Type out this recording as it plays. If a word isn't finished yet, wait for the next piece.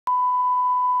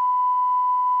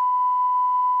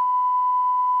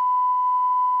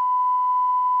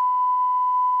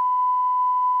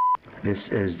This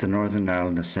is the Northern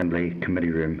Ireland Assembly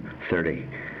Committee Room 30.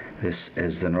 This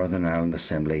is the Northern Ireland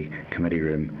Assembly Committee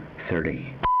Room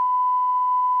 30.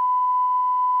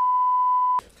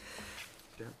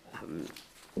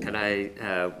 Can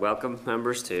I welcome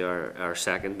members to our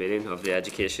second meeting of the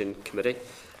Education Committee.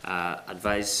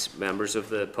 Advise members of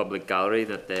the public gallery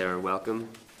that they are welcome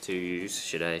to use.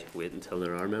 Should I wait until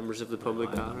there are members of the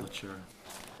public gallery? I'm not sure.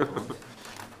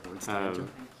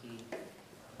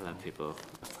 Let people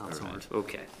arrive.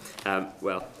 Okay.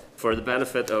 Well, for the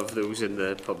benefit of those in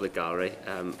the public gallery,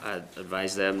 I'd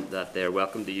advise them that they're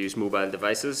welcome to use mobile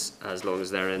devices as long as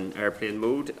they're in airplane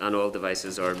mode and all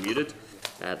devices are muted.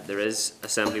 There is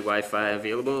Assembly Wi-Fi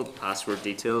available. Password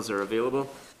details are available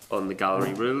on the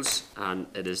gallery rules, and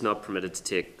it is not permitted to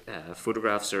take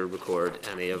photographs or record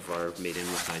any of our meeting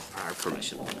without prior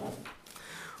permission.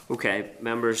 Okay,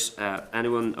 members,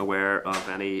 anyone aware of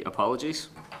any apologies?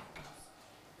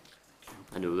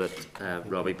 I know that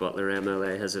Robbie Butler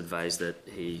MLA has advised that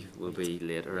he will be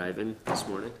late arriving this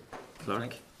morning.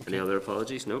 Clark, any other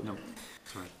apologies? No? No.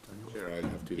 Sorry. Sure, I'll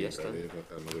have to yes, leave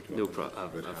another no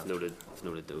problem. I've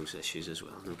noted those issues as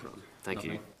well. No problem. Thank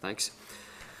you. Thanks.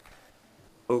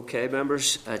 Okay,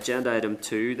 members. Agenda item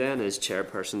 2 then is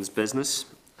chairperson's business,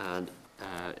 and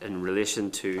in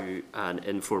relation to an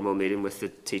informal meeting with the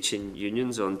teaching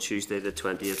unions on Tuesday the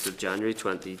 20th of January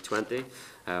 2020.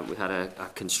 We had a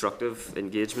constructive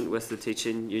engagement with the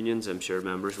teaching unions, I'm sure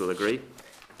members will agree.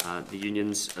 The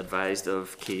unions advised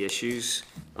of key issues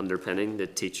underpinning the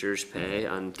teachers' pay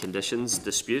and conditions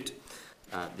dispute.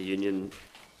 The union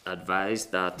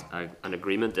advised that an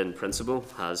agreement in principle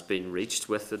has been reached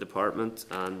with the department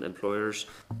and employers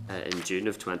in June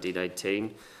of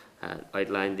 2019.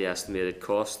 Outlined the estimated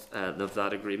cost of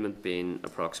that agreement being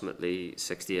approximately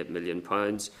 £68 million,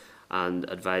 and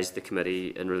advised the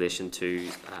committee in relation to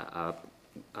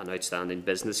an outstanding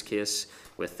business case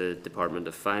with the Department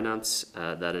of Finance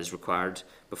that is required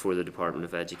before the Department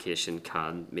of Education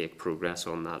can make progress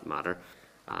on that matter,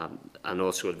 and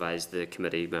also advised the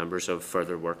committee members of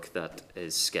further work that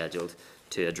is scheduled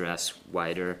to address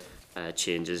wider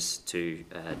changes to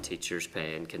teachers'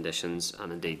 pay and conditions,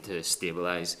 and indeed to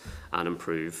stabilise and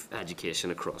improve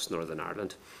education across Northern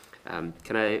Ireland.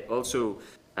 Can I also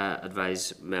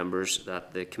advise members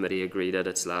that the committee agreed at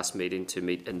its last meeting to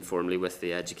meet informally with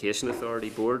the Education Authority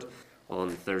Board on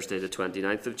Thursday the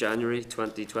 29th of January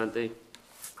 2020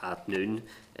 at noon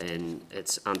in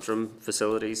its Antrim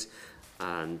facilities,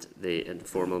 and the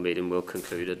informal meeting will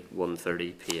conclude at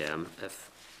 1:30 p.m. if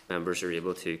members are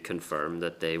able to confirm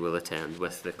that they will attend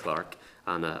with the clerk,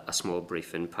 and a small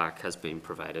briefing pack has been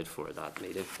provided for that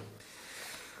meeting.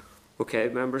 Okay,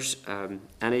 members,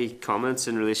 any comments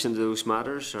in relation to those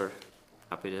matters, or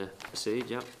happy to proceed?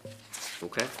 Yeah.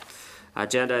 Okay.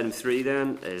 Agenda item 3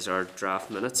 then is our draft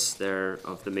minutes. They're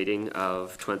of the meeting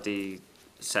of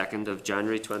 22nd of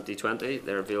January 2020.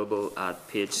 They're available at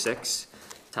page 6,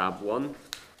 tab 1.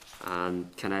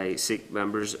 And can I seek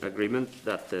members' agreement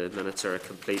that the minutes are a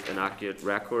complete and accurate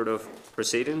record of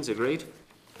proceedings? Agreed?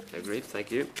 Agreed, thank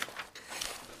you.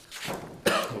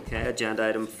 Okay, agenda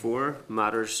item 4,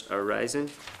 matters arising.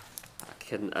 I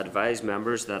can advise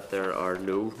members that there are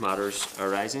no matters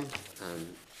arising.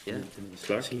 Yeah,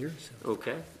 Clark? Here, so.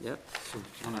 Okay, yeah.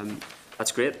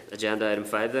 That's great. Agenda item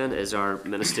 5 then is our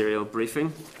ministerial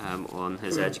briefing on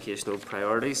his educational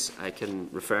priorities. I can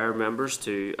refer members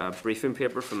to a briefing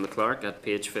paper from the clerk at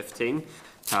page 15,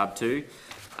 tab 2,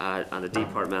 and a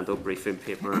departmental briefing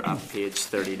paper at page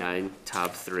 39,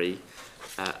 tab 3.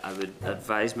 I would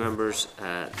advise members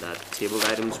that tabled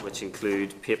items, which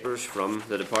include papers from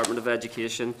the Department of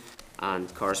Education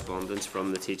and correspondence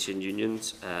from the teaching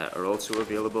unions, are also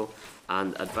available,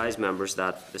 and advise members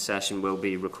that the session will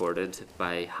be recorded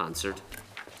by Hansard.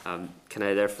 Can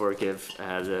I therefore give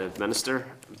the Minister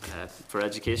for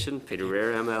Education, Peter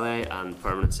Weir MLA, and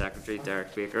Permanent Secretary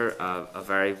Derek Baker a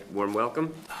very warm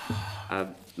welcome.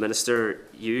 Minister,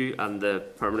 you and the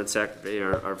Permanent Secretary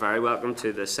are very welcome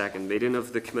to the second meeting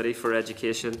of the Committee for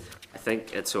Education. I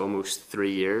think it's almost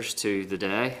 3 years to the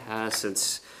day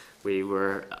since we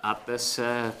were at this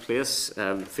place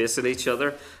facing each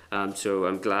other. So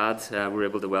I'm glad we're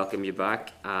able to welcome you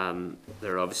back.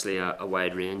 There are obviously a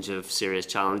wide range of serious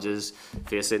challenges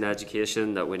facing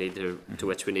education that we need to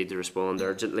which we need to respond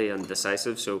urgently and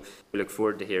decisive. So we look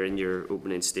forward to hearing your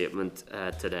opening statement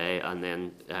today, and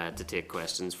then to take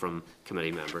questions from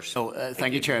committee members. So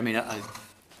thank you, Chair. I mean, I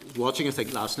was watching, I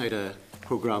think, last night a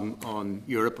programme on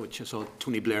Europe, which I saw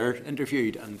Tony Blair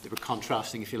interviewed, and they were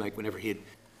contrasting, if you like, whenever he had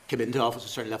come into office, a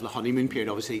certain level of honeymoon period.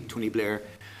 Obviously, Tony Blair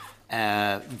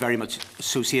very much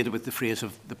associated with the phrase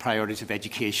of the priorities of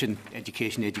education.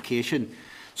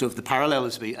 So if the parallel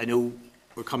is, I know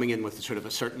we're coming in with sort of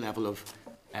a certain level of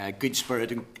good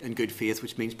spirit and good faith,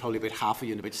 which means probably about half of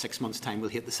you in about 6 months' time will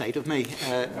hate the sight of me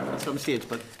at some stage.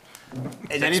 But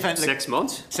in any event, 6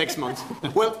 months? 6 months.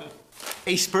 Well,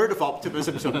 a spirit of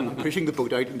optimism, so I'm pushing the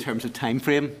boat out in terms of time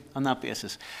frame on that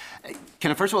basis.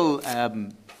 Can I first of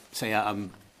all say I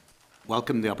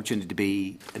welcome the opportunity to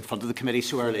be in front of the committee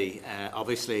so early.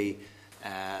 Obviously,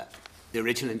 the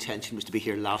original intention was to be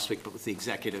here last week, but with the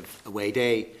executive away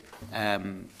day,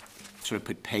 sort of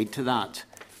put paid to that.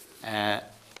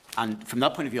 And from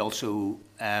that point of view also,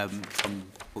 from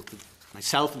both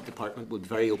myself and the department, we're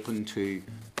very open to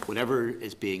whatever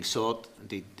is being sought,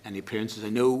 indeed any appearances. I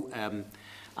know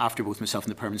after both myself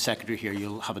and the Permanent Secretary here,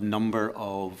 you'll have a number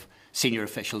of senior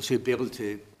officials who'll be able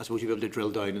to, I suppose, you'll be able to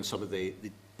drill down on some of the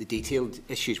detailed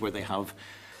issues where they have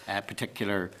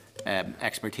particular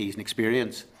expertise and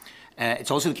experience.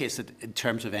 It's also the case that in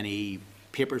terms of any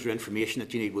papers or information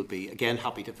that you need, we'll be, again,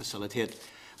 happy to facilitate.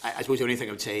 I suppose the only thing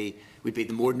I would say would be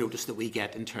the more notice that we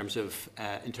get in terms of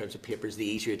papers, the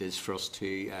easier it is for us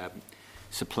to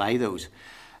supply those.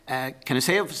 Can I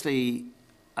say, obviously,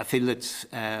 I feel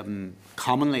that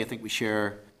commonly I think we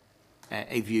share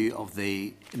a view of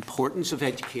the importance of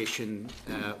education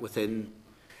within,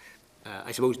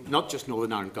 I suppose, not just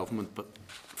Northern Ireland government, but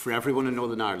for everyone in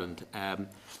Northern Ireland.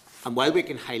 And while we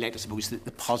can highlight, I suppose,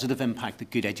 the positive impact that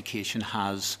good education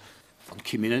has on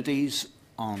communities,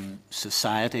 on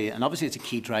society, and obviously it's a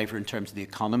key driver in terms of the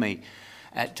economy,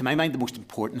 to my mind the most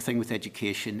important thing with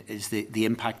education is the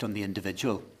impact on the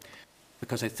individual.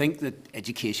 Because I think that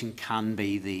education can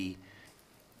be the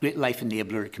great life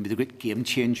enabler, it can be the great game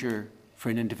changer for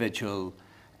an individual,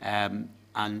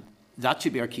 and that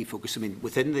should be our key focus. I mean,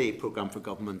 within the programme for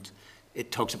government,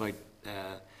 it talks about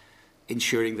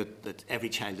ensuring that every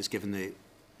child is given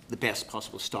the best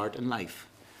possible start in life.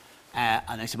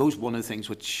 And I suppose one of the things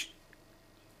which,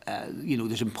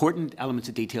 there's important elements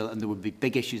of detail, and there will be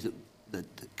big issues that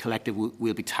the collective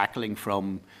will be tackling,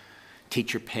 from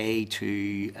teacher pay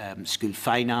to school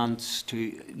finance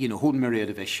to, a whole myriad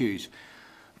of issues.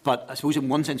 But I suppose in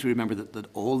one sense we remember that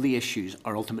all the issues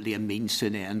are ultimately a means to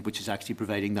an end, which is actually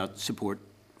providing that support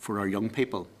for our young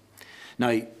people.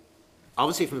 Now,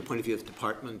 obviously from the point of view of the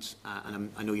department,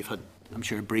 and I know you've had, I'm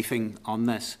sure, a briefing on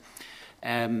this,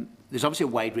 there's obviously a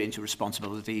wide range of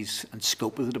responsibilities and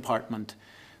scope of the department.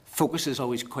 Focus is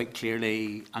always quite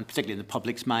clearly, and particularly in the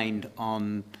public's mind,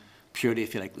 on purely,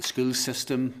 if you like, the school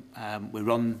system. We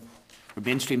run for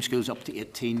mainstream schools up to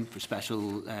 18, for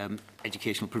special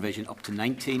educational provision up to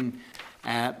 19.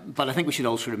 But I think we should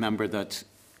also remember that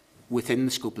within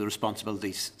the scope of the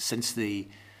responsibilities, since the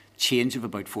change of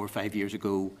about 4 or 5 years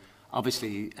ago,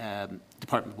 obviously the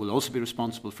department will also be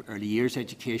responsible for early years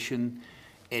education.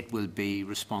 It will be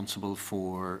responsible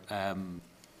for, I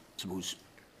suppose,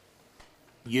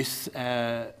 youth,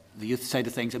 the youth side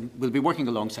of things, and we'll be working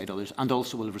alongside others, and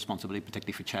also will have responsibility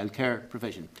particularly for childcare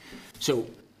provision. So,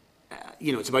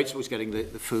 it's about, I suppose, getting the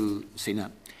full scene.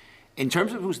 In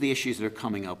terms of the issues that are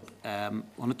coming up, I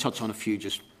want to touch on a few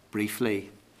just briefly.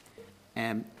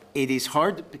 It is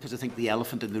hard because I think the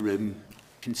elephant in the room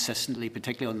consistently,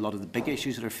 particularly on a lot of the big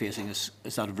issues that are facing us,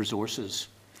 is that of resources.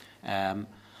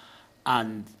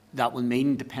 And that will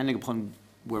mean, depending upon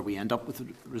where we end up with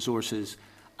resources,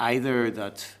 either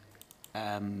that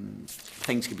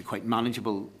things can be quite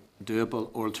manageable, doable,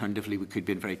 or alternatively we could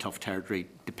be in very tough territory,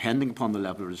 depending upon the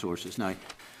level of resources. Now,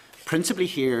 principally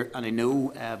here, and I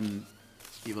know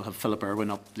you will have Philip Irwin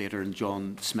up later and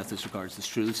John Smith as regards the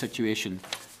Strudel situation.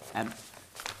 I'll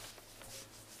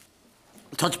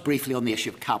touch briefly on the issue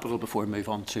of capital before we move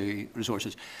on to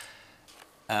resources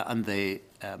and the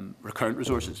recurrent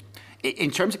resources.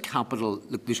 In terms of capital,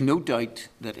 look, there's no doubt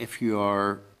that if you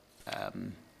are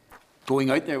going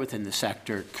out there within the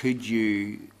sector, could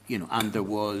you, and there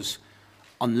was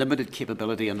unlimited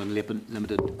capability and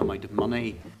unlimited amount of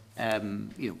money,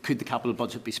 could the capital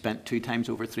budget be spent 2 times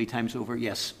over, 3 times over?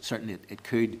 Yes, certainly it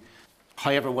could.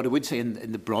 However, what I would say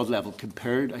in the broad level,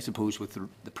 compared, I suppose, with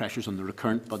the pressures on the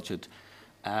recurrent budget,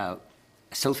 I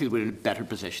still feel we're in a better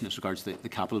position as regards the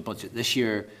capital budget. This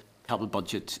year, capital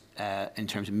budget in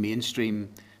terms of mainstream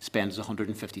spend is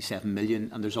 157 million,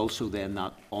 and there's also then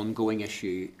that ongoing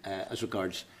issue as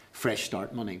regards Fresh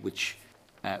Start money, which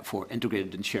for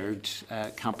integrated and shared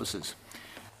campuses.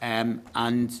 And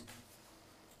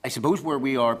I suppose where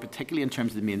we are, particularly in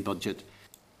terms of the main budget,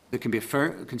 there can be a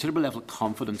considerable level of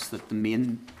confidence that the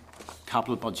main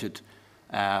capital budget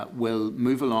will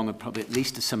move along at probably at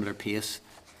least a similar pace.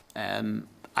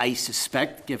 I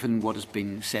suspect, given what has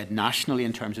been said nationally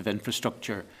in terms of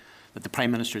infrastructure, that the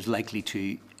Prime Minister is likely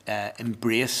to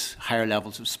embrace higher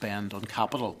levels of spend on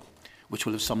capital, which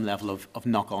will have some level of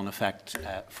knock-on effect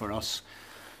for us.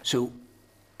 So,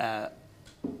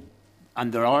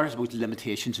 and there are, I suppose,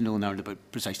 limitations in Northern Ireland about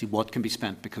precisely what can be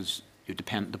spent, because you're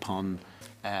dependent upon,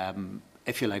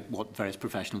 if you like, what various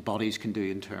professional bodies can do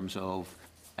in terms of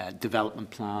development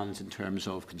plans, in terms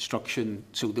of construction.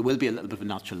 So there will be a little bit of a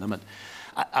natural limit.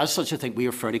 As such, I think we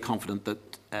are fairly confident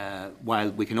that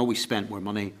while we can always spend more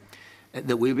money,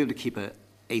 that we'll be able to keep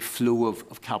a flow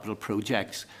of capital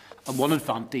projects. And one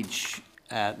advantage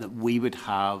that we would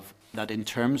have, that in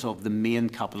terms of the main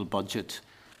capital budget,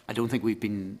 I don't think we've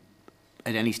been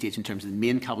at any stage in terms of the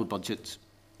main capital budget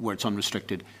where it's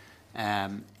unrestricted,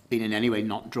 been in any way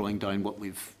not drawing down what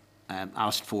we've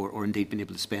asked for or indeed been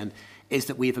able to spend, is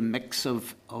that we have a mix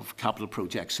of capital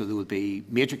projects. So there will be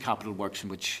major capital works in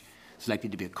which there's likely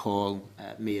to be a call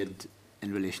made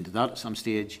in relation to that at some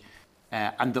stage.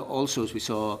 And also, as we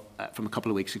saw from a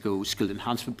couple of weeks ago, School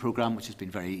Enhancement Programme, which has been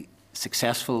very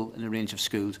successful in a range of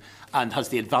schools and has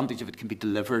the advantage of it can be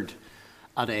delivered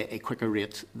at a quicker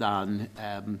rate than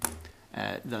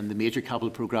the major capital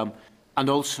programme. And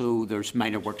also there's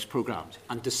minor works programmes.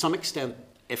 And to some extent,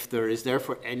 if there is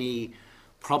therefore any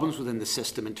problems within the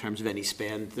system in terms of any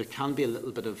spend, there can be a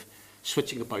little bit of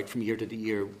switching about from year to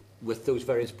year with those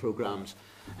various programmes.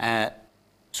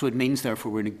 So it means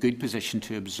therefore we're in a good position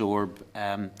to absorb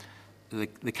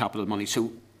the capital money.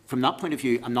 So from that point of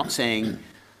view, I'm not saying,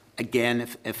 again,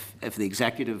 if the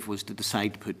executive was to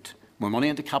decide to put more money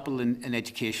into capital in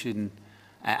education,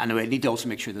 and I need to also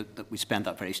make sure that we spend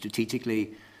that very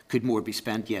strategically. Could more be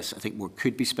spent? Yes, I think more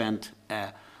could be spent.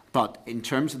 But in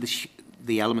terms of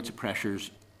the elements of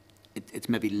pressures, it's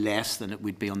maybe less than it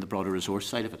would be on the broader resource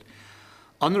side of it.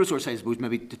 On the resource side, I suppose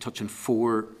maybe to touch on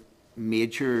four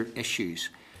major issues.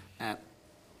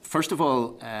 First of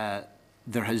all,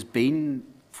 there has been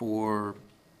for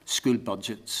school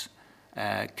budgets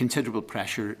considerable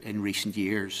pressure in recent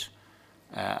years.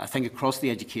 I think across the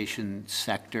education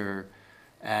sector,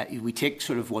 we take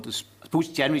sort of what is, I suppose,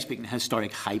 generally speaking, a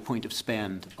historic high point of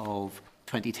spend of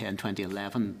 2010,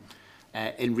 2011.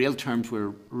 In real terms,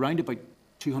 we're around about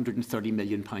 £230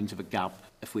 million of a gap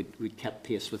if we kept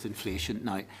pace with inflation.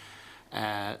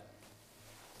 Now,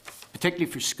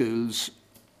 particularly for schools,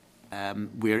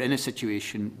 we're in a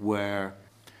situation where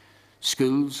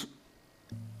schools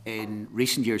in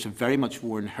recent years have very much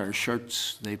worn hair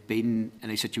shirts. They've been in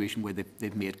a situation where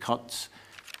they've made cuts.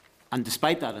 And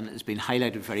despite that, and it has been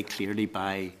highlighted very clearly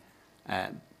by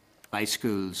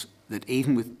schools, that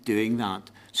even with doing that,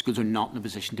 schools are not in a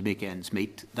position to make ends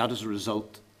meet. That is a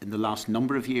result, in the last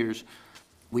number of years,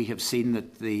 we have seen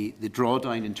that the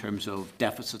drawdown in terms of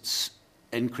deficits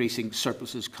increasing,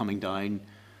 surpluses coming down.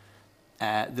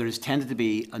 There has tended to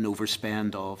be an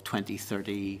overspend of 20,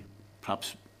 30,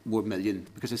 perhaps more million,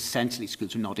 because essentially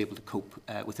schools are not able to cope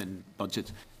within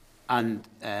budgets. And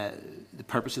the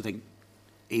purpose, I think,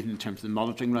 even in terms of the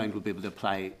monitoring round, we'll be able to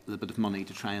apply a little bit of money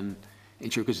to try and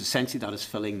ensure, because essentially that is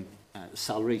filling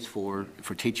salaries for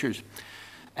teachers.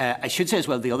 I should say as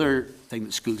well, the other thing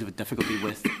that schools have a difficulty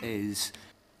with is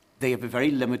they have a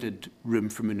very limited room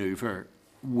for manoeuvre,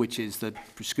 which is that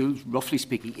for schools, roughly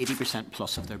speaking, 80%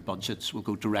 plus of their budgets will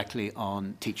go directly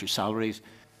on teacher salaries.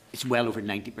 It's well over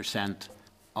 90%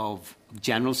 of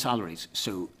general salaries.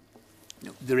 So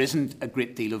there isn't a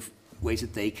great deal of ways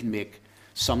that they can make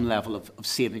some level of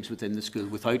savings within the school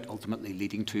without ultimately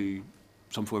leading to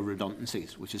some form of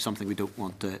redundancies, which is something we don't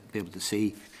want to be able to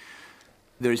see.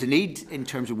 There is a need in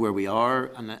terms of where we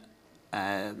are, and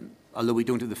although we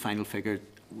don't have the final figure,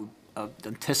 we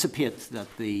anticipate that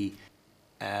the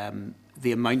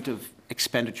amount of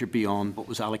expenditure beyond what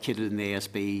was allocated in the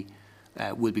ASB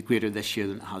will be greater this year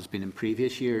than it has been in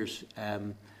previous years.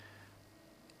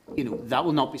 That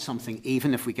will not be something,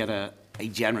 even if we get a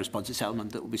generous budget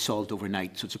settlement, that will be solved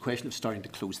overnight. So it's a question of starting to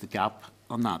close the gap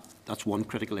on that. That's one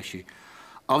critical issue.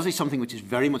 Obviously, something which is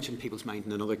very much in people's mind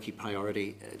and another key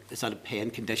priority is that of pay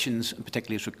and conditions, and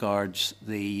particularly as regards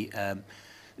the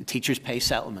teachers' pay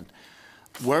settlement.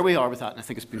 Where we are with that, and I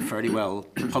think it's been fairly well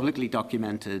publicly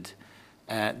documented,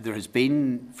 there has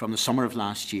been, from the summer of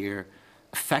last year,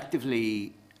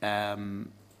 effectively an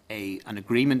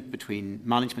agreement between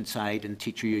management side and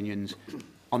teacher unions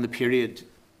on the period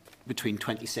between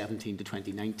 2017 to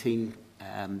 2019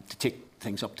 to take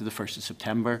things up to the 1st of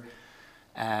September.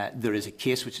 There is a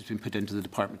case which has been put into the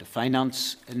Department of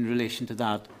Finance in relation to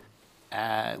that.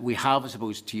 We have, I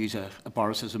suppose, to use a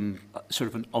Borisism, sort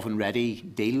of an oven-ready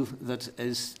deal that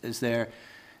is there.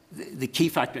 The key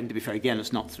factor, and to be fair, again,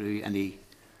 it's not through any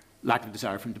lack of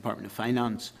desire from the Department of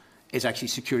Finance, is actually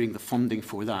securing the funding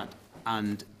for that.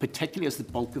 And particularly as the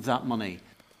bulk of that money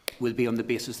will be on the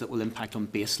basis that will impact on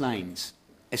baselines,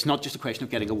 it's not just a question of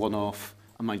getting a one-off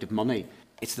amount of money.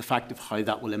 It's the fact of how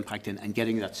that will impact and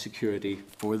getting that security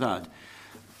for that.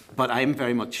 But I'm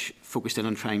very much focused in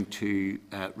on trying to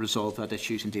resolve that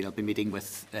issue. Indeed, I'll be meeting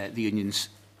with the unions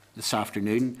this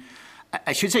afternoon.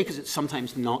 I should say, because it's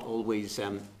sometimes not always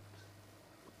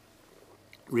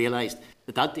realised,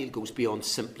 that deal goes beyond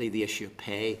simply the issue of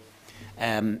pay.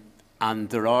 And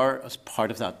there are, as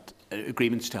part of that,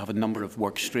 agreements to have a number of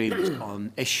work streams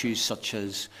on issues such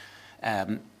as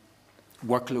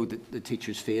workload that the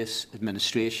teachers face,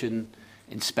 administration,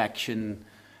 inspection,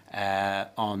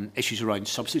 on issues around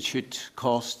substitute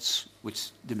costs,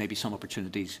 which there may be some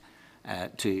opportunities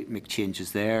to make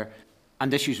changes there,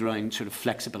 and issues around sort of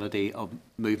flexibility of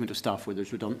movement of staff where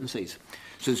there's redundancies.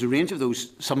 So there's a range of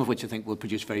those, some of which I think will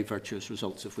produce very virtuous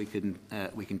results if we can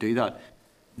do that.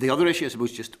 The other issue, I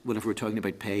suppose, just whenever we're talking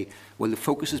about pay, well, the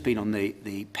focus has been on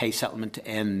the pay settlement to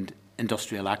end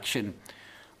industrial action.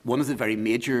 One of the very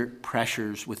major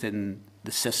pressures within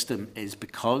the system is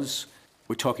because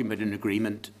we're talking about an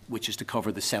agreement which is to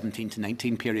cover the 17 to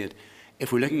 19 period.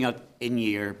 If we're looking at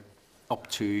in-year up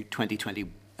to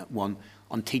 2021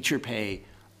 on teacher pay,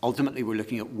 ultimately we're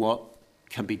looking at what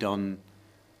can be done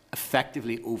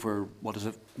effectively over what is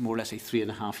more or less a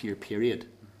 3.5-year period.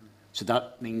 So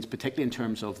that means, particularly in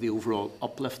terms of the overall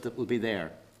uplift that will be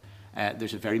there,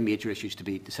 there's a very major issues to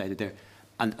be decided there.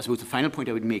 And I suppose the final point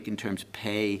I would make in terms of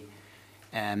pay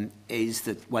is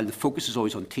that while the focus is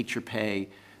always on teacher pay,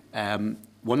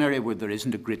 one area where there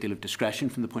isn't a great deal of discretion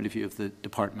from the point of view of the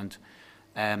department,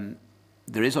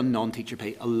 there is on non-teacher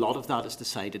pay. A lot of that is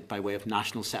decided by way of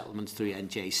national settlements through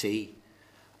NJC.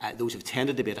 Those have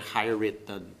tended to be at a higher rate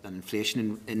than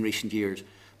inflation in recent years.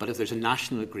 But if there's a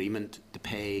national agreement to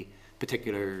pay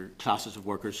particular classes of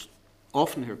workers,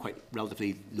 often who are quite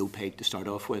relatively low paid to start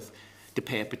off with, to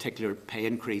pay a particular pay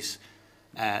increase,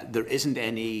 there isn't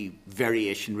any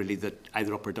variation really that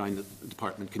either up or down that the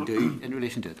department can do in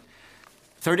relation to it.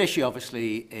 Third issue,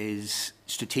 obviously, is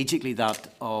strategically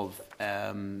that of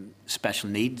special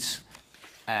needs.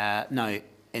 Now,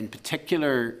 in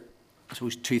particular, I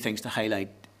suppose two things to highlight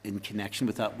in connection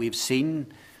with that. We've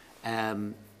seen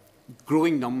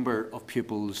growing number of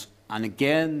pupils, and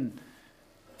again,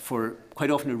 for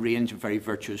quite often a range of very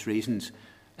virtuous reasons,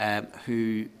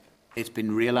 who it's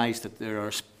been realised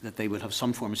that they will have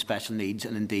some form of special needs,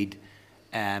 and indeed,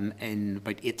 in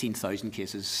about 18,000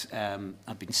 cases,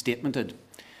 have been statemented.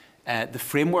 The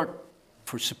framework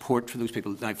for support for those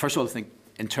people. Now, first of all, I think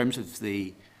in terms of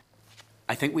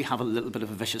I think we have a little bit of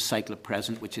a vicious cycle at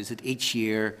present, which is that each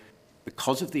year,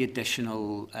 because of the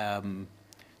additional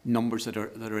numbers that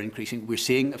are increasing, we're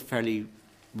seeing a fairly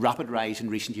rapid rise in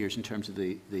recent years in terms of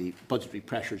the budgetary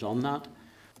pressures on that.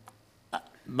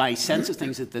 My sense of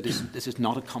things is that this is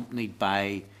not accompanied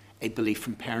by a belief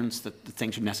from parents that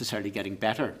things are necessarily getting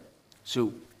better.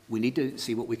 So we need to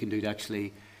see what we can do to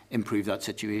actually improve that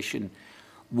situation.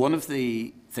 One of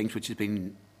the things which has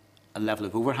been a level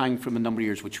of overhang from a number of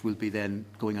years, which will be then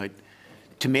going out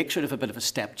to make sort of a bit of a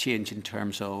step change in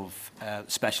terms of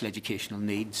special educational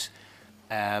needs.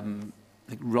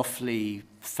 Like roughly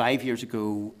 5 years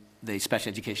ago, the Special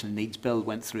Educational Needs Bill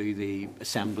went through the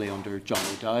Assembly under John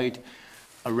O'Dowd.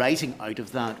 Arising out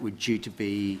of that were due to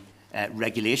be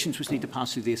regulations which need to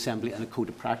pass through the Assembly and a code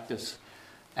of practice.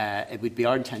 It would be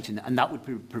our intention, and that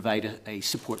would provide a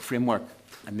support framework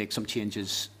and make some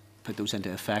changes, put those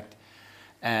into effect.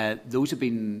 Those have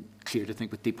been cleared, I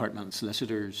think, with departmental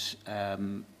solicitors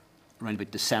around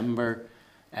about December.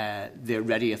 They're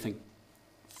ready, I think,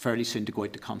 fairly soon to go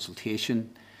out to consultation.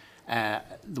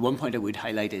 The one point I would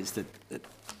highlight is that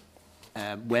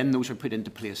when those are put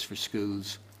into place for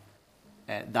schools,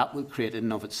 that will create in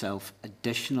and of itself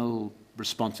additional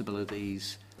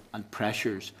responsibilities and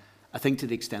pressures. I think to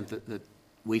the extent that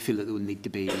we feel that there will need to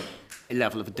be a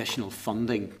level of additional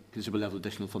funding, considerable level of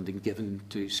additional funding given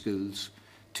to schools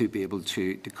to be able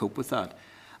to cope with that.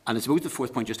 And I suppose the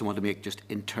fourth point just I want to make, just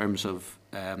in terms of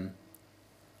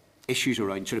issues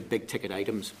around sort of big ticket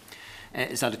items,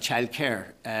 is that of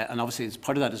childcare. And obviously as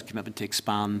part of that is a commitment to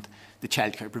expand the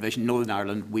childcare provision. In Northern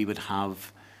Ireland we would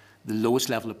have the lowest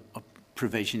level of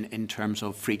provision in terms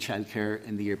of free childcare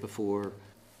in the year before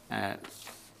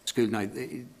school. Now,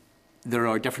 there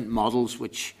are different models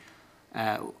which,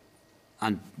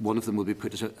 and one of them will be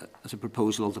put as a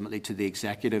proposal ultimately to the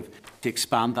executive to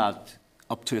expand that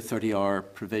up to a 30-hour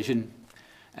provision.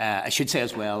 I should say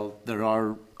as well, there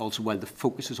are also, while the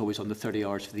focus is always on the 30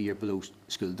 hours for the year below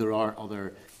school, there are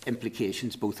other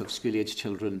implications both of school-age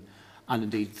children and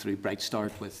indeed through Bright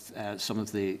Start with some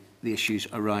of the issues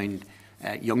around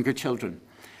younger children.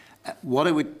 What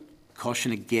I would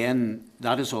caution again,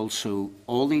 that is also,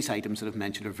 all these items that I've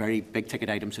mentioned are very big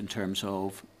ticket items in terms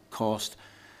of cost.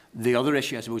 The other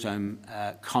issue I suppose I'm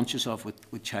conscious of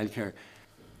with childcare,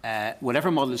 whatever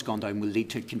model has gone down will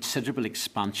lead to considerable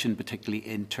expansion, particularly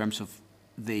in terms of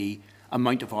the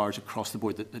amount of hours across the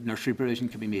board that nursery provision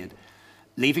can be made.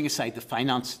 Leaving aside the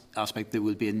finance aspect, there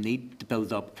will be a need to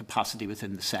build up capacity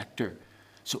within the sector.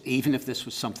 So even if this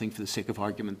was something, for the sake of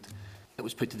argument, that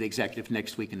was put to the executive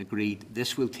next week and agreed,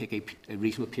 this will take a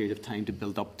reasonable period of time to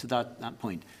build up to that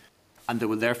point. And there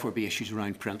will therefore be issues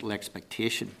around parental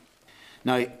expectation.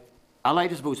 Now,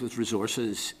 allied, I suppose, with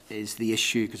resources is the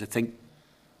issue, because I think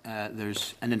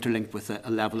there's an interlink with a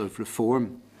level of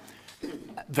reform.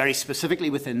 Very specifically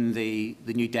within the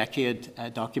New Decade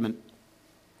document,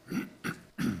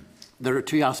 there are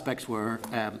two aspects where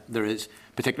there is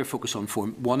particular focus on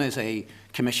reform. One is a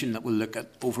commission that will look at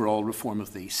overall reform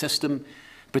of the system,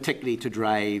 particularly to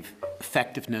drive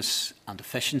effectiveness and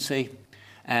efficiency,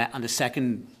 and a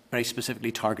second very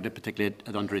specifically targeted particularly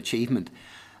at underachievement.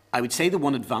 I would say the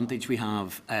one advantage we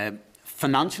have,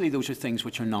 financially those are things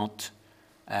which are not,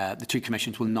 the two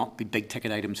commissions will not be big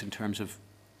ticket items in terms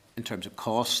of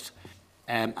cost,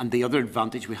 and the other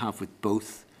advantage we have with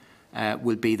both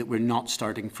will be that we're not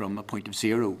starting from a point of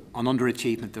zero. On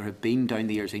underachievement, there have been down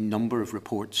the years a number of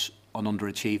reports on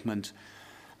underachievement,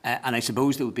 and I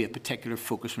suppose there will be a particular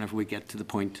focus whenever we get to the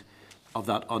point of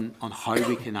that on how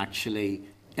we can actually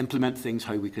implement things,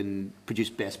 how we can produce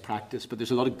best practice. But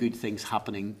there's a lot of good things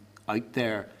happening out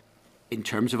there in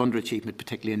terms of underachievement,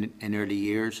 particularly in early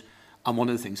years, and one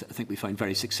of the things that I think we find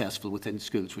very successful within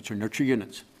schools, which are nurture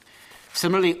units.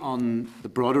 Similarly, on the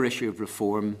broader issue of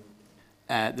reform,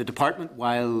 the department,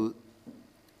 while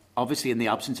obviously in the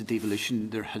absence of devolution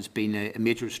there has been a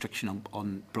major restriction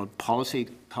on broad policy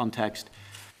context,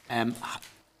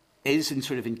 is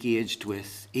sort of engaged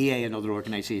with EA and other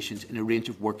organisations in a range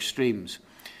of work streams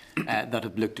that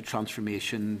have looked at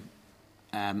transformation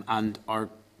and are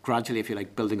gradually, if you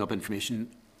like, building up information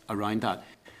around that.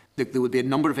 Look, there will be a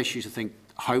number of issues, I think,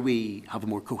 how we have a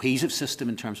more cohesive system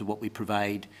in terms of what we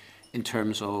provide in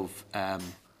terms of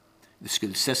the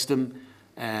school system.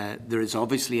 There is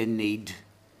obviously a need,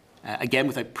 again,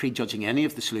 without prejudging any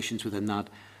of the solutions within that,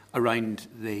 around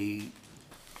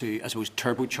to, I suppose,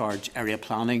 turbocharge area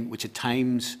planning, which at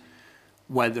times,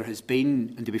 while there has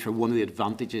been, and to be fair, one of the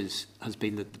advantages has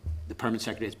been that the Permanent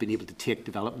Secretary has been able to take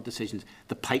development decisions,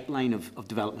 the pipeline of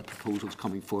development proposals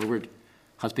coming forward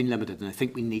has been limited, and I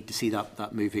think we need to see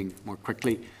that moving more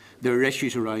quickly. There are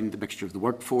issues around the mixture of the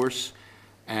workforce,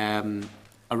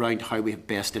 around how we have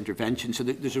best intervention. So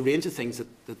there's a range of things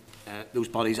that those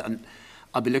bodies, and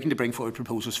I'll be looking to bring forward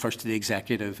proposals first to the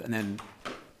executive and then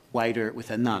wider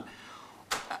within that.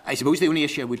 I suppose the only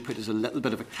issue I would put is a little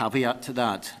bit of a caveat to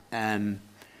that.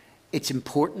 It's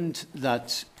important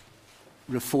that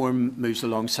reform moves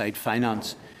alongside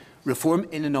finance. Reform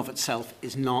in and of itself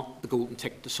is not the golden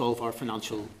ticket to solve our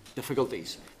financial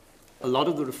difficulties. A lot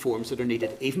of the reforms that are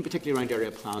needed, even particularly around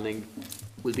area planning,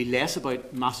 will be less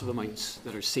about massive amounts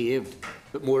that are saved,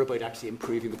 but more about actually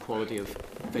improving the quality of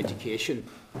education,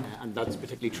 and that's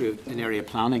particularly true in area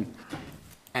planning.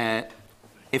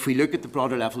 If we look at the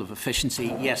broader level of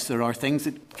efficiency, yes, there are things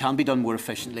that can be done more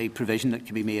efficiently, provision that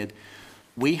can be made.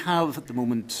 We have at the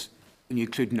moment, when you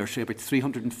include nursery, about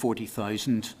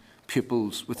 340,000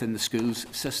 pupils within the schools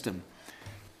system.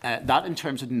 That in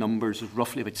terms of numbers is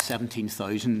roughly about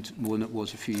 17,000 more than it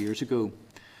was a few years ago.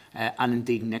 And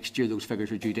indeed next year those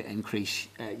figures are due to increase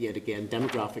yet again.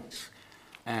 Demographics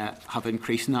have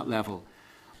increased in that level.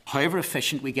 However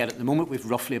efficient we get at the moment, we've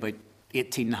roughly about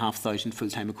 18,500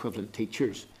 full-time equivalent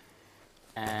teachers.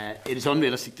 It is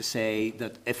unrealistic to say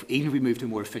that even if we move to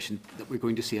more efficient, that we're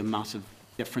going to see a massive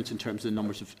difference in terms of the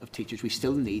numbers of teachers. We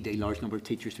still need a large number of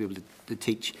teachers to be able to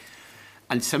teach.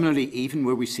 And similarly, even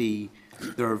where we see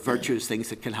there are virtuous things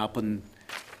that can happen,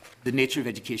 the nature of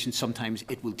education, sometimes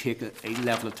it will take a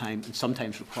level of time and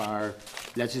sometimes require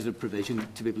legislative provision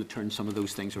to be able to turn some of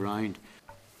those things around.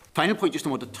 Final point just I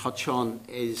want to touch on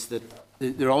is that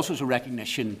there also is a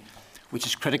recognition, which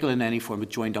is critical in any form of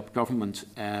joined-up government,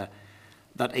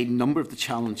 that a number of the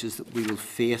challenges that we will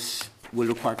face will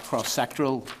require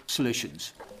cross-sectoral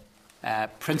solutions.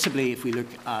 Principally, if we look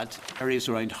at areas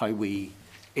around how we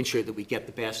ensure that we get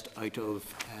the best out of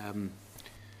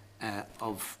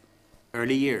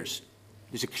early years.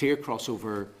 There's a clear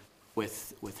crossover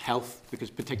with health, because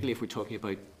particularly if we're talking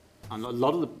about, and a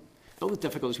lot of the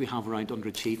difficulties we have around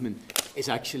underachievement is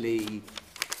actually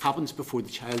happens before the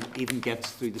child even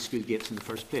gets through the school gates in the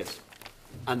first place.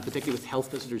 And particularly with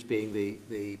health visitors being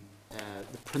the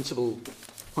principal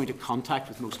point of contact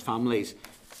with most families,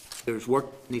 there's work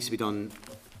that needs to be done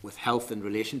with health in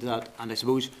relation to that. And I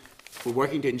suppose we're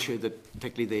working to ensure that,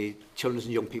 particularly the Children's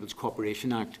and Young People's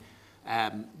Cooperation Act,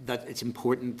 that it's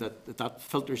important that that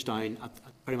filters down at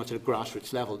very much at a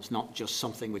grassroots level. It's not just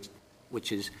something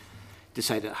which is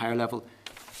decided at a higher level.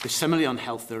 But similarly on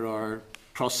health, there are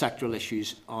cross-sectoral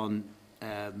issues on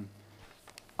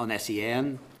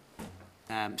SEN,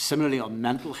 similarly on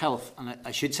mental health. And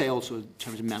I should say also in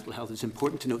terms of mental health, it's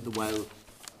important to note that while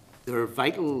there are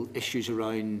vital issues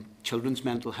around children's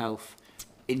mental health,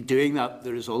 in doing that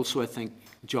there is also, I think,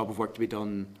 a job of work to be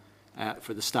done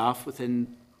for the staff within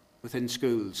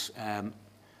schools. And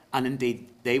indeed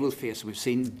they will face, and we've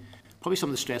seen probably some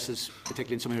of the stresses,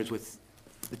 particularly in some areas with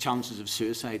the challenges of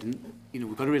suicide, and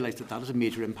we've got to realise that that has a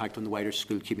major impact on the wider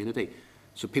school community.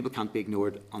 So people can't be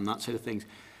ignored on that side of things.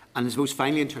 And I suppose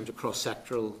finally, in terms of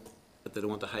cross-sectoral that I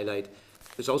want to highlight,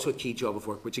 there's also a key job of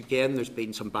work, which again there's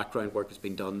been some background work that's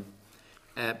been done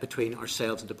between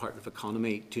ourselves and Department of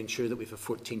Economy to ensure that we have a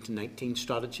 14 to 19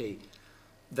 strategy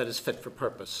that is fit for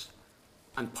purpose.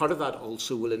 And part of that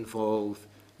also will involve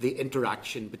the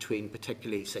interaction between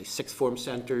particularly, say, sixth form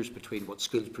centres, between what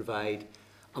schools provide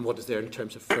and what is there in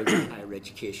terms of further higher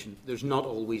education. There's not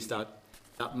always that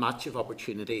match of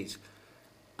opportunities,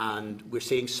 and we're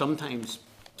seeing sometimes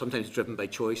driven by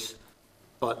choice,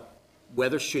 but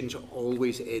whether students are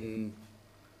always in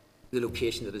the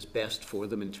location that is best for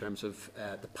them in terms of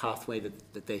the pathway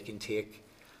that they can take,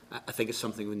 I think is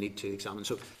something we need to examine.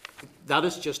 So that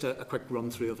is just a quick run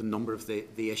through of a number of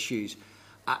the issues.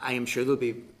 I am sure there'll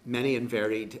be many and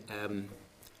varied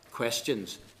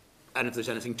questions, and if there's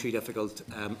anything too difficult,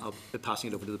 I'll be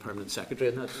passing it over to the Permanent Secretary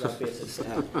on that basis.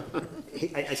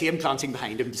 I see him glancing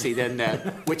behind him to see then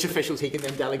which officials he can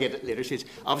then delegate at later stage.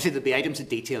 Obviously there'll be items of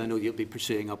detail I know you'll be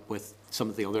pursuing up with some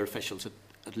of the other officials at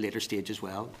a later stage as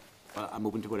well. I'm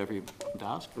open to whatever you want to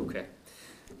ask. Okay.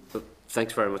 Well,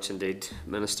 thanks very much indeed,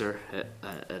 Minister.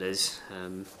 It is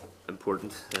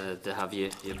important to have you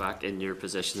back in your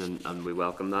position, and we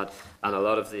welcome that. And a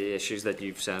lot of the issues that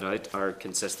you've set out are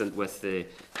consistent with the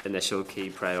initial key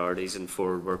priorities and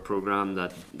forward work programme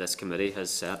that this committee has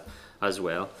set as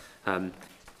well.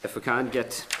 If we can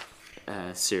get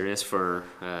serious for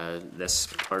this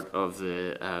part of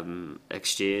the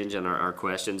exchange and our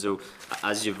questions, so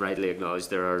as you've rightly acknowledged,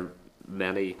 there are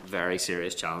many very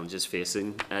serious challenges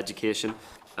facing education.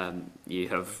 You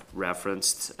have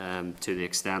referenced to the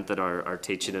extent that our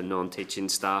teaching and non-teaching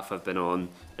staff have been on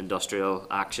industrial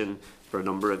action for a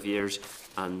number of years,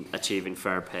 and achieving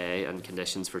fair pay and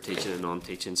conditions for teaching and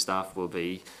non-teaching staff will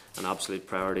be an absolute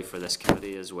priority for this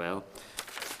committee as well.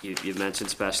 You've mentioned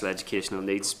special educational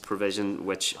needs provision,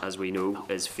 which, as we know,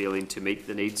 is failing to meet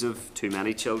the needs of too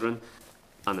many children,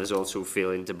 and is also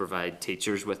failing to provide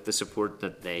teachers with the support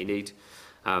that they need,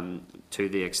 to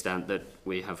the extent that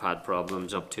we have had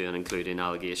problems up to and including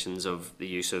allegations of the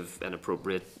use of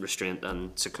inappropriate restraint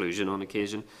and seclusion on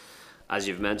occasion. As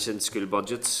you've mentioned, school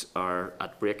budgets are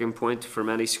at breaking point for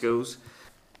many schools.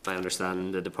 I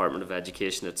understand the Department of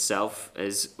Education itself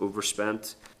is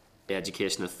overspent. The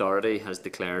Education Authority has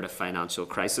declared a financial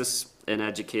crisis in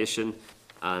education,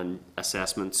 and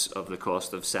assessments of the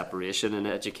cost of separation in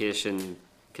education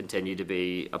continue to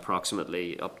be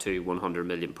approximately up to £100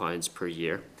 million per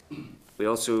year. We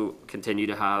also continue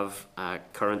to have a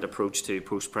current approach to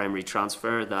post-primary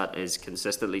transfer that is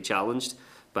consistently challenged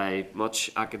by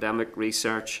much academic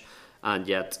research, and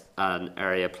yet an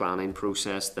area planning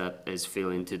process that is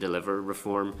failing to deliver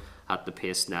reform at the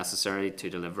pace necessary to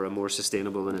deliver a more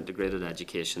sustainable and integrated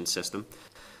education system.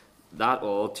 That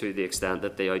all to the extent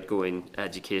that the outgoing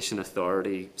Education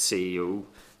Authority CEO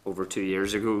over 2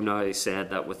 years ago now said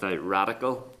that without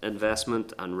radical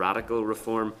investment and radical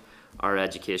reform, our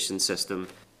education system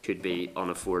could be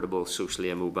unaffordable, socially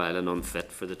immobile and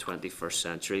unfit for the 21st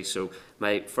century. So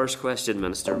my first question,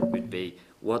 Minister, would be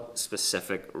what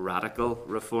specific radical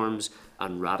reforms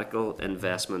and radical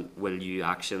investment will you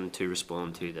action to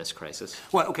respond to this crisis?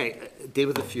 Well, okay, deal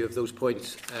with a few of those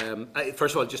points.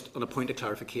 First of all, just on a point of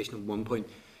clarification on one point,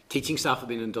 teaching staff have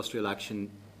been in industrial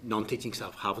action, non-teaching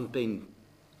staff haven't been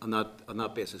on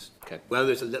that basis. Okay. Well,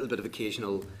 there's a little bit of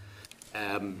occasional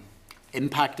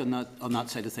impact on that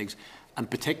side of things, and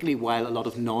particularly while a lot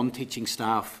of non-teaching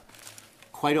staff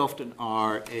quite often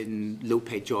are in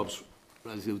low-paid jobs,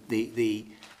 the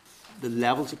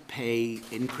levels of pay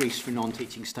increase for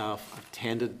non-teaching staff have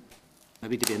tended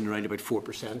maybe to be in around about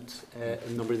 4%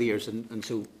 in a number of the years, and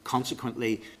so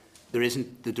consequently there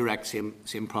isn't the direct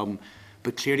same problem.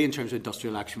 But clearly in terms of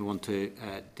industrial action we want to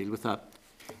deal with that.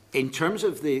 In terms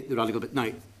of the radical bit,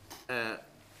 now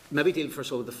maybe deal first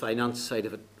of all with the finance side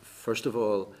of it. First of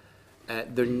all,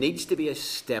 there needs to be a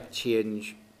step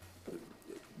change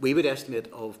we would estimate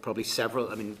of probably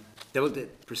several, I mean, difficult to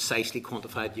precisely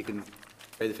quantify it, you can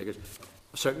vary the figures,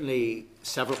 certainly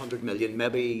several hundred million,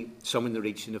 maybe some in the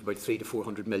region of about 300 to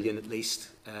 400 million at least,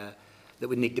 that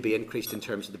would need to be increased in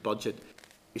terms of the budget.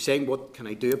 You're saying, what can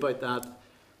I do about that?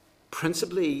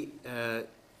 Principally,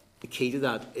 the key to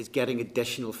that is getting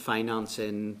additional finance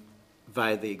in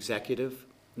via the executive.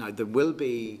 Now, there will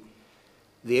be,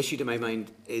 the issue to my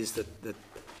mind is that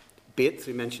be it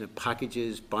through mention of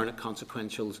packages, Barnett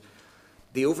consequentials,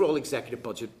 the overall executive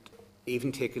budget,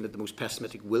 even taken at the most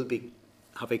pessimistic, will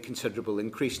have a considerable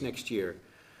increase next year.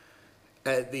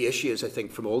 The issue is, I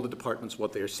think, from all the departments,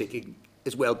 what they're seeking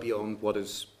is well beyond what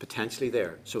is potentially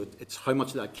there. So it's how much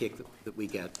of that cake that we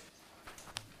get.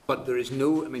 But there is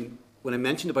no, I mean, when I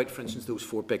mentioned about, for instance, those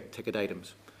 4 big ticket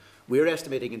items, we're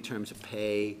estimating in terms of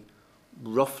pay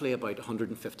roughly about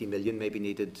 150 million may be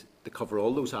needed to cover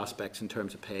all those aspects in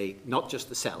terms of pay, not just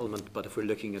the settlement, but if we're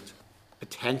looking at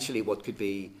potentially what could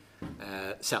be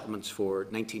settlements for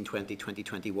 1920,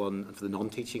 2021 and for the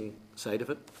non-teaching side of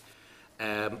it.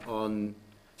 On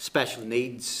special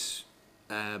needs,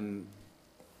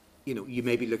 you know, you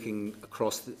may be looking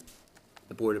across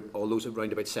the board of all those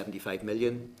around about 75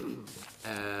 million.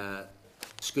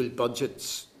 School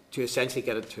budgets, to essentially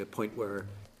get it to a point where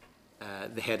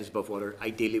the head is above water,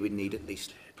 ideally we'd need at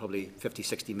least probably 50,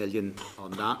 60 million on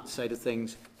that side of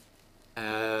things.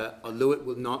 Although it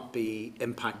will not be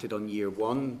impacted on year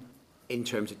 1 in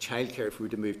terms of childcare, if we were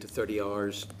to move to 30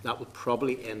 hours, that would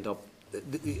probably end up,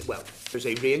 well, there's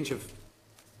a range of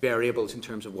variables in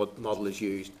terms of what model is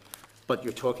used, but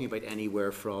you're talking about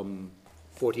anywhere from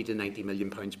 40 to 90 million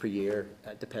pounds per year,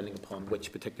 depending upon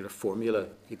which particular formula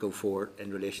you go for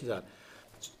in relation to that.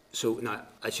 So now,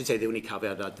 I should say the only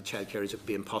caveat that the childcare is it would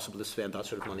be impossible to spend that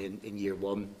sort of money in year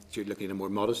 1, so you're looking at a more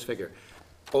modest figure.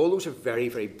 All those are very,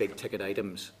 very big ticket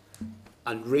items.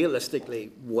 And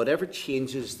realistically, whatever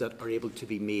changes that are able to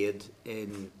be made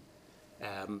in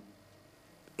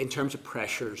terms of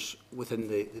pressures within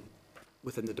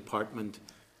the department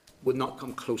would not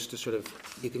come close to sort of,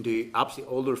 you can do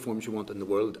absolutely all the reforms you want in the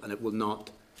world and it will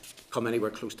not come anywhere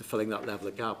close to filling that level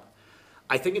of gap.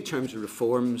 I think in terms of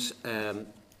reforms,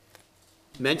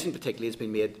 mention particularly has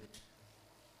been made,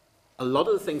 a lot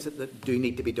of the things that do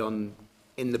need to be done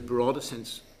in the broadest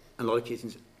sense, in a lot of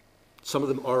cases, some of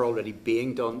them are already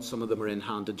being done, some of them are in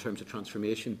hand in terms of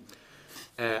transformation.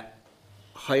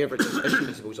 However, it's an issue,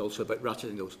 I suppose, also about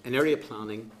ratcheting those. In area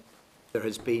planning, there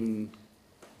has been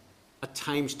at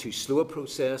times too slow a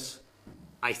process.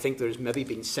 I think there's maybe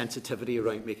been sensitivity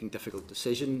around making difficult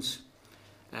decisions.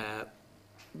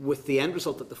 With the end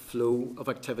result that the flow of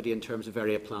activity in terms of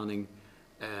area planning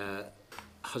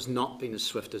has not been as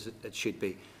swift as it should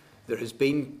be. There has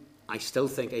been, I still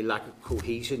think, a lack of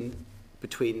cohesion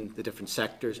between the different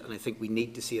sectors, and I think we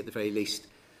need to see at the very least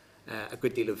a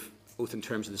good deal of, both in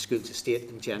terms of the schools estate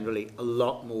and generally, a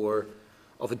lot more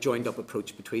of a joined up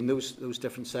approach between those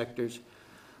different sectors.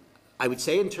 I would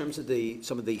say in terms of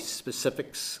some of the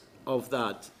specifics of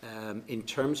that, in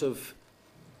terms of,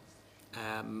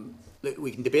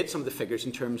 we can debate some of the figures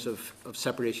in terms of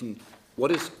separation. What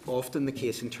is often the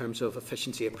case in terms of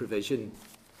efficiency of provision,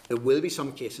 there will be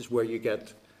some cases where you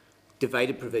get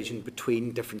divided provision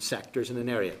between different sectors in an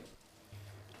area.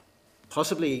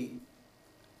 Possibly,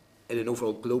 in an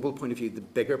overall global point of view, the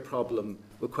bigger problem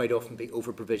will quite often be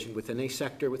over-provision within a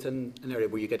sector, within an area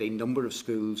where you get a number of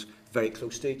schools very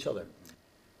close to each other.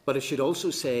 But I should also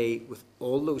say, with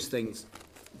all those things,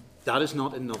 that is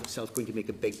not in and of itself going to make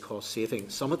a big cost saving.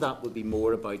 Some of that will be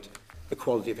more about the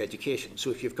quality of education. So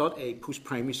if you've got a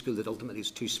post-primary school that ultimately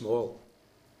is too small,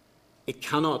 it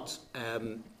cannot,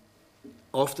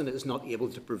 often it is not able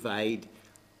to provide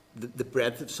the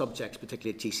breadth of subjects,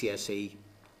 particularly at GCSE,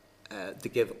 to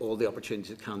give all the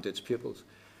opportunities it can to its pupils.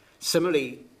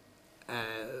 Similarly,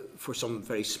 for some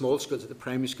very small schools at the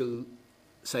primary school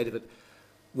side of it,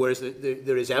 whereas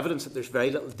there is evidence that there's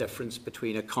very little difference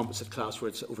between a composite class where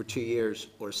it's over 2 years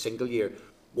or a single year.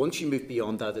 Once you move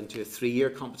beyond that into a 3-year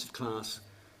composite class,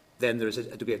 then there is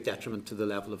a degree of detriment to the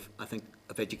level of, I think,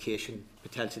 of education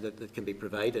potentially that can be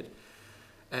provided.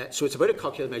 So it's about a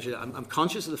calculated measure. I'm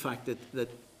conscious of the fact that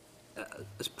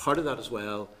as part of that as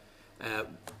well,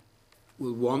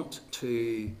 we'll want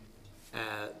to,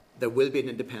 there will be an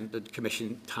independent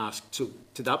commission task. So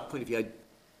to that point of view,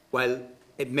 while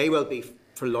it may well be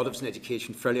for a lot of us in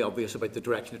education fairly obvious about the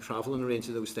direction of travel and a range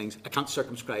of those things, I can't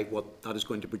circumscribe what that is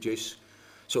going to produce.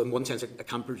 So in one sense, I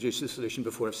can't produce the solution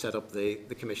before I've set up the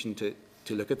commission to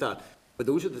look at that. But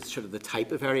those are the sort of the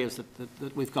type of areas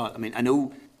that we've got. I mean, I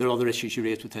know there are other issues you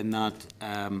raised within that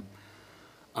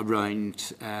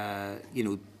around, you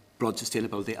know, broad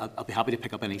sustainability. I'll be happy to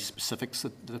pick up any specifics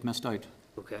that I've missed out.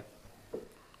 Okay.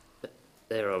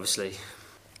 They're obviously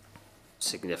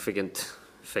significant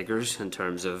figures in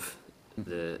terms of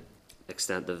the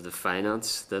extent of the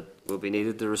finance that will be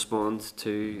needed to respond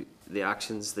to the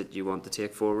actions that you want to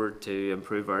take forward to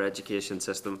improve our education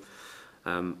system,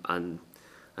 and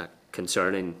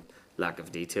concerning lack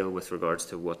of detail with regards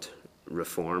to what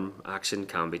reform action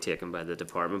can be taken by the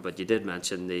department. But you did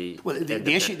mention the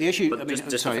issue. I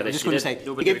mean, sorry, I just want to say,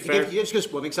 give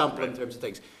just one example in terms of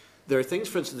things. There are things,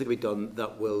 for instance, that can be done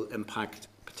that will impact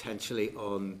potentially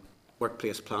on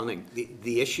workplace planning.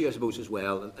 The issue, I suppose, as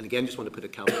well, and again, just want to put a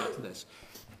caveat to this.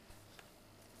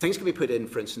 Things can be put in,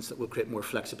 for instance, that will create more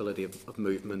flexibility of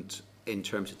movement in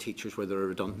terms of teachers where there are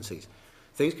redundancies.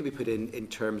 Things can be put in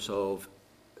terms of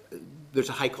there's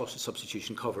a high cost of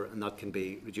substitution cover, and that can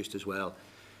be reduced as well.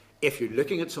 If you're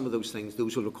looking at some of those things,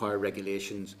 those will require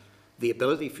regulations. The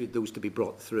ability for those to be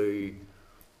brought through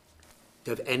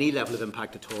to have any level of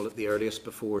impact at all at the earliest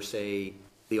before, say,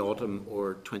 the autumn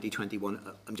or 2021.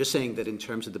 I'm just saying that in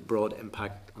terms of the broad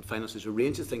impact on finance, there's a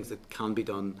range of things that can be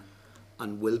done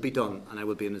and will be done, and I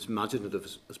will be as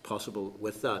imaginative as possible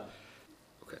with that.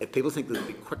 Okay. If people think there'll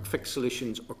be quick fix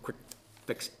solutions or quick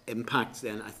fix impacts,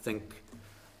 then I think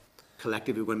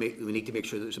collectively we need to make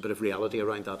sure there's a bit of reality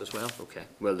around that as well. Okay.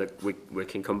 Well, look, we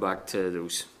can come back to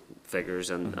those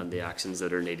figures and the actions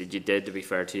that are needed. You did, to be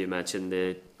fair to you, mention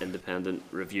the independent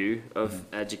review of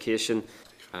education.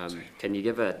 Can you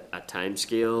give a time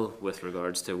scale with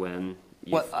regards to when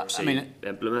you foresee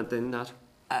implementing that?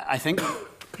 I think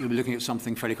you'll be looking at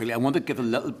something fairly quickly. I want to give a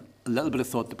little bit of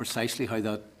thought to precisely how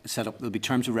that is set up. There'll be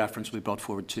terms of reference will be brought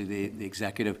forward to the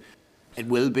executive. It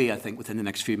will be, I think, within the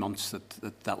next few months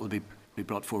that will be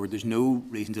brought forward. There's no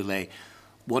reason to delay.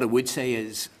 What I would say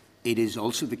is it is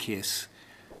also the case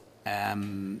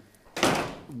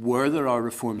where there are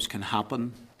reforms can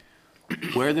happen,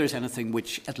 where there's anything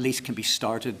which at least can be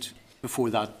started before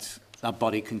that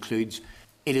body concludes.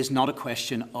 It is not a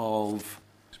question of,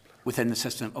 within the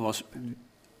system, of us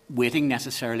waiting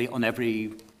necessarily on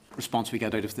every response we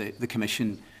get out of the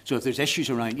Commission. So if there's issues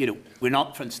around, we're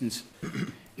not, for instance,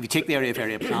 if you take the area of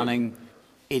area planning,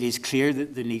 it is clear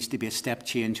that there needs to be a step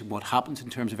change in what happens in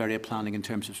terms of area planning, in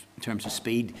terms of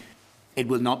speed. It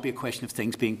will not be a question of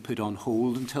things being put on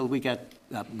hold until we get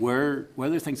that. Where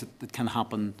there are things that can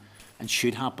happen and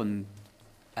should happen,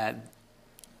 there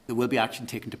will be action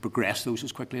taken to progress those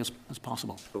as quickly as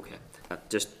possible. Okay.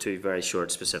 Just two very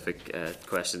short, specific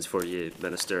questions for you,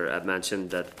 Minister. I've mentioned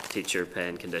that teacher pay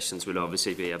and conditions will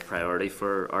obviously be a priority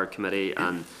for our committee,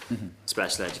 and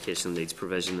special educational needs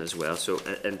provision as well. So,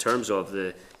 in terms of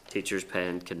the teachers' pay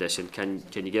and condition, can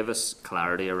you give us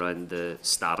clarity around the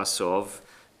status of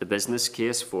the business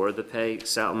case for the pay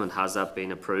settlement? Has that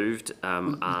been approved?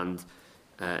 And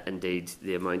indeed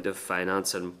the amount of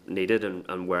finance needed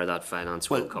and where that finance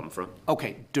will come from?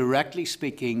 Okay, directly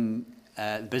speaking,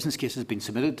 the business case has been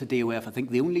submitted to DOF. I think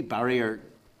the only barrier,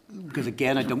 because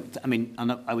again,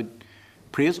 I would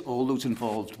praise all those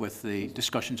involved with the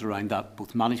discussions around that,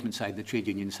 both management side, the trade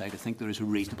union side. I think there is a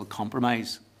reasonable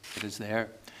compromise that is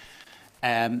there.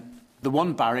 The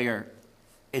one barrier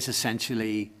is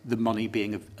essentially the money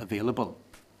being available.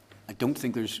 I don't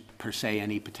think there's per se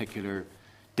any particular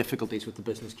difficulties with the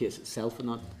business case itself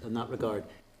in that regard.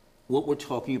 What we're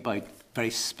talking about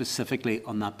very specifically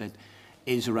on that bit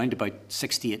is around about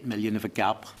 68 million of a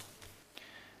gap.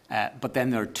 But then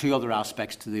there are two other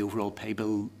aspects to the overall pay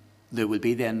bill. There will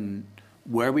be then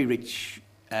where we reach,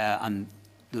 and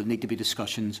there'll need to be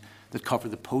discussions that cover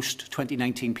the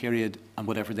post-2019 period and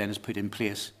whatever then is put in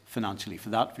place financially for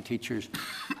that, for teachers,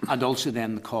 and also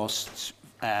then the costs,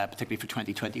 particularly for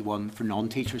 2021, for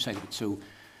non-teacher side of it. So,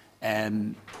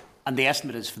 and the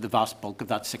estimate is for the vast bulk of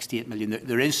that 68 million.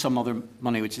 There is some other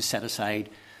money which is set aside.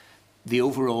 The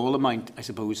overall amount, I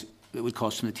suppose, it would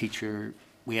cost from the teacher,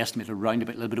 we estimate around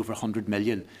about a little bit over 100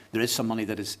 million. There is some money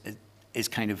that is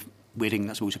kind of waiting,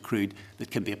 I suppose, accrued that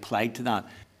can be applied to that.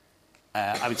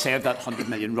 I would say of that 100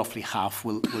 million, roughly half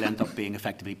will end up being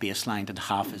effectively baselined, and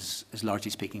half is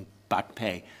largely speaking back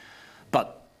pay.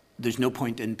 But there's no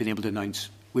point in being able to announce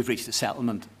we've reached a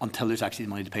settlement until there's actually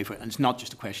money to pay for it. And it's not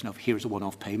just a question of here's a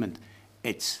one-off payment.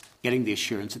 It's getting the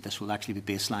assurance that this will actually be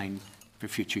baseline for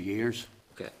future years.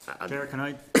 Okay. Chair, can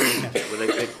I? Well,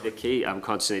 the key, I'm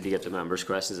conscious to get to members'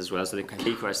 questions as well. So the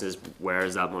key question is, where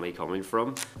is that money coming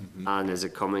from? And is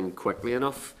it coming quickly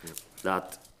enough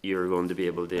that you're going to be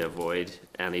able to avoid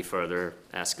any further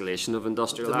escalation of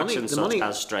industrial action, such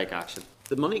as strike action?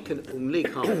 The money can only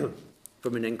come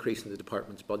from an increase in the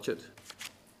department's budget,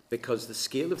 because the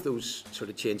scale of those sort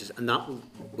of changes, and that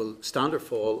will stand or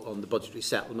fall on the budgetary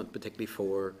settlement, particularly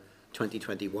for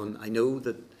 2021. I know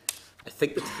that, I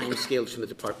think the timescales from the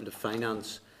Department of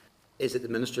Finance is that the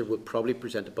Minister will probably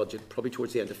present a budget probably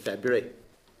towards the end of February.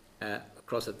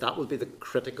 Across it, that will be the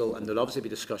critical, and there'll obviously be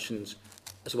discussions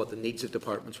as to what the needs of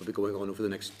departments will be going on over the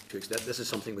next 2 weeks. This is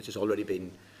something which has already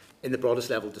been, in the broadest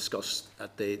level, discussed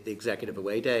at the Executive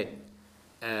Away Day.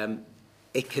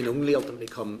 It can only ultimately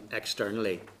come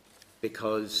externally,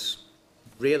 because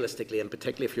realistically, and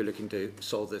particularly if you're looking to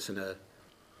solve this in a,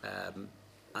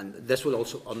 and this will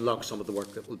also unlock some of the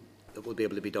work that will be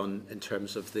able to be done in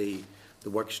terms of the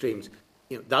work streams.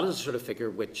 You know, that is a sort of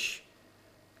figure which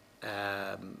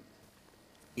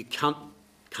you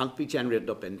can't be generated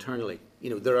up internally. You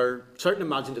know, there are certain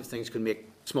imaginative things can make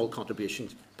small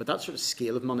contributions, but that sort of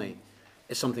scale of money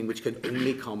is something which can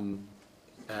only come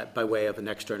by way of an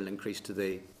external increase to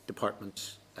the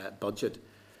department's budget.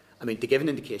 I mean, to give an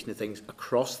indication of things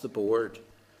across the board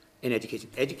in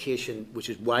education, which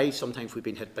is why sometimes we've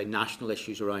been hit by national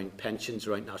issues around pensions,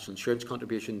 around national insurance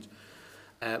contributions.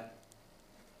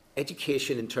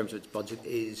 Education, in terms of its budget,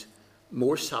 is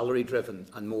more salary driven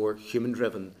and more human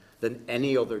driven than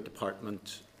any other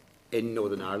department in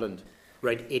Northern Ireland.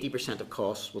 Around 80% of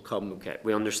costs will come. Okay,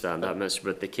 we understand that, Mr.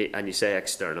 But the key, and you say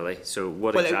externally. So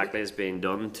what exactly is being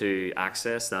done to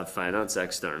access that finance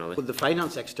externally? Well, the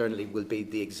finance externally will be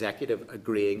the executive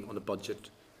agreeing on a budget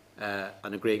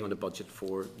and agreeing on a budget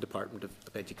for the Department of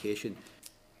Education.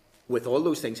 With all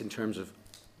those things in terms of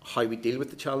how we deal with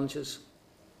the challenges,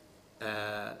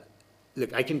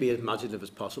 look, I can be as imaginative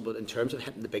as possible. In terms of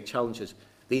hitting the big challenges,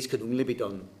 these can only be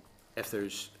done if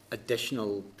there's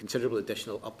considerable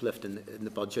additional uplift in the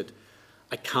budget.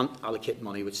 I can't allocate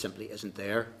money which simply isn't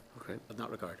there in that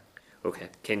regard. Okay,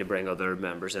 keen to bring other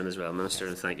members in as well, Minister,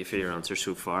 and thank you for your answer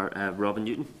so far. Robin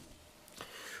Newton.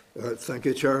 Thank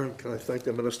you, Chair. Can I thank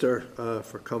the Minister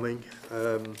for coming?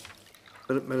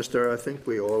 Minister, I think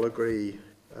we all agree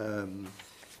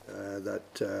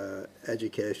that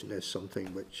education is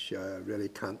something which really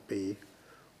can't be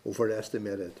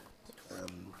overestimated.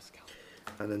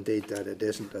 And indeed that it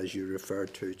isn't, as you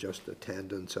referred to, just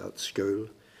attendance at school,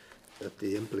 that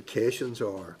the implications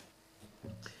are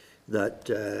that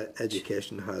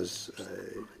education has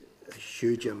a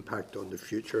huge impact on the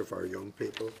future of our young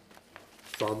people,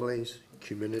 families,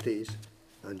 communities,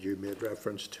 and you made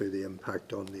reference to the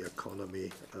impact on the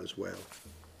economy as well.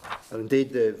 And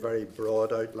indeed the very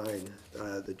broad outline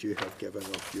that you have given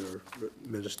of your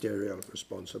ministerial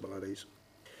responsibilities.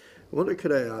 I wonder,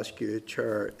 could I ask you,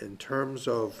 Chair, in terms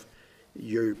of,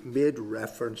 you made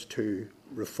reference to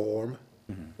reform,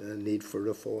 the need for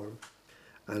reform,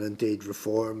 and indeed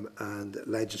reform and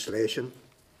legislation.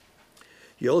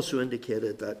 You also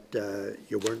indicated that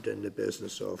you weren't in the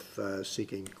business of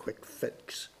seeking quick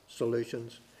fix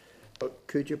solutions, but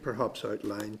could you perhaps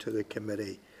outline to the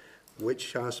committee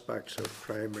which aspects of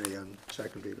primary and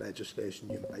secondary legislation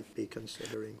you might be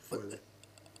considering for the...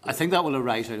 I think that will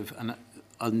arise out of, and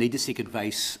I'll need to seek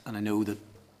advice, and I know that,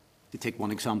 to take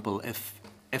one example, if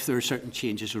there are certain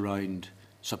changes around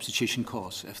substitution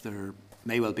costs, if there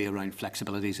may well be around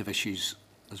flexibilities of issues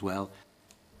as well,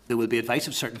 there will be advice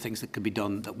of certain things that can be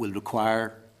done that will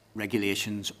require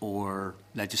regulations or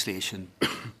legislation,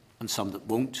 and some that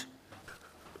won't.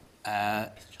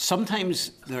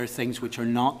 Sometimes there are things which are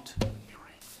not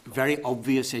very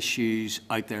obvious issues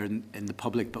out there in the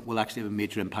public, but will actually have a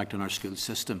major impact on our school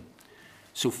system.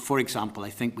 So, for example, I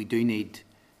think we do need,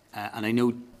 and I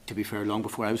know, to be fair, long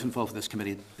before I was involved with this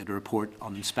committee, did a report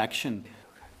on inspection,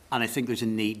 and I think there's a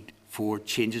need for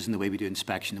changes in the way we do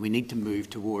inspection. We need to move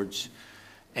towards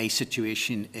a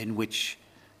situation in which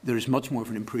there is much more of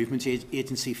an improvements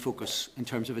agency focus in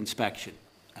terms of inspection.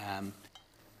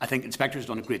 I think inspectors have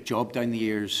done a great job down the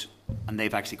years, and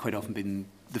they've actually quite often been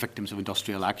the victims of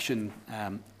industrial action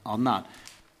on that.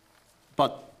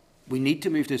 But we need to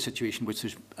move to a situation which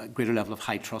there's a greater level of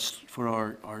high trust for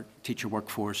our teacher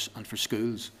workforce and for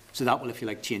schools. So that will, if you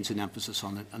like, change an emphasis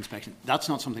on the inspection. That's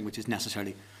not something which is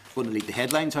necessarily going to lead to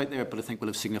headlines out there, but I think will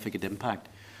have significant impact.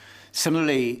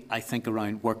 Similarly, I think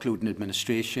around workload and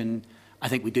administration, I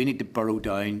think we do need to burrow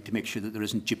down to make sure that there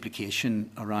isn't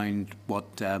duplication around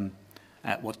what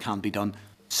can be done.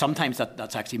 Sometimes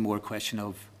that's actually more a question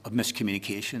of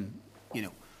miscommunication. You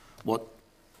know, what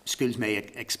schools may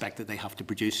expect that they have to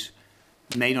produce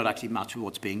may not actually match with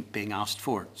what's being asked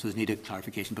for. So there's needed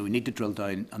clarification, but we need to drill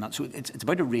down on that. So it's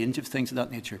about a range of things of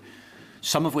that nature,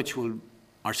 some of which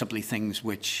are simply things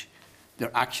which there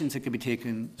are actions that can be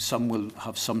taken. Some will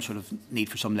have some sort of need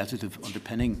for some legislative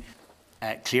underpinning.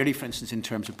 Clearly, for instance, in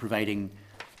terms of providing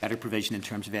better provision in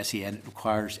terms of SEN. It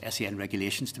requires SEN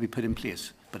regulations to be put in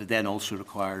place, but it then also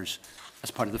requires,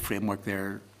 as part of the framework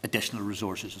there, additional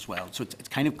resources as well. So it's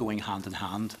kind of going hand in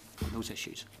hand on those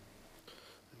issues.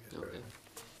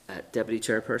 Okay. Deputy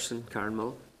Chairperson Karen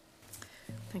Mull.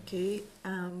 Thank you.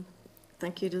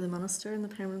 Thank you to the Minister and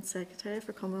the Permanent Secretary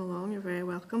for coming along. You're very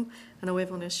welcome. I know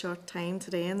we've only a short time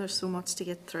today and there's so much to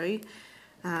get through.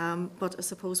 But I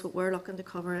suppose what we're looking to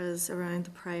cover is around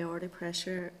the priority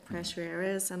pressure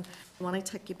areas, and I want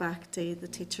to take you back to the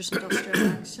Teachers' Industrial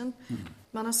Action,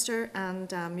 Minister,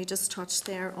 and you just touched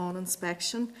there on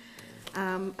inspection,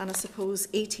 and I suppose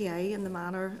ETI and the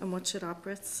manner in which it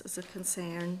operates is a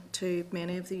concern to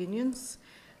many of the unions.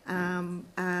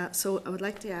 So I would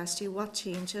like to ask you, what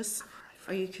changes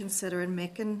are you considering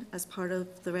making as part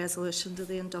of the resolution to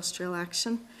the industrial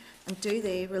action? And do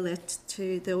they relate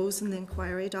to those in the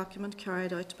inquiry document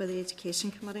carried out by the Education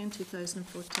Committee in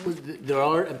 2014? Well, there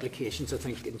are implications, I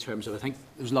think, in terms of, I think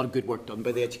there was a lot of good work done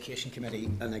by the Education Committee,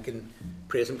 and I can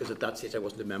praise them because at that stage I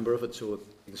wasn't a member of it, so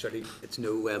certainly it's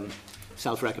no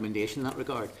self-recommendation in that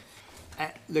regard.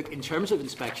 Look, in terms of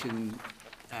inspection,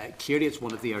 clearly it's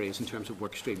one of the areas in terms of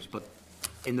work streams, but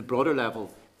in the broader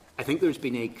level, I think there's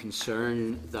been a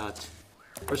concern that,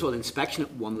 first of all, inspection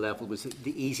at one level was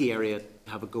the easy area to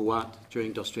have a go at during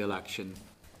industrial action.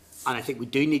 And I think we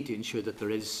do need to ensure that there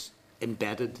is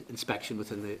embedded inspection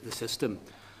within the system.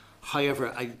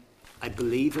 However, I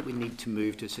believe that we need to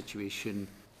move to a situation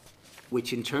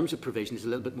which, in terms of provision, is a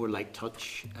little bit more light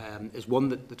touch, is one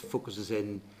that focuses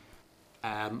in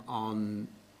on,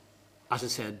 as I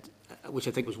said, which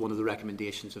I think was one of the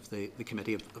recommendations of the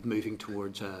committee of moving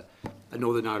towards a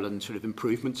Northern Ireland sort of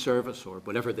improvement service, or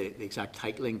whatever the exact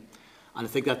titling. And I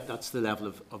think that's the level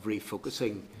of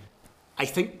refocusing. I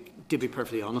think, to be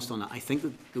perfectly honest on it, I think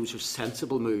that those are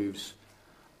sensible moves.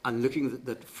 And looking at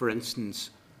that, for instance,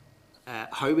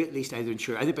 how we at least either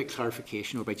ensure, either by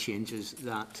clarification or by changes,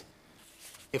 that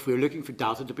if we're looking for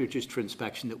data to be produced for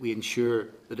inspection, that we ensure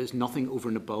that there's nothing over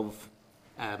and above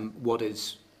what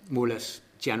is more or less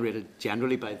generated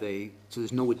generally by so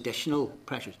there's no additional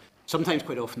pressures. Sometimes,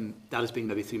 quite often, that has been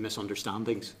maybe through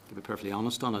misunderstandings, to be perfectly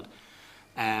honest on it.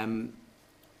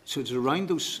 So it's around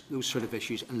those sort of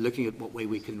issues, and looking at what way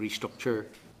we can restructure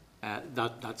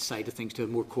that side of things to a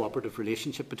more cooperative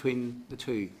relationship between the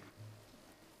two.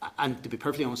 And to be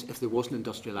perfectly honest, if there wasn't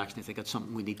industrial action, I think that's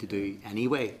something we need to do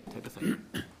anyway, type of thing.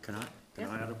 Can I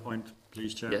add a point,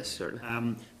 please, Chair? Yes,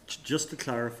 certainly. Just to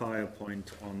clarify a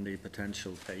point on the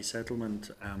potential pay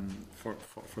settlement,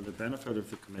 for the benefit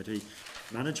of the committee,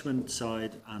 management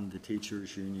side and the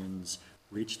teachers' unions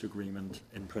reached agreement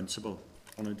in principle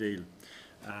on a deal.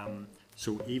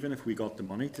 So even if we got the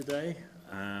money today,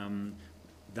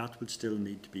 that would still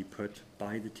need to be put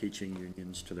by the teaching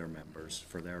unions to their members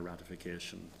for their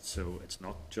ratification. So it's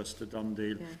not just a done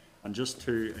deal. Yeah. And just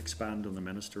to expand on the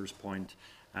Minister's point,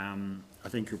 I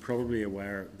think you're probably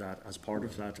aware that as part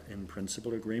of that in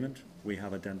principle agreement, we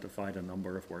have identified a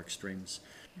number of work streams,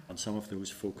 and some of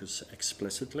those focus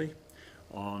explicitly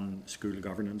on school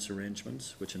governance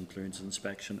arrangements, which includes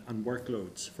inspection and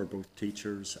workloads for both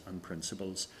teachers and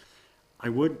principals. I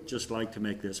would just like to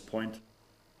make this point.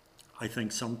 I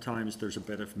think sometimes there's a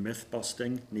bit of myth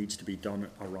busting needs to be done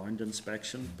around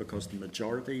inspection, because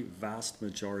the vast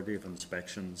majority of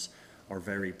inspections are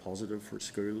very positive for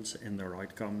schools in their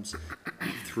outcomes.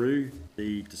 Through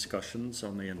the discussions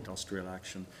on the industrial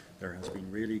action, there has been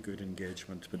really good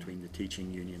engagement between the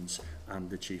teaching unions and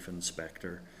the Chief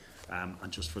Inspector.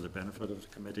 And just for the benefit of the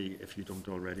committee, if you don't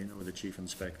already know, the Chief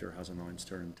Inspector has announced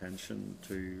her intention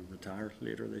to retire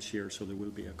later this year, so there will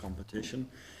be a competition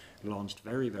launched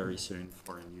very, very soon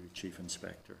for a new Chief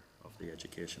Inspector of the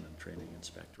Education and Training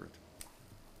Inspectorate.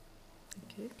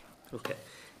 Thank you. Okay.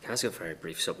 Can I ask a very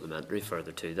brief supplementary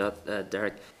further to that?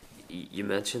 Derek, you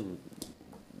mentioned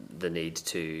the need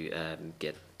to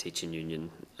get teaching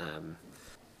union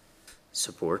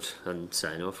support and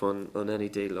sign off on any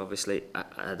deal. Obviously, I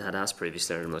had asked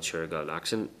previously, and I'm not sure I got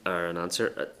an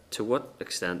answer. To what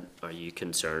extent are you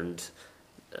concerned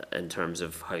in terms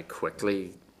of how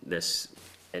quickly this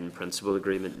in-principle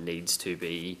agreement needs to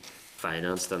be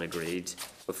financed and agreed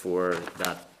before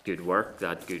that good work,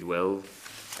 that goodwill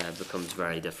becomes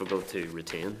very difficult to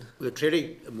retain? Well,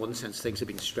 clearly, in one sense, things have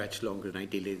been stretched longer than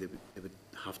ideally they would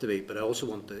have to be. But I also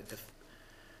want to,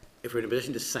 if we're in a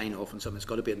position to sign off on something, it's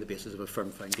got to be on the basis of a firm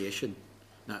foundation.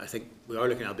 Now, I think we are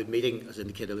looking, I'll be meeting, as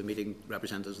indicated, I'll be meeting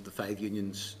representatives of the 5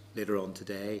 unions later on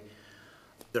today.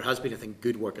 There has been, I think,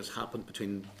 good work has happened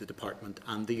between the department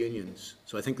and the unions.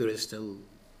 So I think there is still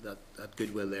that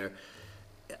goodwill there.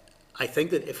 I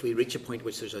think that if we reach a point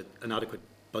which there's an adequate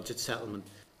budget settlement,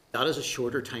 that is a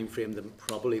shorter time frame than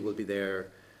probably will be there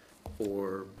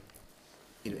for,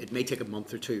 it may take a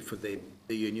month or two for the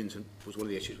unions, and was one of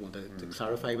the issues I wanted to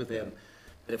clarify with them.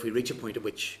 And if we reach a point at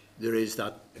which there is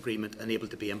that agreement and able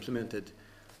to be implemented,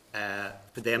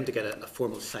 for them to get a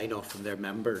formal sign-off from their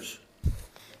members,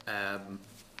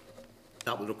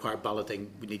 that will require balloting.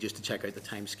 We need just to check out the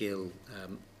timescale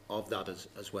of that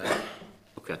as well.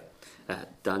 Okay.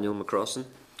 Daniel McCrossan.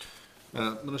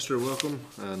 Minister, welcome,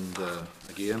 and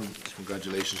again,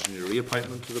 congratulations on your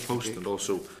reappointment to the post, and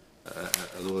also,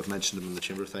 although I've mentioned him in the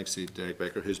Chamber, thanks to Derek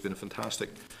Becker, who's been a fantastic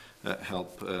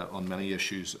help on many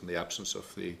issues in the absence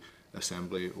of the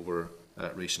Assembly over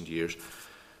recent years.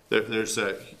 There's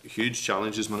huge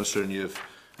challenges, Minister, and you've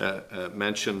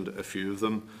mentioned a few of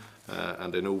them,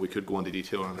 and I know we could go into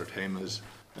detail, and our time is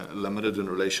limited in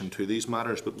relation to these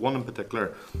matters, but one in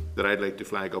particular that I'd like to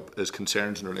flag up is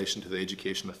concerns in relation to the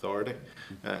Education Authority.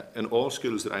 In all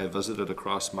schools that I have visited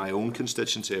across my own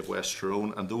constituency of West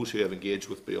Tyrone, and those who have engaged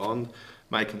with beyond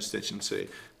my constituency,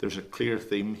 there's a clear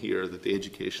theme here that the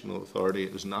Educational Authority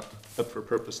is not fit for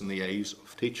purpose in the eyes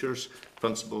of teachers,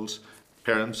 principals,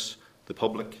 parents, the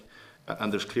public,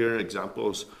 and there's clear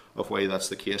examples of why that's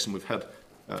the case. And we've had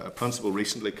a principal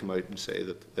recently come out and say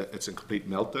that it's a complete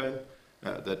meltdown,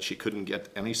 that she couldn't get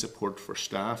any support for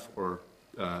staff or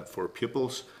for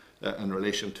pupils in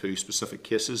relation to specific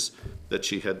cases that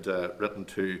she had written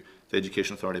to the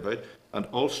Education Authority about, and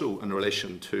also in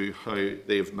relation to how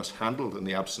they've mishandled, in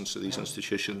the absence of these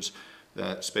institutions,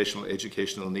 special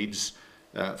educational needs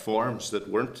forms that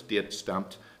weren't date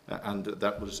stamped, and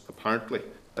that was apparently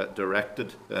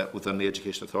directed within the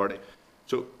Education Authority.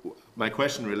 So my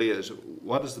question really is,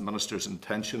 what is the Minister's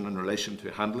intention in relation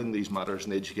to handling these matters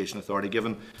in the Education Authority,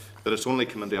 given that it's only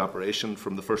come into operation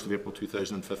from the 1st of April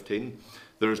 2015?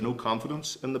 There is no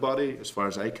confidence in the body, as far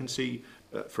as I can see,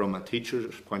 from a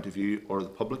teacher's point of view or the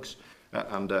public's,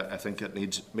 and I think it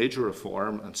needs major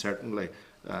reform and certainly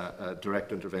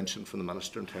direct intervention from the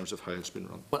Minister in terms of how it's been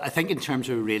run. Well, I think in terms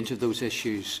of a range of those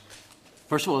issues,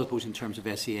 first of all, I suppose in terms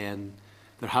of SEN,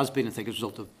 there has been, I think, as a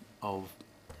result of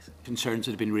concerns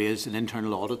that have been raised, an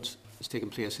internal audit has taken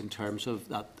place in terms of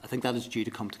that. I think that is due to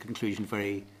come to conclusion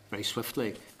very, very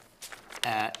swiftly.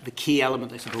 The key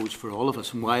element, I suppose, for all of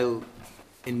us, and while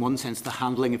in one sense the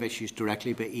handling of issues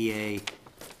directly by EA,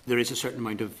 there is a certain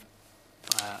amount of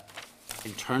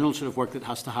internal sort of work that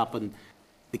has to happen,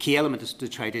 the key element is to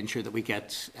try to ensure that we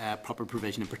get proper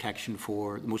provision and protection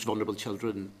for the most vulnerable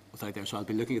children without there. So I'll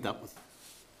be looking at that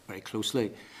very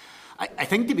closely. I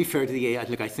think, to be fair to the EA,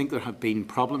 I think there have been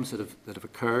problems that have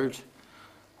occurred.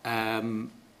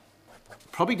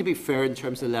 Probably, to be fair, in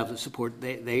terms of the level of support,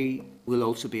 they will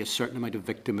also be a certain amount of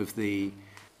victim of the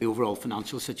overall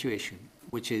financial situation,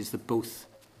 which is that both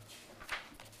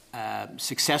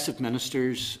successive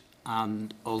ministers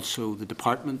and also the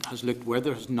department has looked where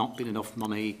there has not been enough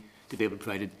money to be able to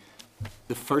provide it.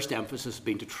 The first emphasis has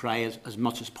been to try as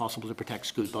much as possible to protect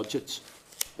school budgets,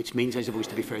 which means, I suppose,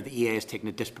 to be fair, the EA has taken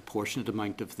a disproportionate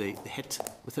amount of the hit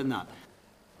within that.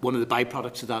 One of the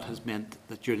byproducts of that has meant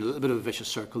that you're in a little bit of a vicious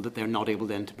circle, that they're not able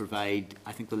then to provide,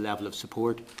 I think, the level of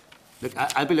support. Look,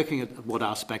 I'll be looking at what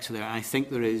aspects are there. I think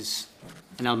there is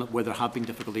an element where there have been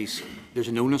difficulties. There's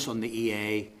an onus on the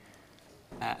EA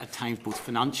at times, both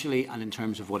financially and in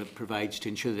terms of what it provides to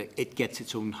ensure that it gets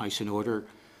its own house in order.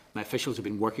 My officials have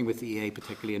been working with the EA,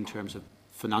 particularly in terms of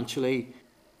financially,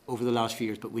 over the last few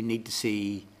years, but we need to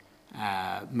see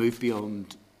move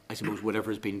beyond, I suppose,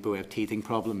 whatever has been by way of teething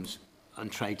problems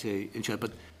and try to ensure.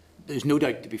 But there's no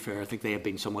doubt, to be fair, I think they have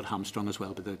been somewhat hamstrung as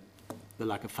well by the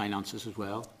lack of finances as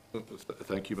well.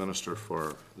 Thank you, Minister,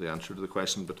 for the answer to the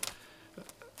question. But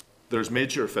there's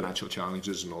major financial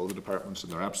challenges in all the departments,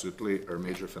 and there absolutely are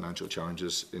major financial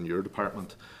challenges in your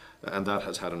department, and that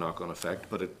has had a knock-on effect.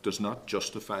 But it does not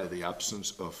justify the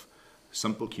absence of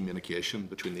simple communication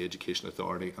between the Education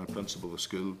Authority and a principal of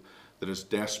school that is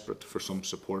desperate for some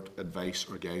support, advice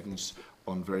or guidance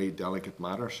on very delicate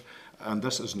matters. And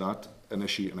this is not an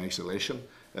issue in isolation.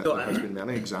 There has been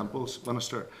many examples,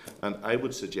 Minister, and I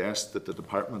would suggest that the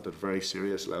department at a very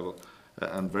serious level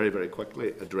and very, very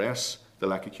quickly address the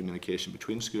lack of communication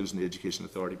between schools and the Education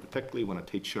Authority, particularly when a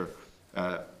teacher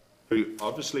who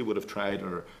obviously would have tried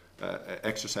or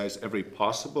exercised every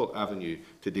possible avenue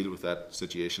to deal with that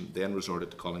situation, then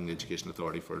resorted to calling the Education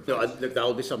Authority for advice. No, look, that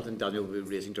will be something Daniel will be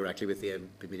raising directly with the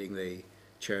meeting the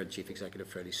Chair and Chief Executive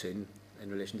fairly soon in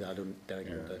relation to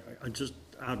that. I'll just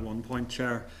add one point,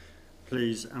 Chair,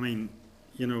 please. I mean,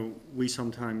 you know, we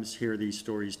sometimes hear these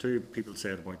stories too. People say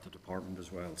it about the department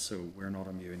as well, so we're not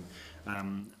immune.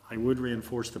 I would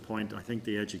reinforce the point. I think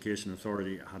the Education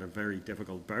Authority had a very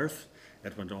difficult birth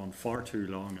It went on far too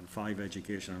long, and 5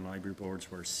 education and library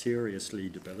boards were seriously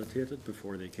debilitated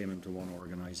before they came into one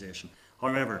organisation.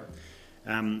 However,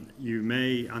 you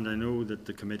may, and I know that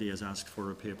the committee has asked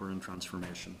for a paper on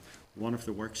transformation. One of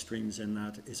the work streams in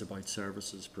that is about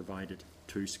services provided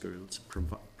to schools,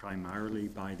 primarily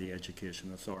by the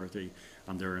Education Authority,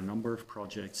 and there are a number of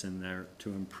projects in there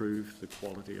to improve the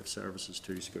quality of services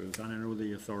to schools, and I know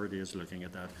the authority is looking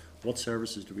at that. What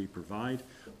services do we provide?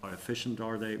 How efficient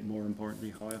are they? More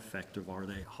importantly, how effective are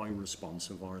they? How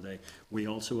responsive are they? We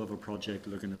also have a project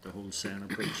looking at the whole SEN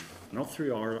approach, not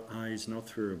through our eyes, not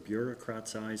through a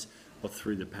bureaucrat's eyes, but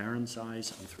through the parents'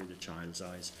 eyes and through the child's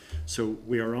eyes. So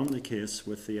we are on the case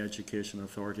with the Education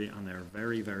Authority, and they're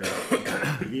very, very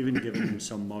we've even given them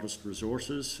some modest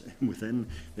resources within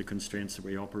the constraints that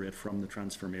we operate from the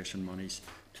transformation monies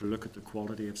to look at the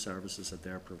quality of services that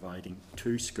they're providing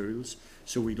to schools,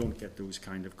 so we don't get those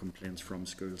kind of complaints from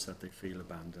schools that they feel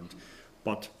abandoned.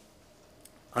 But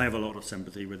I have a lot of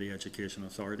sympathy with the Education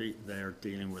Authority. They're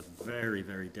dealing with very,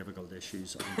 very difficult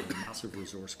issues under massive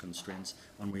resource constraints,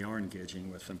 and we are engaging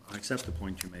with them. I accept the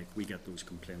point you make. We get those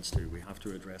complaints too. We have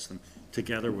to address them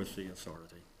together with the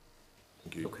authority.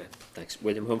 Thank you. Okay, thanks.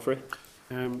 William Humphrey.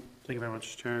 Thank you very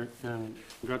much, Chair.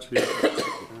 Congratulations,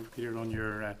 Peter, on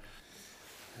your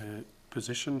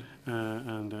position,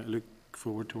 and I look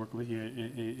forward to working with you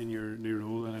in your new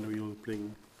role, and I know you'll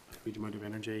bring a huge amount of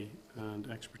energy and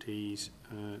expertise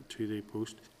to the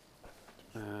post.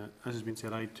 As has been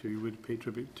said, I too would pay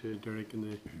tribute to Derek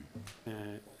and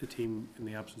the team in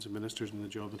the absence of ministers and the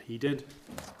job that he did,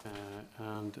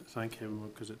 and thank him,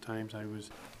 because at times I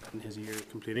was in his ear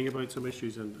complaining about some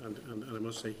issues, and I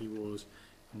must say he was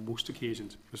on most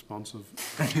occasions responsive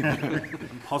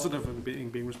and positive and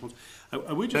being responsive.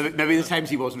 I would just, maybe the times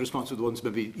he wasn't responsive, the ones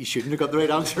maybe he shouldn't have got the right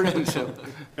answer in. So.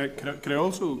 Can I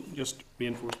also just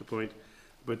reinforce the point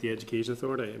about the Education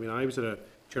Authority? I mean, I was at a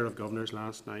Chair of Governors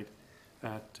last night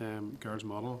at Girls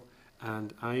Model,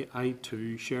 and I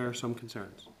too share some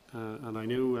concerns. And I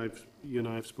know you and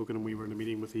I have spoken, and we were in a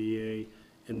meeting with the EA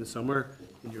in the summer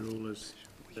in your role as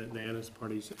the NS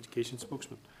Party's education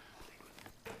spokesman.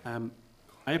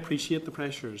 I appreciate the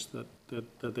pressures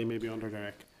that they may be under,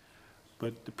 Derek,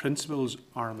 but the principals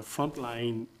are on the front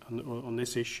line on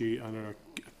this issue and are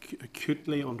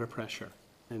acutely under pressure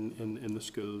in the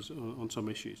schools on some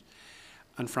issues.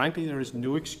 And frankly, there is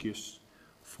no excuse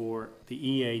for the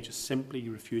EA just simply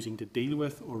refusing to deal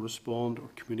with or respond or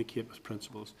communicate with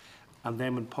principals. And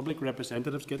then when public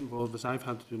representatives get involved, as I've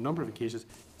had to do a number of occasions,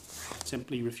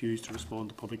 simply refuse to respond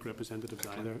to public representatives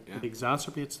either. Yeah. It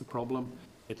exacerbates the problem,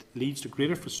 it leads to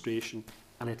greater frustration,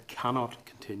 and it cannot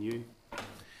continue.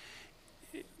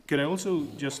 Could I also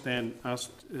just then ask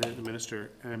the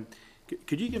Minister,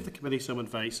 could you give the committee some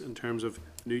advice in terms of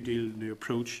New Deal, new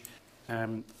approach?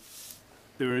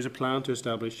 There is a plan to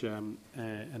establish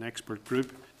an expert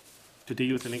group to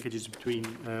deal with the linkages between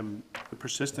the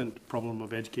persistent problem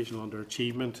of educational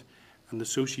underachievement and the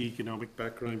socio-economic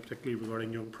background, particularly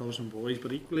regarding young Protestant boys.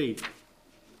 But equally,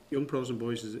 young Protestant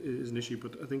boys is an issue,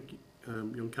 but I think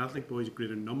young Catholic boys a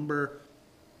greater number,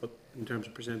 but in terms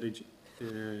of percentage,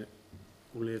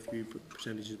 only a few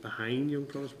percentages behind young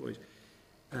Protestant boys.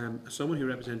 As someone who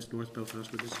represents North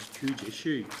Belfast, where this is a huge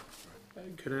issue,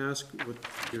 can I ask what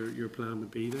your plan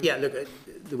would be there? Yeah, look,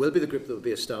 there will be the group that will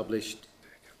be established.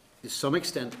 To some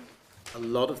extent, a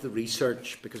lot of the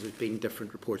research, because there's been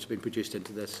different reports being produced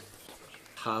into this,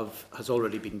 has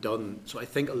already been done. So I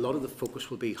think a lot of the focus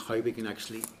will be how we can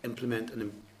actually implement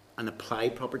and apply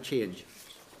proper change.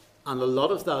 And a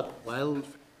lot of that, while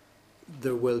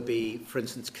there will be, for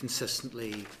instance,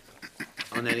 consistently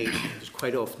on there's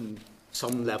quite often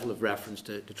some level of reference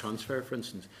to transfer, for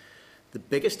instance. The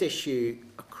biggest issue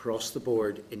across the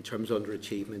board in terms of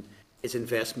underachievement is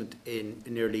investment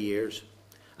in early years.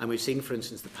 And we've seen, for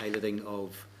instance, the piloting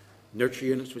of nurture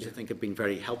units, which I think have been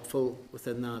very helpful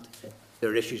within that. There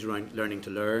are issues around learning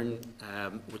to learn,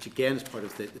 which again is part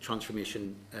of the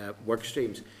transformation work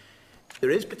streams. There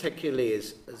is particularly,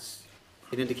 as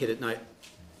been indicated now,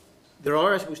 there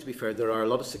are, I suppose to be fair, there are a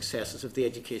lot of successes of the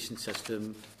education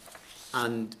system,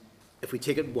 and if we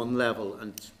take it one level,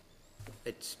 and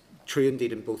it's true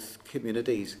indeed in both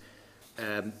communities,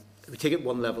 if we take it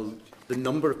one level, the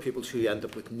number of people who end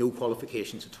up with no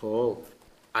qualifications at all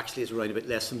actually is around about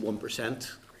less than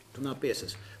 1% on that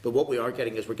basis. But what we are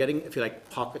getting is we're getting, if you like,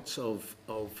 pockets of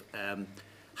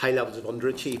high levels of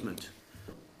underachievement.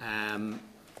 And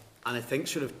I think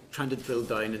sort of trying to drill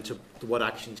down into what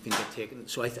actions can get taken.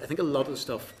 So I think a lot of the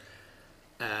stuff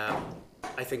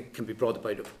I think can be brought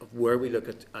about of where we look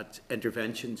at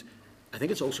interventions. I think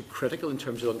it's also critical in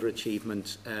terms of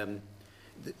underachievement.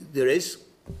 There is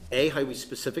how we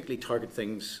specifically target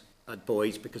things at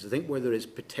boys, because I think where there is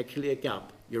particularly a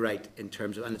gap, you're right, in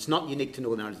terms of, and it's not unique to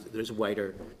Northern Ireland, there is a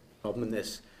wider problem in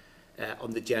this,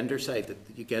 on the gender side, that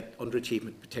you get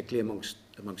underachievement, particularly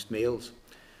amongst males.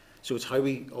 So it's how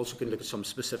we also can look at some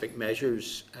specific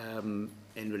measures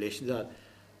in relation to that.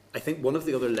 I think one of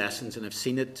the other lessons, and I've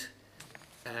seen it,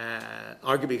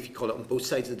 arguably if you call it on both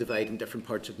sides of the divide in different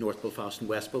parts of North Belfast and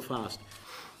West Belfast,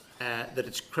 that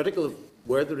it's critical of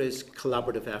where there is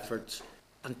collaborative efforts,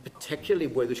 and particularly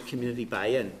where there's community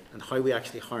buy-in, and how we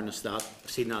actually harness that. I've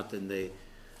seen that in the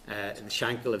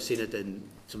Shankill, I've seen it in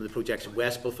some of the projects in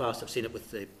West Belfast, I've seen it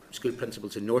with the school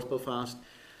principals in North Belfast,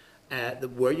 that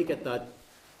where you get that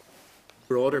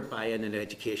broader buy-in in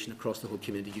education across the whole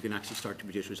community, you can actually start to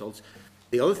produce results.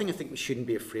 The other thing I think we shouldn't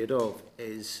be afraid of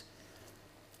is,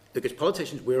 because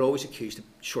politicians, we're always accused of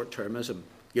short-termism.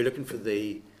 You're looking for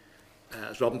the,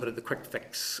 as Robin put it, the quick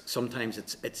fix. Sometimes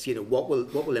it's you know, what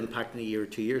will impact in a year or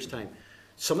 2 years' time.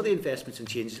 Some of the investments and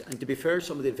changes, and to be fair,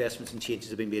 some of the investments and changes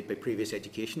have been made by previous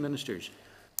education ministers,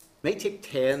 may take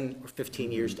 10 or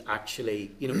 15 years to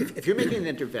actually, you know, if you're making an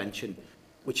intervention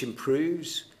which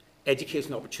improves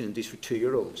education opportunities for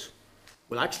 2-year-olds,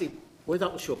 well, actually, where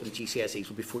that will show up in the GCSEs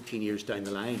will be 14 years down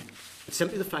the line. But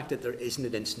simply the fact that there isn't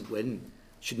an instant win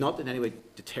should not in any way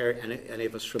deter any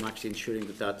of us from actually ensuring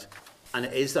that and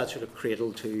it is that sort of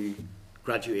cradle to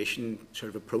graduation sort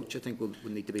of approach, I think will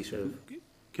need to be sort of.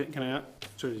 Can I add?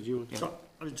 Sorry, did you? So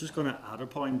I was just going to add a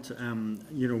point.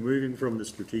 You know, moving from the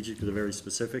strategic to the very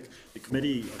specific, the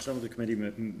committee, or some of the committee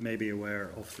may be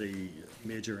aware of the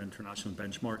major international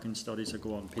benchmarking studies that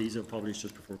go on. PISA published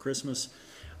just before Christmas,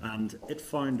 and it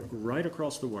found right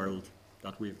across the world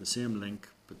that we have the same link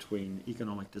between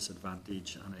economic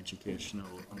disadvantage and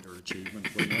educational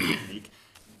underachievement. We're not unique.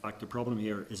 In fact, the problem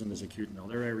here isn't as acute in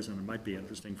other areas, and it might be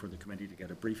interesting for the committee to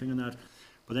get a briefing on that.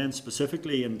 But then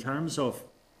specifically in terms of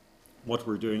what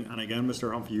we're doing, and again,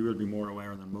 Mr. Humphrey, you will be more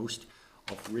aware than most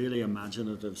of really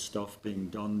imaginative stuff being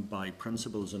done by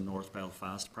principals in North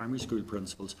Belfast, primary school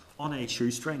principals, on a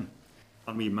shoestring.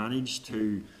 And we managed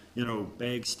to, you know,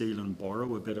 beg, steal and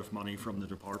borrow a bit of money from the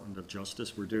Department of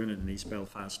Justice. We're doing it in East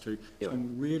Belfast too.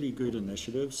 Some really good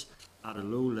initiatives at a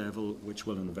low level which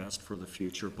will invest for the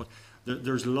future. But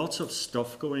there's lots of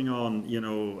stuff going on, you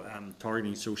know,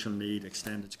 targeting social need,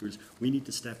 extended schools. We need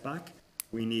to step back.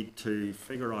 We need to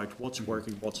figure out what's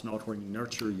working, what's not working,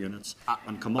 nurture units,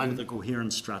 and come up with a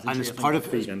coherent strategy. And as part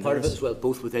of it as well,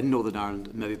 both within Northern Ireland,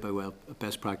 maybe by way of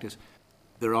best practice,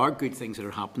 there are good things that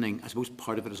are happening. I suppose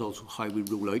part of it is also how we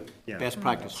roll out best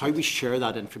practice, how we share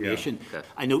that information. Yeah.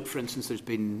 I note, for instance, there's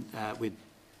been,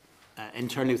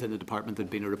 internally within the department, there's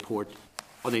been a report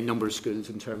on a number of schools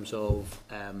in terms of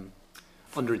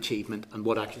underachievement and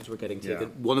what actions were getting taken.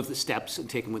 One of the steps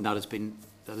taken when that has been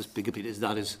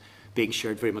being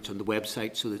shared very much on the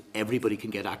website so that everybody can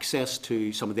get access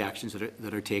to some of the actions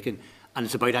that are taken. And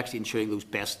it's about actually ensuring those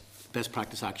best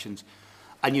practice actions.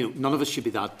 And you know, none of us should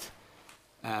be that,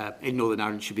 in Northern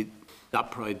Ireland, should be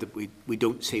that proud that we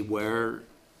don't say where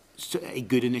a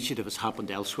good initiative has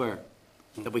happened elsewhere,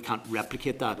 that we can't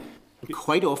replicate that. And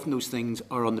quite often those things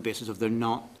are on the basis of they're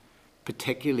not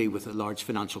particularly with a large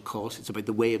financial cost. It's about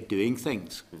the way of doing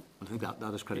things. I think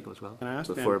that is critical as well. Can I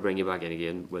ask Before I bring you back in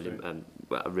again, William,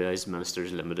 well, I realise the Minister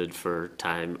is limited for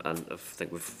time, and I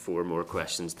think we've 4 more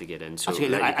questions to get in. So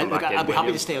I'll be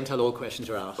happy to stay until all questions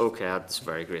are asked. Okay, that's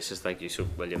very gracious. Thank you. So,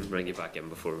 William, bring you back in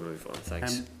before we move on.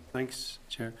 Thanks. Thanks,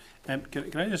 Chair.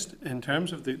 Can I just, in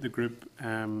terms of the group,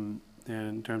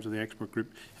 in terms of the expert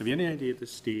group, have you any idea at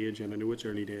this stage, and I know it's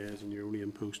early days and you're only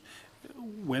in post,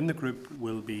 when the group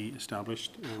will be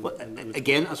established? Well,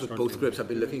 again, as with both groups, I've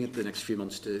been looking at the next few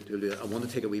months to do it. I want to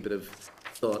take a wee bit of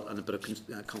thought and a bit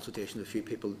of consultation with a few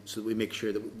people so that we make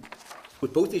sure that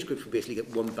with both these groups we basically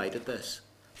get one bite at this.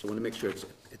 So I want to make sure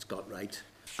it's got right.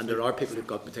 And there are people who've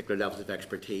got particular levels of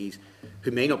expertise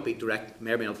who may or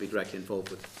may not be directly involved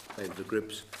with the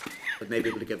groups, but may be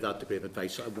able to give that degree of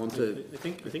advice. So I want to. I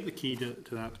think the key to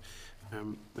that,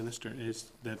 Minister,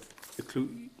 is that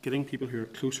getting people who are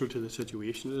closer to the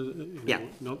situation,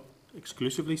 not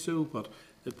exclusively so, but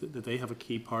that they have a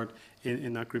key part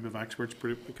in that group of experts.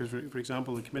 Because, for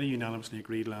example, the committee unanimously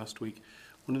agreed last week,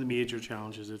 one of the major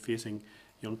challenges of facing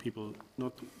young people,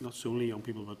 not solely young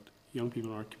people, but young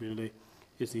people in our community,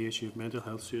 is the issue of mental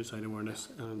health, suicide awareness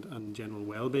and general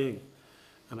well-being.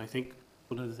 And I think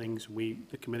one of the things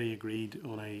the committee agreed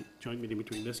on a joint meeting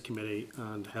between this committee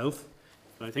and health,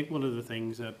 but I think one of the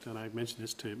things that, and I've mentioned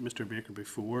this to Mr. Baker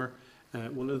before,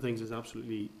 one of the things that's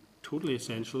absolutely totally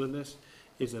essential in this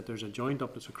is that there's a joint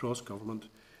up that's across government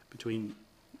between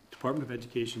Department of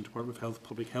Education, Department of Health,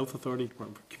 Public Health Authority,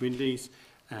 Department for Communities,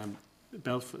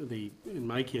 in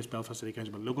my case, Belfast City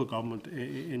Council, but local government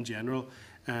in general,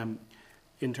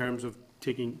 in terms of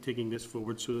taking this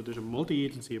forward, so that there's a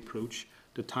multi-agency approach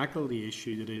to tackle the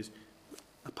issue that is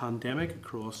a pandemic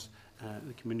across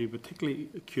the community, particularly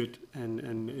acute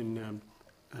in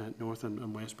North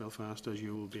and West Belfast, as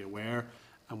you will be aware,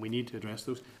 and we need to address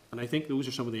those. And I think those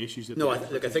are some of the issues that... No, I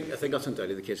think that's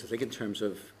undoubtedly the case. I think in terms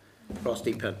of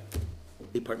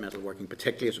cross-departmental working,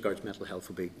 particularly as regards mental health,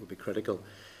 will be critical.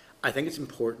 I think it's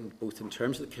important, both in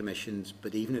terms of the commissions,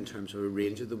 but even in terms of a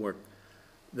range of the work,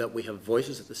 that we have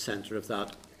voices at the centre of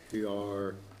that who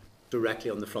are directly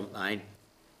on the front line.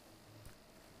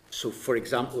 So, for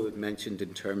example, we've mentioned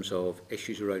in terms of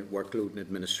issues around workload and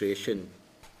administration,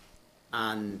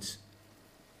 and,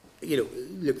 you know,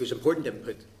 look, there's important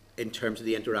input in terms of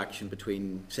the interaction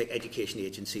between, say, education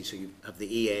agencies. So you have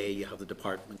the EA, you have the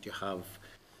department, you have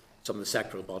some of the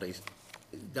sectoral bodies.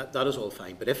 That is all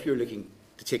fine. But if you're looking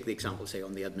to take the example, say,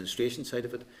 on the administration side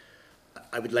of it,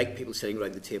 I would like people sitting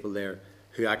around the table there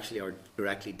who actually are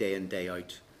directly day in, day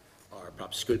out, or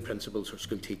perhaps school principals or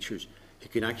school teachers, who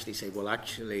can actually say, well,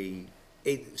 actually,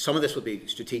 some of this will be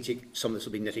strategic, some of this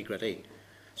will be nitty-gritty.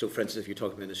 So, for instance, if you're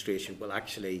talking administration, well,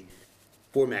 actually,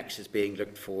 Form X is being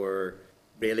looked for,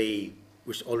 really,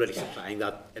 we're already supplying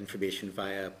that information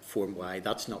via Form Y.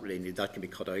 That's not really needed, that can be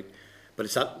cut out. But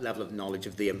it's that level of knowledge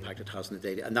of the impact it has on the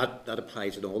data, and that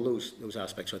applies in all those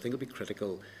aspects. So I think it'll be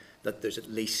critical that there's at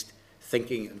least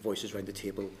thinking and voices around the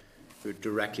table who are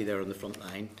directly there on the front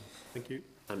line. Thank you.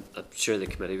 I'm sure the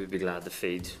committee would be glad to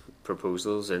feed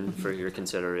proposals in for your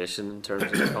consideration in terms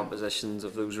of the compositions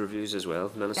of those reviews as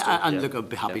well, Minister. Yeah, and look, I'd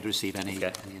be happy to receive any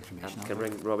information. Can I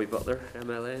bring Robbie Butler,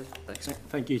 MLA? Thanks.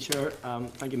 Thank you, Chair.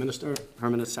 Thank you, Minister,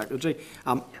 Permanent Secretary.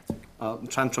 I'll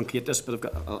try and truncate this, but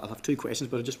I'll have two questions,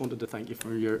 but I just wanted to thank you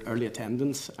for your early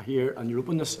attendance here and your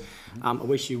openness. I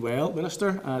wish you well,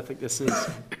 Minister. I think this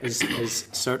is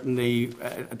certainly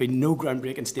been no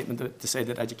groundbreaking statement to say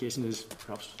that education is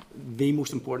perhaps the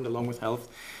most important, along with health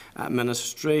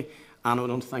ministry. And I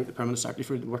want to thank the Permanent Secretary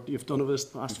for the work that you've done over this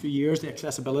past few years, the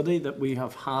accessibility that we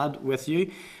have had with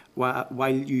you while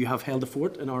you have held the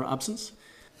fort in our absence.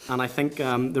 And I think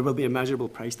there will be a measurable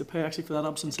price to pay, actually, for that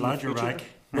absence. Glad you're back.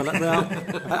 Well,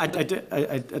 I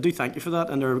do thank you for that,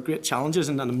 and there are great challenges,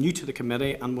 and I'm new to the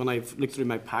committee, and when I've looked through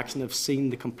my packs and I've seen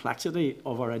the complexity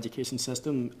of our education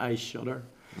system, I shudder,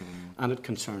 and it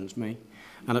concerns me,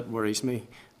 and it worries me,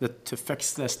 that to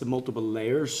fix this, the multiple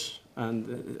layers and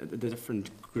the different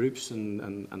groups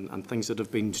and things that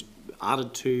have been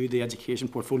added to the education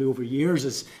portfolio over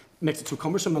years makes it so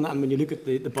cumbersome. And when you look at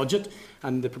the budget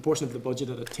and the proportion of the budget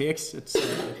that it takes, it's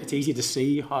easy to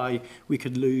see how we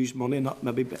could lose money and not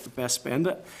maybe best spend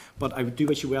it. But I do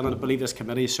wish you well, and I believe this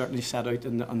committee is certainly set out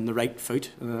on the right foot,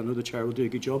 and I know the Chair will do a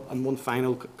good job. And one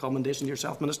final commendation to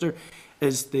yourself, Minister,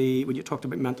 is when you talked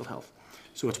about mental health.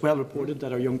 So it's well reported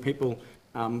that our young people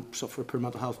suffer poor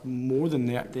mental health more than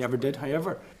they ever did.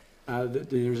 However,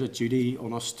 there's a duty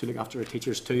on us to look after our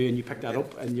teachers too, and you picked that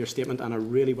up in your statement, and I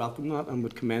really welcome that and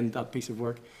would commend that piece of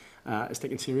work. It's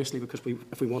taken seriously, because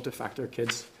if we want to affect our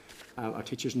kids, our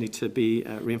teachers need to be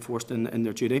reinforced in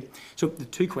their duty. So the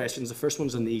two questions, the first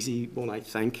one's an easy one, I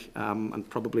think, and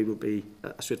probably will be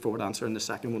a straightforward answer, and the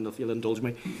second one, if you'll indulge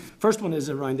me. First one is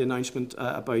around the announcement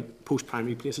about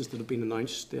post-primary places that have been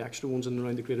announced, the extra ones in and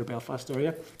around the Greater Belfast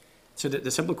area. So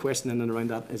the simple question in and around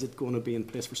that, is it going to be in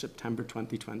place for September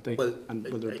 2020? Well, and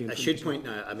will there be I should point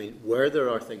now, I mean, where there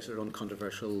are things that are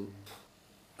uncontroversial,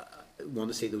 I want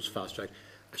to see those fast-tracked.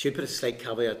 I should put a slight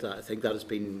caveat that I think that has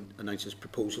been announced as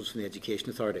proposals from the Education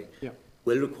Authority. Yeah.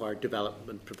 Will require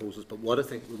development proposals, but what I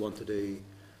think we want to do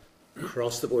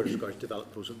across the board as regards to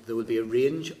development proposals, there will be a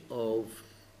range of...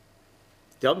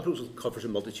 Development proposals covers a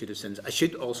multitude of sins. I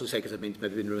should also say, because I've maybe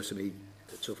been remiss of me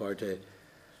so far, to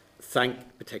thank,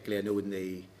 particularly, I know in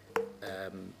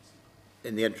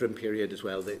the interim period as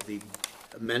well, the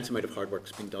immense amount of hard work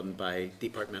has been done by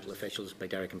departmental officials, by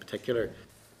Derek in particular,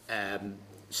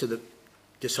 so that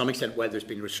to some extent, while there's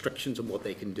been restrictions on what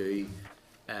they can do,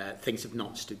 things have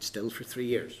not stood still for 3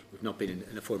 years. We've not been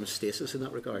in a form of stasis in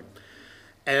that regard.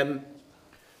 I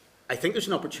think there's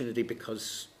an opportunity,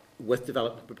 because with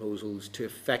development proposals, to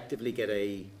effectively get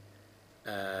a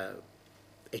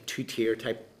two-tier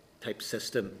type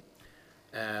system,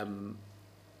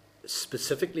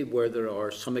 specifically where there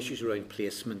are some issues around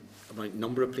placement, around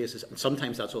number of places, and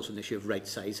sometimes that's also an issue of right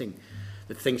sizing,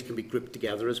 that things can be grouped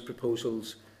together as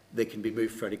proposals, they can be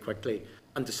moved fairly quickly.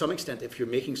 And to some extent, if you're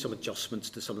making some adjustments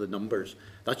to some of the numbers,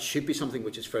 that should be something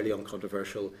which is fairly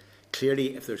uncontroversial.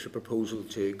 Clearly, if there's a proposal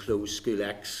to close School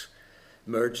X,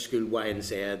 merge School Y and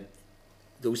Z,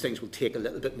 those things will take a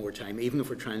little bit more time, even if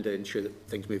we're trying to ensure that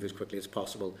things move as quickly as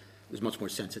possible. There's much more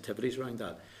sensitivities around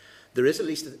that. There is at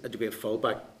least a degree of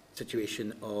fallback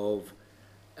situation of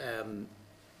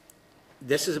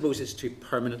this, I suppose, is to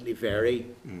permanently vary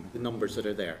the numbers that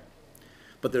are there.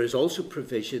 But there is also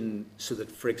provision so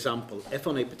that, for example, if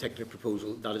on a particular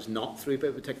proposal that is not through by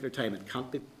a particular time, it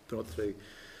can't be brought through,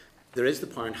 there is the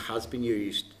power and has been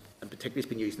used, and particularly has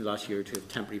been used in the last year or two, of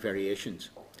temporary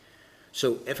variations.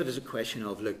 So if it is a question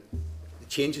of, look, the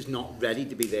change is not ready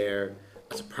to be there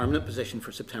as a permanent position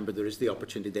for September, there is the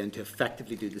opportunity then to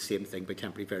effectively do the same thing by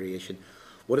temporary variation.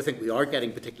 What I think we are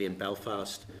getting, particularly in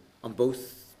Belfast, on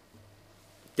both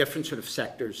different sort of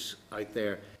sectors out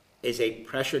there, is a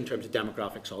pressure in terms of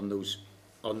demographics on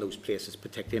those places,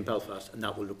 particularly in Belfast, and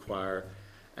that will require,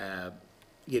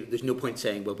 there's no point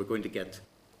saying, well, we're going to get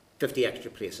 50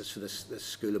 extra places for this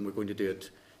school and we're going to do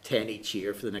it 10 each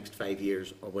year for the next 5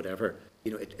 years or whatever.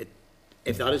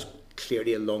 If that is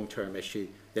clearly a long-term issue,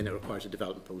 then it requires a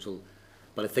development proposal.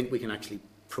 But I think we can actually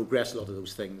progress a lot of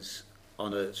those things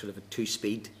on a sort of a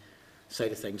two-speed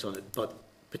side of things on it. But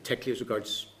particularly as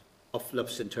regards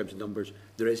uplifts in terms of numbers,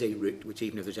 there is a route which,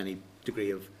 even if there's any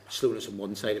degree of slowness on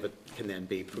one side of it, can then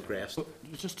be progressed. Well,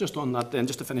 just on that then,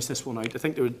 just to finish this one out, I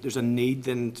think there's a need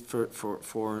then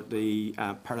for the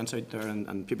parents out there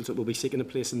and people that will be seeking a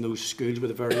place in those schools where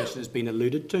the variation has been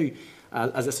alluded to,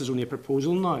 as this is only a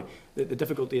proposal now. The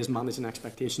difficulty is managing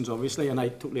expectations, obviously, and I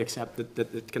totally accept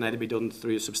that it can either be done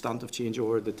through a substantive change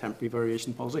or the temporary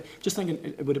variation policy. Just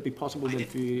thinking, would it be possible then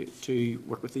for you to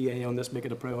work with the EA on this, make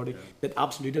it a priority, that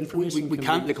absolute information we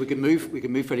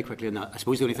can move very quickly on that. I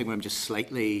suppose the only thing where I'm just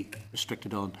slightly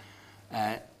restricted on,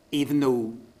 even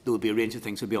though there will be a range of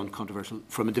things that will be uncontroversial,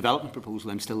 from a development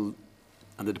proposal, I'm still,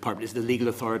 and the department is the legal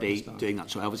authority doing that,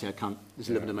 so obviously I can't, there's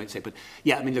a limited amount to say, but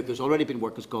yeah, I mean, look, there's already been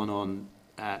work that's gone on,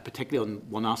 particularly on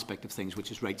one aspect of things, which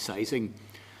is right sizing,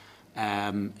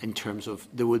 in terms of,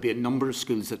 there will be a number of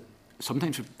schools that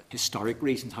sometimes for historic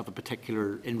reasons have a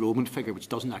particular enrolment figure which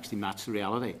doesn't actually match the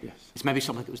reality. Yes. It's maybe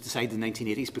something that was decided in the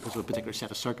 1980s because of a particular set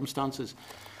of circumstances.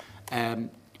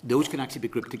 Those can actually be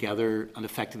grouped together and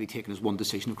effectively taken as one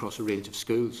decision across a range of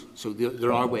schools. So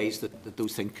there are ways that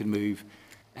those things can move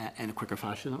in a quicker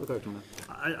fashion.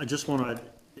 I just want to add,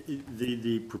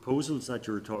 the proposals that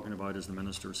you're talking about, as the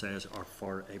Minister says, are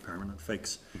for a permanent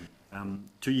fix.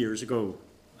 2 years ago,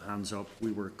 hands up,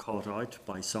 we were caught out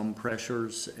by some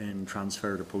pressures in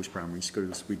transfer to post-primary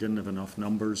schools. We didn't have enough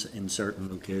numbers in certain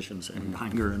locations, in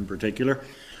Bangor in particular,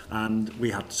 and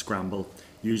we had to scramble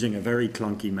using a very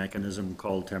clunky mechanism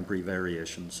called temporary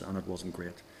variations, and it wasn't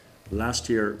great. Last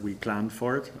year we planned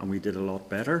for it and we did a lot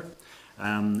better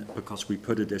because we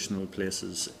put additional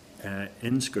places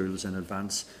in schools in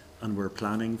advance, and we're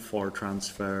planning for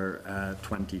transfer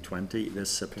 2020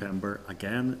 this September.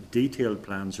 Again, detailed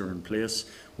plans are in place.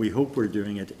 We hope we're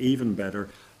doing it even better.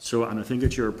 So, and I think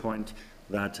it's your point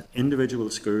that individual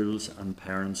schools and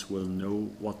parents will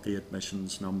know what the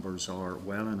admissions numbers are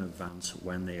well in advance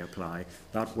when they apply.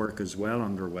 That work is well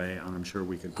underway, and I'm sure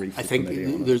we could brief the committee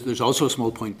on it. There's also a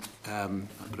small point,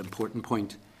 but important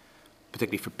point,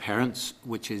 particularly for parents,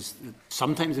 which is that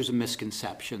sometimes there's a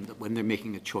misconception that when they're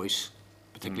making a choice,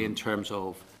 particularly in terms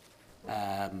of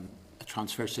a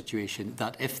transfer situation,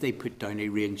 that if they put down a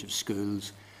range of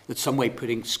schools, that some way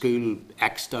putting school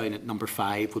X down at number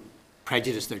 5 would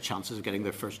prejudice their chances of getting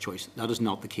their first choice. That is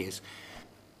not the case.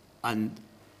 And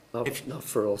not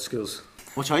for all schools.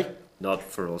 What's right? Not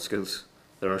for all schools.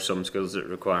 There are some schools that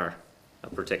require a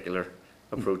particular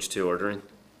approach to ordering.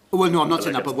 Well, no, I'm not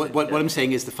saying that, but what I'm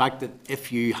saying is the fact that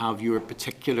if you have your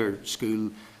particular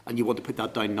school and you want to put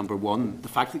that down number 1, the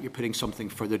fact that you're putting something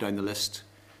further down the list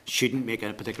shouldn't make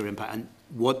a particular impact. And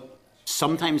what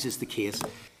sometimes is the case,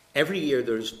 every year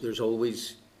there's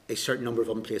always a certain number of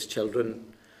unplaced children.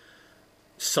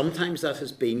 Sometimes that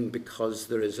has been because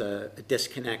there is a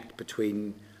disconnect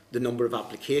between the number of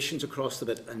applications across the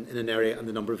bit in an area and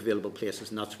the number of available places,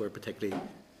 and that's where particularly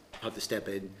had to step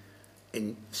in.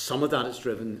 And some of that is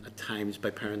driven at times by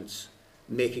parents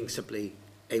making simply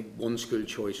a 1 school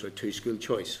choice or a 2 school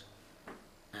choice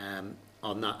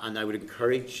on that. And I would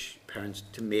encourage parents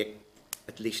to make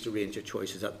at least a range of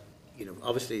choices that,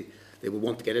 obviously they will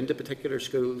want to get into particular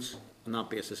schools on that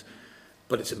basis,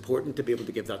 but it's important to be able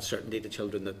to give that certainty to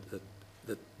children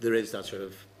that there is that sort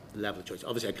of level of choice.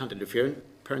 Obviously I can't interfere in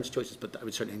parents' choices, but I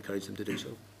would certainly encourage them to do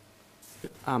so.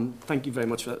 Thank you very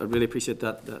much for that. I really appreciate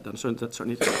that. That's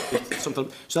certainly something.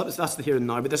 So that's the here and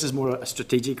now, but this is more a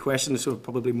strategic question, so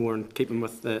probably more in keeping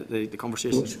with the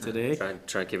conversations today.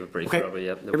 Try and keep it brief, okay. Robbie.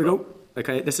 Yep, Here we go.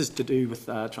 Okay, this is to do with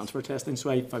transfer testing. So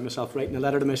I found myself writing a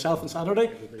letter to myself on Saturday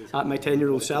at my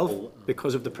 10-year-old self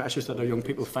because of the pressures that our young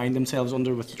people find themselves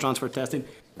under with the transfer testing.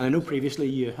 And I know previously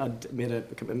you had made a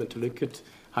commitment to look at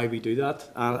how we do that,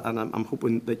 and I'm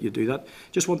hoping that you do that.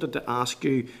 Just wanted to ask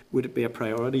you, would it be a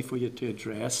priority for you to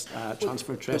address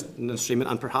transfer testing and streaming,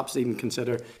 and perhaps even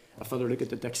consider a further look at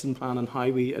the Dixon plan and how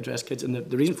we address kids? And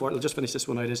the reason for it, I'll just finish this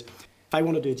one out, is if I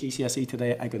want to do a GCSE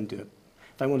today, I can do it.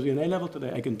 If I want to do an A-level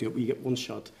today, I can do it. We get one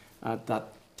shot at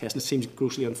that test. And it seems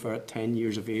grossly unfair at 10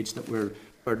 years of age that we're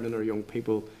burdening our young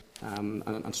people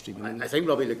and streaming. I think,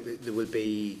 Robbie, look, there will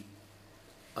be,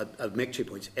 I'll make 2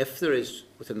 points. If there is,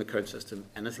 within the current system,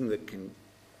 anything that can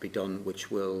be done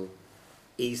which will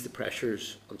ease the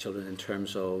pressures on children in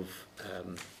terms of,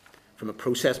 from a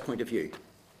process point of view,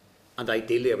 and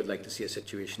ideally I would like to see a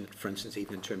situation that, for instance,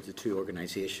 even in terms of the two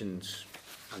organisations,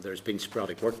 and there's been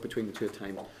sporadic work between the two at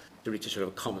times, to reach a sort of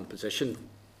a common position.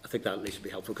 I think that at least would be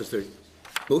helpful, because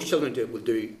most children will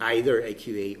do either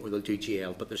AQE or they'll do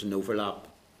GL, but there's an overlap.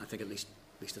 I think at least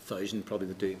 1,000 probably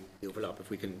will do the overlap if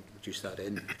we can reduce that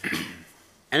in.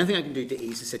 Anything I can do to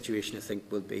ease the situation, I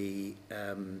think, will be,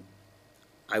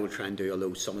 I would try and do,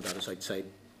 although some of that is outside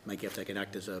my gift. I can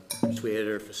act as a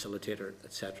persuader, facilitator,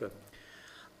 etc.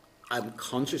 I'm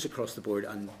conscious across the board,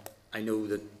 and I know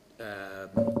that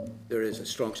there is a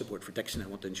strong support for Dixon. I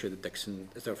want to ensure that Dixon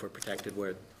is therefore protected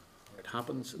where it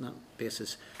happens on that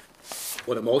basis.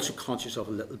 What I'm also conscious of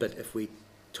a little bit, if we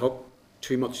talk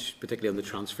too much, particularly on the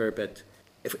transfer bit,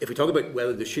 if we talk about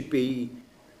whether there should be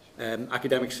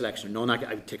academic selection or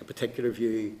non-academic, I would take a particular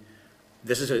view.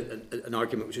 This is an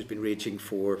argument which has been raging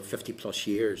for 50 plus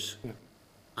years. Yeah.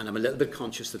 And I'm a little bit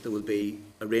conscious that there will be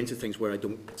a range of things where I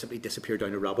don't simply disappear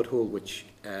down a rabbit hole, which,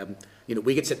 you know,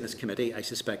 we could sit in this committee, I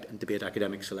suspect, and debate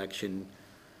academic selection,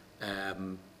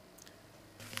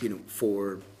 you know,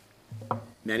 for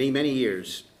many, many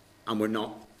years, and we're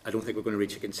not, I don't think we're going to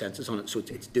reach a consensus on it. So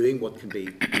it's doing what can be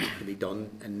done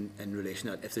in relation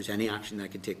to that. If there's any action I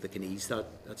can take that can ease that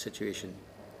situation,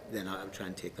 then I'll try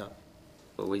and take that.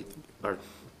 Well, our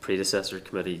predecessor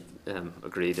committee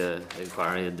agreed an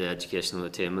inquiry into educational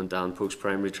attainment and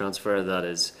post-primary transfer that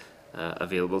is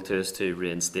available to us to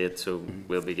reinstate, so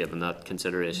we'll be given that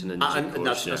consideration in due course. And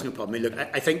that's no problem. I mean, look,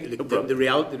 I think the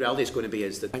reality is going to be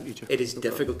is that it is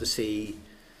difficult to see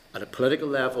at a political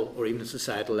level or even a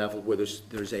societal level where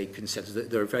there's a consensus.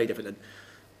 They're very different. And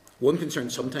one concern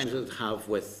sometimes I have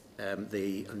with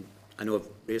and I know I've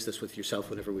raised this with yourself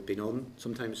whenever we've been on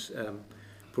sometimes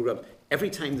programme, every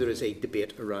time there is a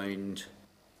debate around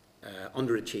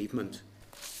underachievement,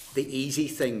 the easy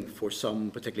thing for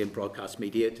some, particularly in broadcast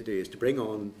media, to do is to bring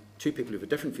on two people who have a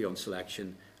different view on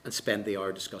selection and spend the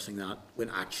hour discussing that, when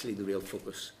actually the real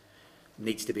focus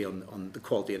needs to be on the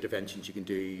quality interventions you can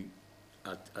do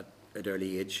at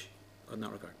early age in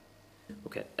that regard.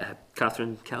 Okay,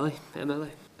 Catherine Kelly, MLA.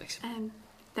 Thanks.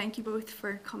 Thank you both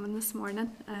for coming this morning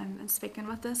and speaking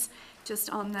with us. Just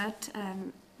on that,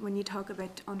 when you talk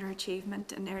about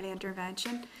underachievement and early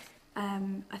intervention,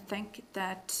 I think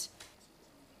that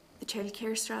the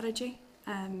childcare strategy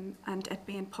and it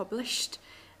being published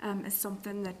is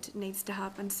something that needs to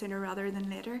happen sooner rather than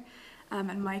later.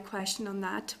 And my question on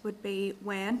that would be,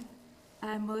 when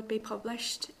will it be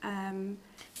published?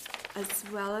 As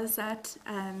well as that,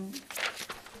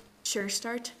 Sure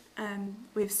Start.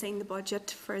 We've seen the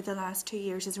budget for the last 2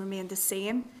 years has remained the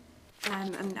same,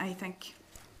 and I think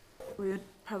we would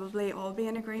probably all be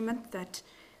in agreement that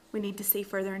we need to see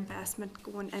further investment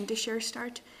going into Sure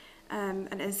Start.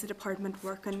 And is the department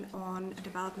working on a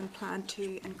development plan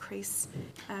to increase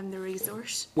the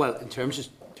resource? Well, in terms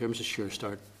of Sure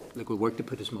Start, look, we'll work to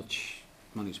put as much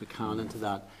money as we can into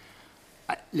that.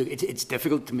 Look, it's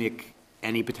difficult to make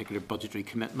any particular budgetary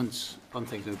commitments on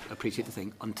things. I appreciate the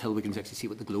thing until we can actually see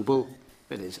what the global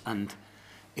bit is. And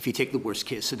if you take the worst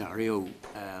case scenario,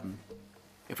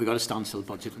 if we got a standstill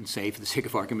budget and say, for the sake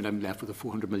of argument, I'm left with a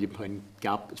 £400 million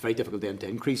gap, it's very difficult then to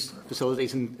increase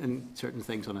facilities and certain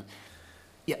things on it.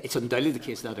 Yeah, it's undoubtedly the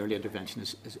case that early intervention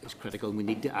is critical, and we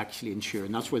need to actually ensure,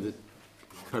 and that's where the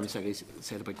Permanent Secretary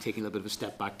said about taking a little bit of a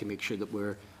step back to make sure that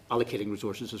we're allocating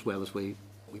resources as well as we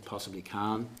possibly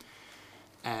can.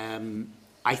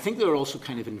 I think there are also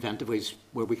kind of inventive ways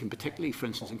where we can particularly, for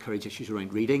instance, encourage issues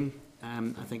around reading.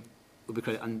 I think would be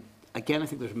critical. And again, I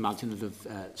think there's imaginative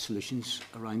solutions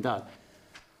around that.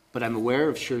 But I'm aware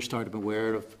of Sure Start, I'm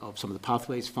aware of some of the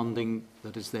pathways funding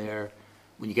that is there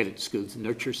when you get into schools, the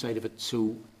nurture side of it.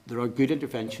 So there are good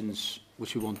interventions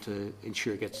which we want to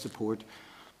ensure get support.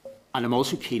 And I'm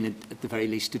also keen, at the very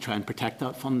least, to try and protect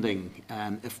that funding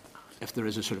if there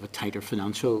is a sort of a tighter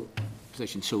financial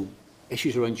position. So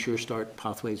issues around Sure Start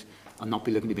pathways and not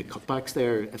be looking to make cutbacks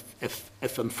there if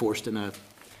enforced in a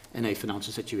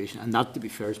financial situation. And that, to be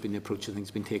fair, has been the approach I think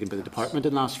has been taken by the department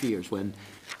in the last few years, when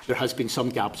there has been some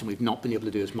gaps and we've not been able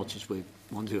to do as much as we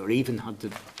wanted to, or even had to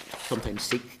sometimes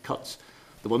seek cuts.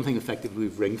 The one thing effectively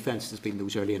we've ring-fenced has been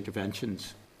those early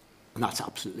interventions, and that's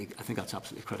absolutely, I think that's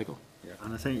absolutely critical. Yeah,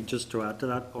 and I think just to add to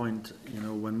that point, you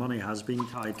know, when money has been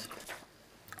tight,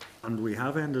 and we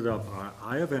have ended up,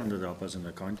 I have ended up as an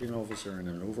accounting officer in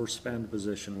an overspend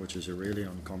position, which is a really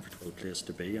uncomfortable place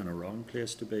to be and a wrong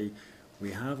place to be. We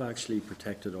have actually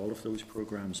protected all of those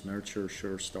programs, Nurture,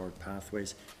 Sure Start,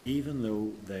 Pathways, even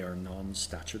though they are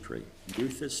non-statutory.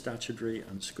 Youth is statutory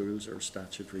and schools are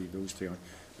statutory, those two aren't,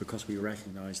 because we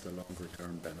recognise the longer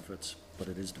term benefits, but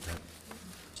it is dependent.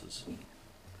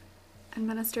 And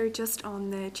Minister, just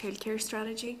on the childcare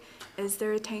strategy, is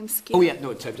there a time scale? Oh yeah,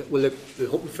 no, well look, we're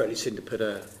hoping fairly soon to put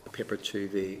a paper to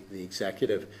the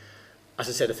executive. As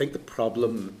I said, I think the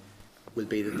problem will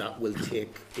be that will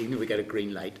take, even if we get a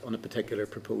green light on a particular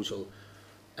proposal,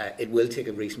 it will take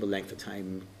a reasonable length of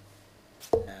time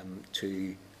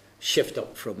to shift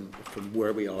up from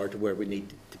where we are to where we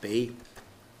need to be.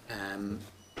 And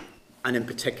in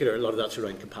particular, a lot of that's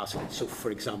around capacity. So,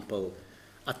 for example,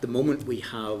 at the moment we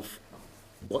have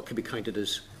what could be counted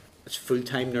as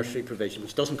full-time nursery provision,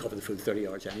 which doesn't cover the full 30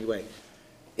 hours anyway,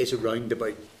 is around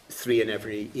about 3 in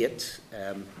every 8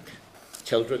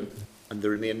 children, and the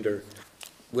remainder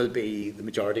will be, the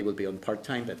majority will be on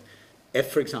part-time. But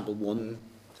if, for example, one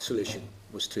solution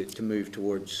was to move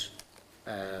towards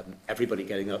everybody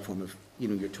getting that form of, you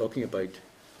know, you're talking about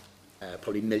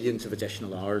probably millions of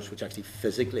additional hours, which actually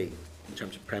physically, in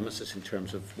terms of premises, in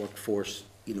terms of workforce,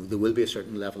 you know, there will be a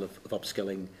certain level of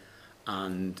upskilling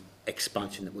and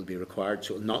expansion that will be required.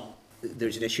 So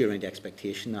there's an issue around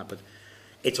expectation that, but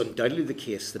it's undoubtedly the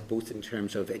case that both in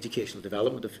terms of educational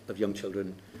development of young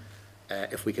children,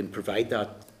 if we can provide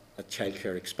that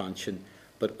childcare expansion,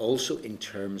 but also in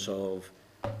terms of,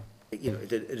 you know,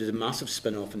 it is a massive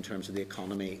spin-off in terms of the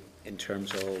economy, in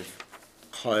terms of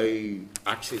how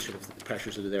actually sort of the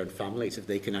pressures that are there in families, if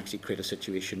they can actually create a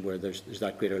situation where there's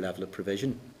that greater level of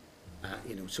provision.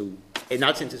 You know, so in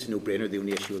that sense, it's a no-brainer. The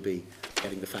only issue will be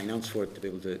getting the finance for it to be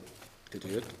able to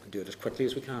do it, and do it as quickly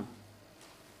as we can.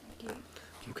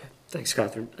 Okay, thanks,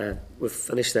 Catherine. We've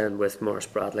finished then with Maurice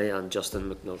Bradley and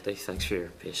Justin McNulty. Thanks for your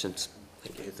patience.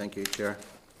 Thank you, Chair.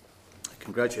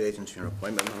 Congratulations on your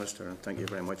appointment, Minister, and thank you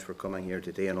very much for coming here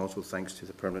today, and also thanks to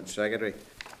the Permanent Secretary.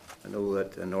 I know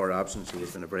that in our absence he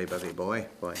has been a very busy boy,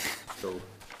 so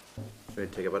try to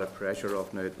take a bit of pressure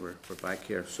off now that we're back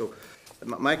here. So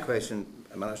my question,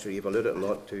 Minister, you've alluded a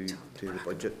lot to the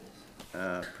budget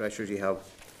pressures you have,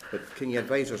 but can you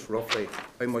advise us roughly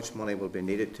how much money will be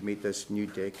needed to meet this new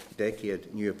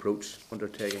decade, new approach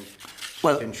undertaking,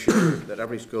 to ensure that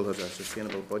every school has a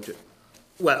sustainable budget?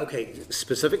 Well, okay,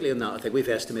 specifically on that, I think we've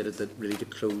estimated that really to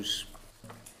close,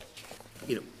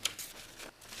 you know,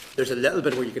 there's a little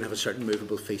bit where you can have a certain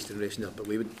movable feast in relation to that, but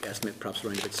we would estimate perhaps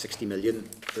around about 60 million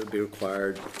that would be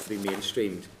required to be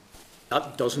mainstreamed.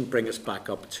 That doesn't bring us back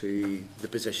up to the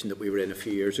position that we were in a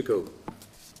few years ago.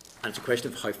 And it's a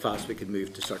question of how fast we can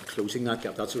move to start closing that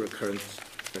gap. That's a recurrent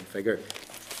figure.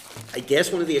 I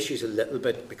guess one of the issues a little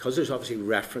bit, because there's obviously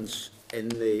reference in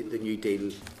the New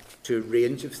Deal to a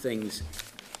range of things,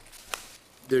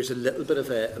 there's a little bit of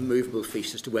a movable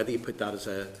feast as to whether you put that as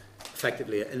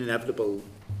effectively an inevitable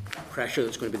pressure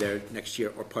that's going to be there next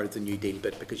year or part of the New Deal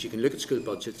bit, because you can look at school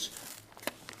budgets.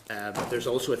 There's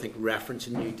also, I think, reference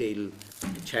in New Deal.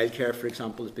 Childcare, for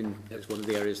example, is one of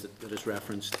the areas that is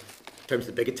referenced. In terms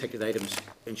of the bigger ticket items,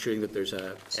 ensuring that there's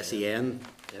a SEN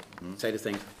side of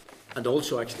things. And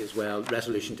also, actually, as well,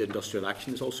 resolution to industrial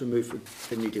action is also moved with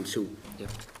the New Deal. So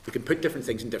we can put different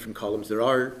things in different columns. There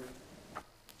are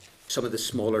some of the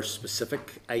smaller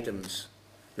specific items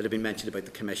that have been mentioned about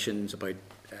the commissions, about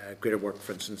greater work,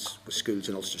 for instance, with schools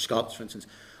in Ulster Scots, for instance.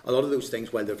 A lot of those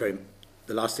things, while they're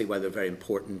very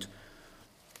important,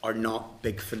 are not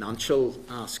big financial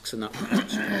asks, and that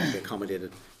can be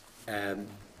accommodated.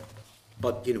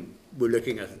 But, you know, we're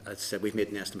looking at, as I said, we've made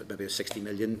an estimate, maybe of 60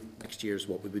 million next year is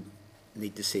what we would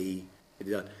need to see.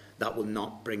 That will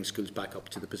not bring schools back up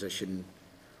to the position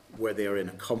where they are in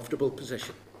a comfortable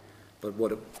position, but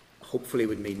what it hopefully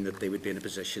would mean that they would be in a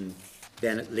position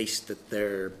then at least that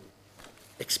their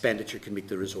expenditure can meet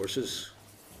the resources,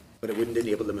 but it wouldn't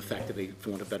enable them effectively, for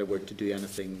want of a better word, to do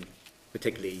anything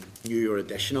particularly new or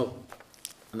additional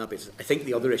on that basis. I think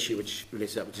the other issue which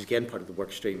relates to that, which is again part of the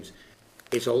work streams,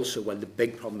 is also, well, the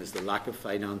big problem is the lack of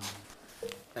finance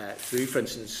through, for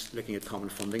instance, looking at common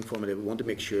funding formula. We want to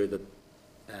make sure that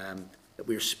that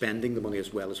we're spending the money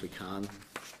as well as we can on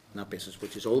that basis,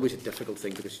 which is always a difficult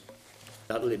thing, because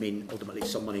that will mean ultimately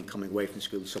some money coming away from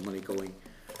school, some money going,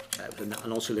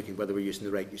 and also looking whether we're using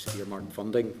the right use of earmarked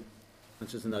funding, for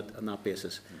instance, on that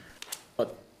basis.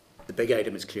 But the big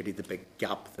item is clearly the big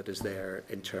gap that is there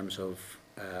in terms of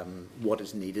what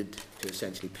is needed to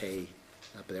essentially pay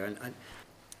up there. And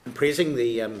praising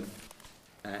the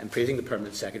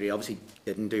Permanent Secretary, obviously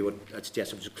didn't do what I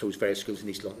suggested, which was close various schools in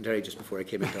East Londonderry just before I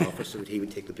came into office, so that he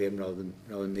would take the blame rather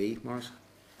than me, Morris.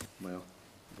 Well,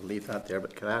 we'll leave that there,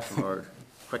 but can I ask more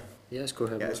quick? Yes, go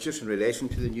ahead. Yeah, it's just in relation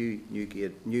to the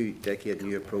new decade,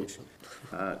 new approach.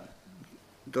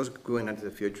 Does going into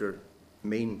the future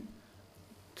mean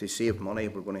to save money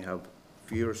we're going to have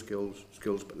fewer schools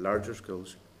but larger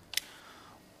schools?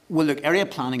 Well, look, area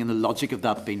planning and the logic of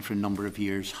that being for a number of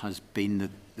years has been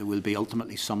that there will be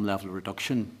ultimately some level of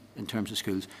reduction in terms of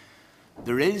schools.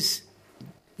 There is,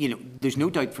 there's no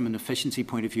doubt from an efficiency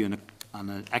point of view and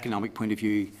an economic point of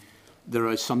view, there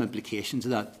are some implications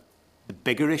of that. The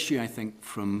bigger issue, I think,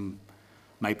 from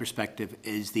my perspective,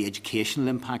 is the educational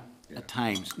impact at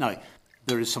times. Now,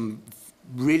 there is some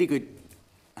really good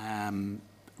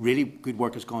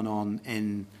work has gone on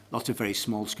in lots of very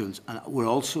small schools, and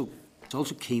it's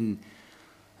also keen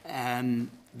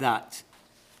that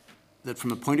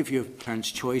from a point of view of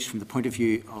parents' choice, from the point of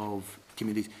view of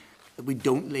communities, that we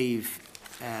don't leave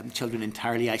children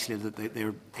entirely isolated, that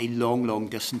they're a long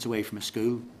distance away from a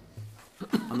school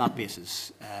on that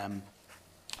basis.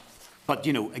 But,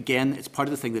 again, it's part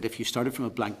of the thing that if you started from a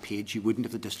blank page, you wouldn't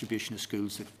have the distribution of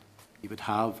schools that you would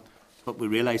have. But we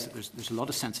realise that there's a lot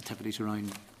of sensitivities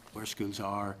around where schools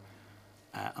are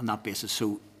on that basis.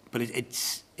 So, but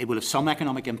it will have some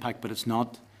economic impact, but it's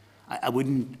not. I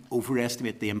wouldn't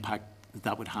overestimate the impact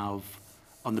that would have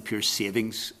on the pure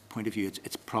savings point of view.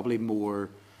 It's probably more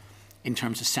in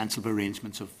terms of sensible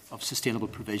arrangements of sustainable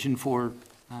provision for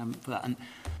that. And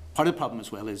part of the problem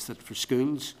as well is that for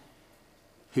schools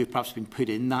who have perhaps been put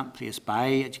in that place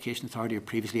by Education Authority or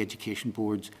previously education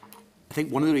boards, I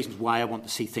think one of the reasons why I want to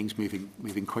see things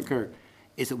moving quicker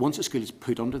is that once a school is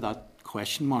put under that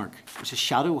question mark, there's a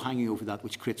shadow hanging over that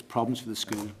which creates problems for the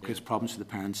school, creates problems for the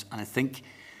parents. And I think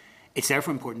it's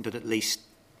therefore important that at least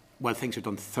while things are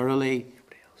done thoroughly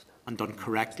and done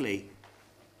correctly,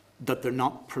 that they're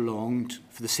not prolonged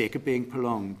for the sake of being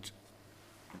prolonged.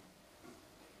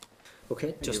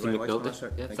 Okay, Justin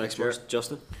McNulty. Yeah, thanks, Morris.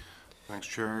 Justin. Thanks,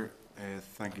 Chair.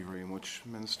 Thank you very much,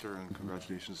 Minister, and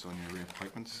congratulations on your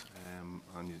reappointments.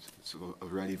 And it's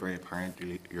already very apparent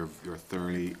you're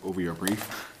thoroughly over your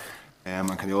brief.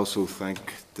 And can you also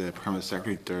thank the Permanent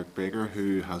Secretary, Derek Baker,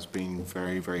 who has been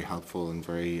very, very helpful and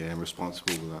very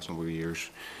responsible the last number of years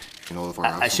in all of our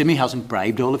I assume he hasn't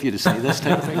bribed all of you to say this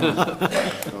type of thing? Not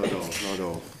at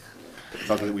all.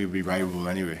 Not that we would be bribable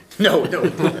anyway. No.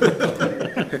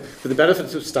 For the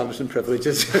benefits of establishment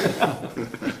privileges.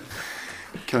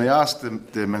 Can I ask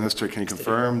the Minister, can you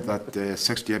confirm that the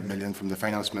 68 million from the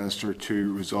Finance Minister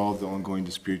to resolve the ongoing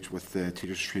dispute with the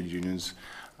teachers' trade unions,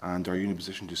 and are you in a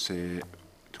position to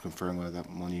confirm whether that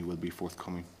money will be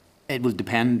forthcoming? It will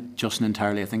depend, Justin,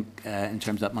 entirely, I think, in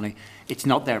terms of that money. It's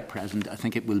not there at present. I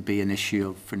think it will be an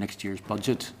issue for next year's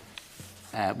budget,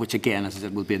 which again, as I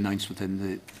said, will be announced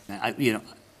within the...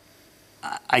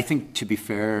 I think, to be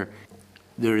fair,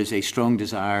 there is a strong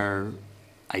desire,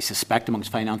 I suspect,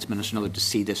 amongst Finance Minister and others, to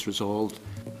see this resolved.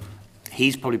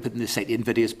 He's probably put in the slightly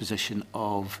invidious position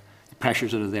of the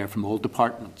pressures that are there from all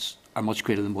departments are much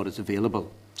greater than what is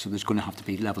available. So there's going to have to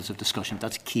be levels of discussion.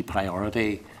 That's a key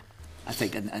priority, I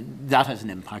think, and that has an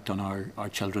impact on our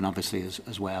children, obviously,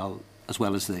 as well as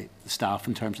the staff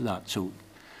in terms of that. So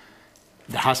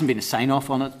there hasn't been a sign-off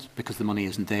on it because the money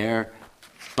isn't there,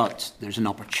 but there's an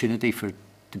opportunity for it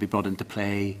to be brought into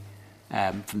play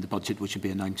from the budget, which will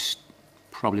be announced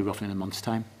probably roughly in a month's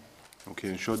time. Okay,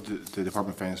 and should the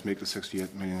Department of Finance make the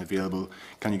 68 million available,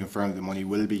 can you confirm that the money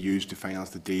will be used to finance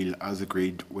the deal as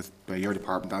agreed by your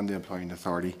department and the Employing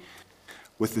Authority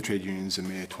with the trade unions in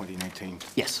May 2019?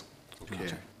 Yes.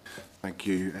 Okay, thank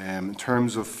you. In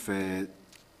terms of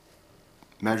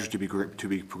measures to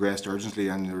be progressed urgently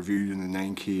and reviewed in the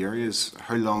 9 key areas,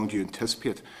 how long do you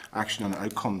anticipate action on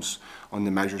outcomes on the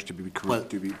measures to be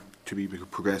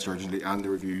progressed urgently and the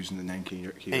reviews in the 9 key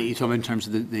areas? Are you talking in terms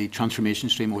of the transformation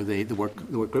stream or the work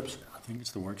groups? I think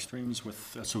it's the work streams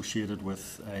associated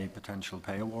with a potential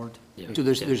pay award. Yeah. So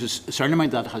there's a certain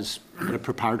amount that has a bit of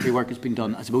preparatory work has been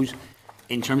done. I suppose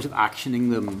in terms of actioning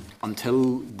them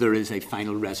until there is a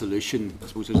final resolution, I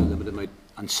suppose there's a limited amount,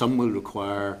 and some will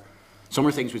require. Some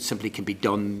are things which simply can be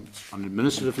done on an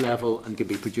administrative level and can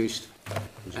be produced.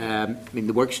 I mean,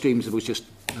 the work streams, let me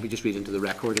just read into the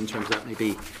record in terms of that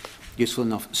maybe. useful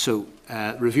enough. So,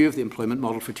 review of the employment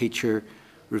model for teacher,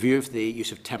 review of the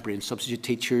use of temporary and substitute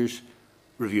teachers,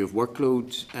 review of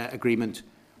workload agreement,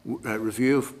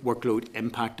 review of workload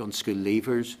impact on school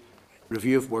leavers,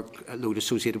 review of workload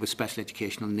associated with special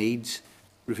educational needs,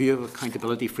 review of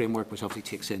accountability framework, which obviously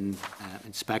takes in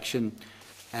inspection,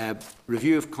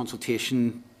 review of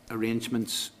consultation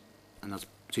arrangements, and that's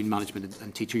between management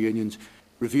and teacher unions,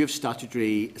 review of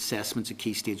statutory assessments at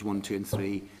key stage 1, 2 and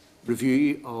 3,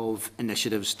 review of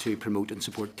initiatives to promote and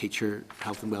support teacher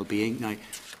health and well-being. Now,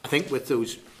 I think with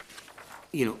those,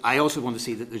 I also want to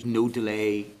see that there's no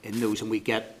delay in those and we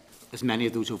get as many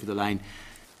of those over the line.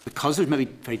 Because there's maybe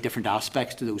very different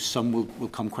aspects to those, some will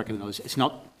come quicker than others. It's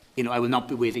not, I will not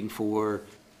be waiting for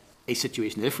a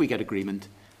situation, if we get agreement,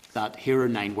 that here are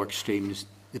 9 work streams,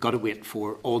 they've got to wait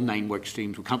for all 9 work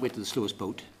streams. We can't wait to the slowest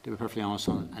boat, to be perfectly honest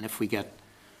on it. And if we get,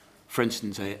 for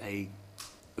instance, a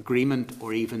agreement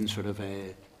or even sort of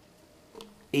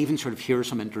here are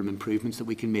some interim improvements that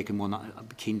we can make in one, I'd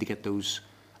be keen to get those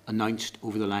announced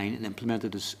over the line and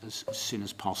implemented as soon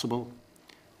as possible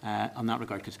on that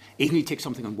regard. Because even if you take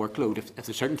something on workload, if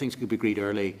there's certain things could be agreed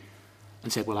early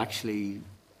and said, well, actually,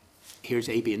 here's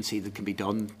A, B and C that can be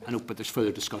done, I know, but there's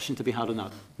further discussion to be had on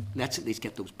that. Let's at least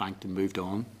get those banked and moved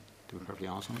on. To be perfectly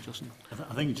honest on it, Justin.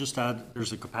 I think just add,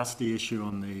 there's a capacity issue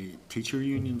on the teacher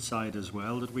union side as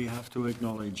well that we have to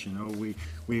acknowledge.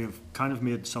 We have kind of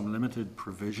made some limited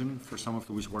provision for some of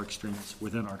those work streams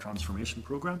within our transformation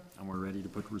programme, and we're ready to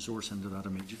put resource into that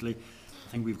immediately. I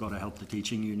think we've got to help the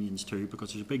teaching unions too,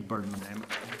 because there's a big burden on them.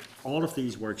 All of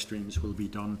these work streams will be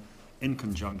done in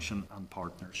conjunction and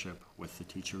partnership with the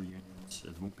teacher unions.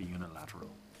 It won't be unilateral.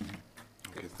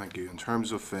 Okay, thank you. In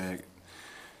terms of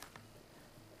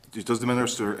does the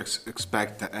Minister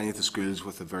expect that any of the schools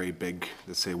with a very big,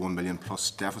 let's say 1 million plus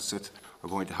deficit, are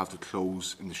going to have to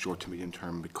close in the short to medium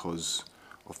term because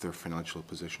of their financial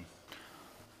position?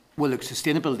 Well, look,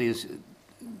 sustainability is,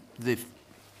 the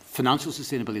financial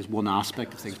sustainability is one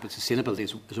aspect of things, but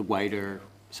sustainability is a wider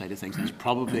side of things. And it's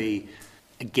probably,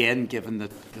 again, given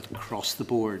that across the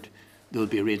board there will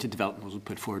be a range of developments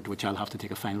put forward, which I'll have to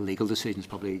take a final legal decision. It's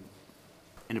probably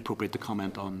inappropriate to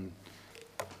comment on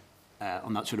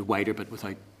that sort of wider, but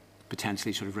without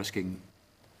potentially sort of risking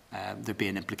there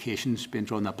being implications being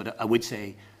drawn up. But I would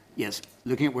say, yes,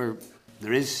 looking at where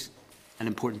there is an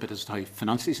important bit as to how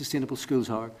financially sustainable schools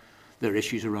are, there are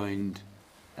issues around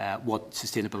what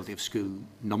sustainability of school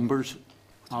numbers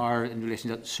are in relation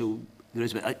to that. So there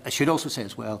is a bit. I should also say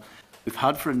as well, we've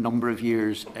had for a number of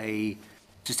years a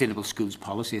sustainable schools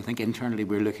policy. I think internally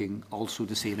we're looking also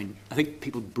to see, I think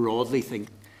people broadly think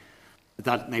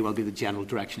that may well be the general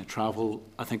direction of travel.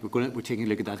 I think we're taking a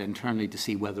look at that internally to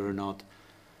see whether or not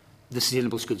the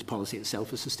sustainable schools policy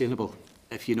itself is sustainable.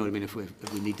 If you know what I mean, if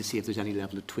we need to see if there's any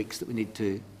level of tweaks that we need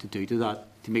to do to that,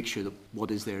 to make sure that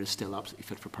what is there is still absolutely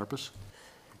fit for purpose.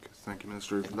 Okay, thank you,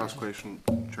 Minister. Last question,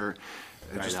 Chair.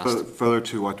 Just further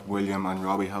to what William and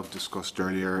Robbie have discussed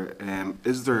earlier,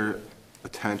 is there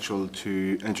potential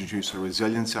to introduce a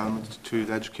resilience element to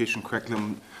the education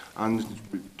curriculum and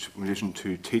in relation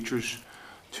to teachers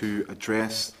to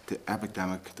address the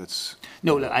epidemic that's...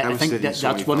 No, I think that's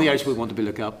one of the areas we want to be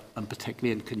looking at, and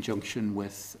particularly in conjunction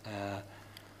with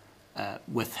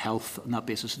health on that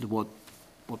basis of what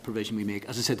provision we make.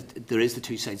 As I said, there is the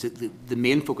two sides. The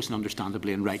main focus, and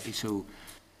understandably and rightly so,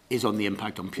 is on the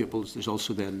impact on pupils. There's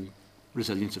also then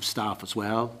resilience of staff as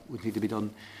well, would need to be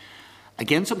done.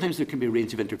 Again, sometimes there can be a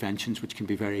range of interventions which can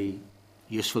be very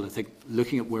useful. I think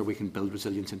looking at where we can build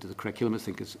resilience into the curriculum, I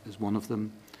think, is one of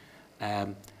them.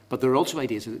 But there are also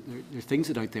ideas, there are things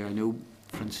that are out there. I know,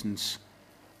 for instance,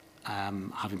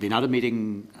 having been at a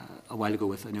meeting a while ago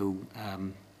with, I know,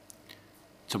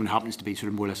 someone who happens to be sort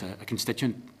of more or less a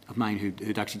constituent of mine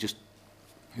who'd actually just,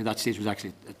 who at that stage was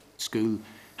actually at school,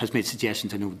 has made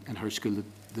suggestions, I know, in her school that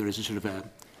there is a sort of a,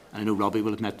 and I know Robbie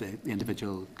will have met the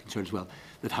individual concerned as well,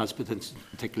 that has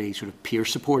particularly sort of peer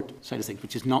support side of things,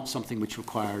 which is not something which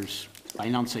requires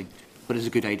financing, but is a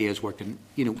good idea, has worked. And,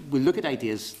 we'll look at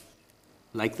ideas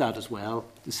like that as well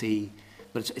to see,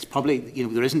 but it's probably,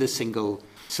 there isn't a single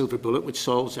silver bullet which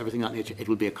solves everything that nature. It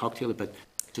will be a cocktail, but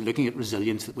to looking at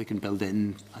resilience that we can build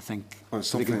in, I think. Well, it's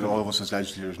something that all of us as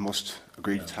legislators must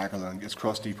agree to tackle, and it's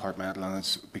cross-departmental, and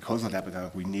it's because of that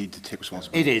epidemic we need to take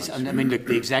responsibility. It is, and I mean, look,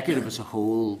 the executive as a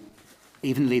whole,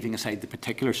 even leaving aside the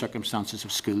particular circumstances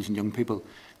of schools and young people,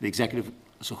 the executive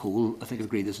as a whole, I think,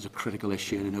 agree this is a critical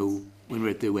issue. And I know when we were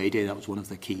at the away day, that was one of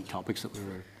the key topics that we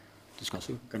were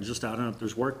discussing. Can I just add on it?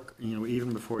 There's work,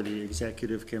 even before the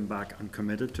executive came back and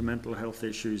committed to mental health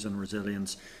issues and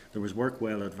resilience, there was work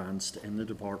well advanced in the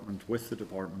department with the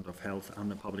Department of Health and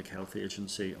the Public Health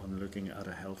Agency on looking at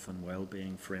a health and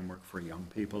well-being framework for young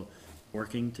people.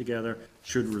 Working together,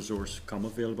 should resource come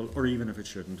available, or even if it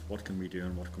shouldn't, what can we do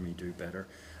and what can we do better?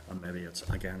 And maybe it's,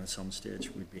 again, at some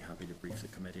stage, we'd be happy to brief the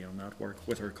committee on that work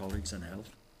with our colleagues in health.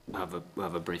 We'll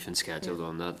have a briefing scheduled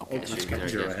on that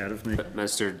issue. You're ahead of me.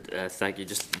 Minister, thank you.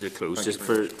 Just to close, just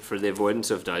for the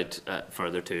avoidance of doubt,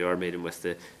 further to our meeting with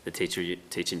the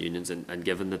teaching unions, and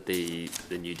given that the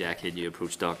New Decade, New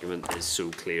Approach document is so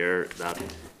clear that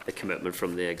the commitment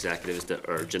from the executive is to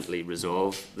urgently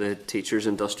resolve the teachers'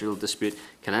 industrial dispute,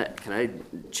 can I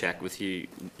check with you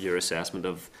your assessment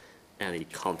of any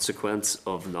consequence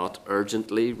of not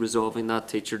urgently resolving that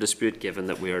teacher dispute, given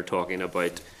that we are talking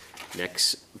about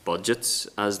next budgets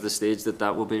as the stage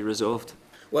that will be resolved?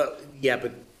 Well, yeah,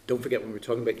 but don't forget, when we're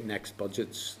talking about next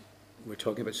budgets, we're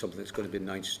talking about something that's going to be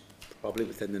announced probably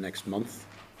within the next month.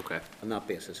 Okay. On that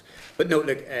basis. But no,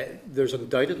 look, there's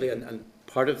undoubtedly, and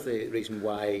part of the reason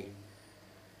why,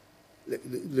 look,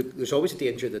 there's always a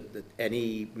danger that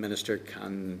any minister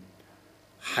can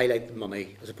highlight the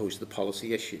money as opposed to the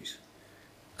policy issues.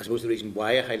 I suppose the reason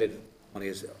why I highlighted money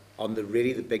is on the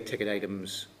big ticket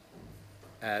items,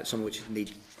 some of which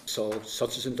need solved,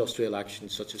 such as industrial action,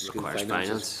 such as school finances.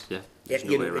 Finance, yeah. There's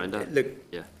no way around that. Look,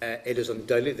 it is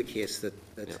undoubtedly the case that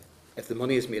if the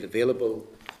money is made available,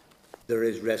 there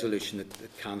is resolution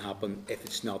that can happen. If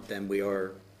it's not, then we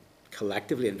are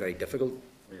collectively in very difficult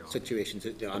situations.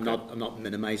 I'm not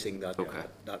minimising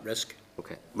that risk.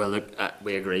 Okay. Well, look,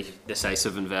 we agree.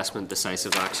 Decisive investment,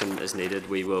 decisive action is needed.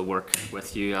 We will work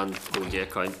with you and hold you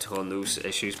account on those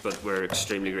issues, but we're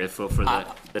extremely grateful for the time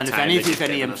and if any of you have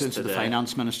any influence with the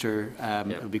Finance Minister,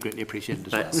 it would be greatly appreciated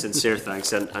as well. Sincere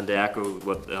thanks, and to echo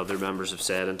what the other members have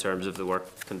said in terms of the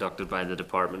work conducted by the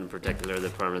Department, in particular the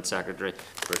Permanent Secretary,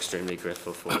 we're extremely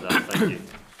grateful for that. Thank you.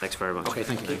 Thanks very much. Okay,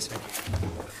 thank you. Thanks.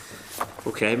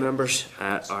 Okay, members,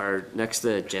 our next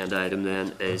agenda item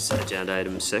then is agenda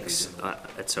item 6.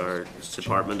 It's our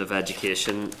Department of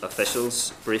Education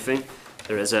officials briefing.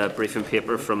 There is a briefing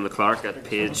paper from the clerk at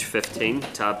page 15,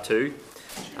 tab 2,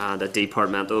 and a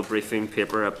departmental briefing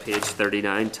paper at page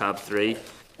 39, tab 3,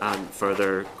 and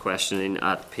further questioning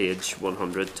at page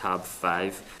 100, tab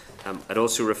 5. I'd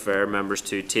also refer members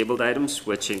to tabled items,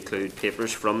 which include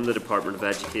papers from the Department of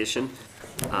Education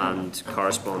and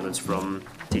correspondence from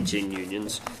teaching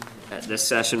unions. This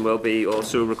session will be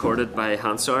also recorded by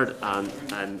Hansard, and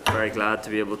I'm very glad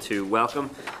to be able to welcome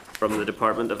from the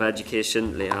Department of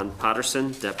Education Leanne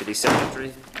Patterson, Deputy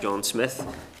Secretary, John Smith,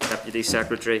 Deputy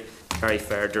Secretary, Gary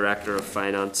Fair, Director of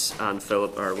Finance, and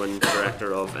Philip Irwin,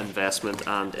 Director of Investment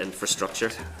and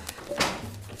Infrastructure.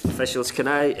 Officials, can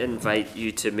I invite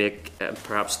you to make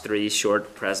perhaps 3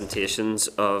 short presentations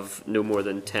of no more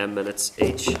than 10 minutes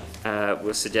each.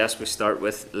 We'll suggest we start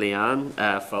with Leanne,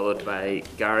 followed by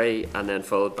Gary, and then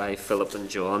followed by Philip and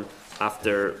John,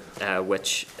 after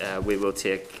which we will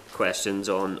take questions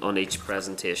on each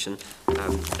presentation,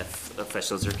 if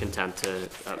officials are content to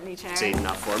proceed in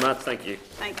that format. Thank you.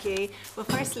 Thank you. Well,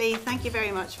 firstly, thank you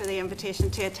very much for the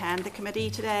invitation to attend the committee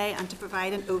today and to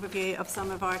provide an overview of some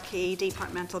of our key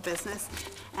departmental business.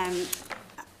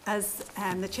 As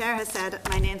the Chair has said,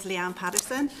 my name is Leanne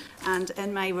Patterson, and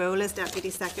in my role as Deputy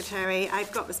Secretary,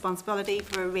 I've got responsibility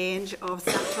for a range of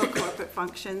central corporate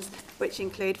functions, which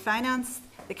include finance,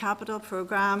 the capital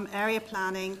programme, area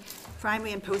planning,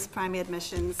 primary and post-primary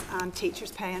admissions, and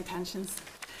teachers' pay and pensions.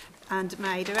 And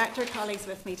my director colleagues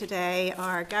with me today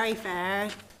are Gary Fair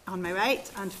on my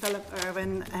right and Philip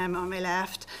Irwin on my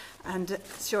left, and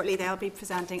shortly they'll be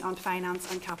presenting on finance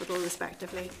and capital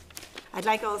respectively. I'd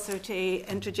like also to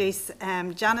introduce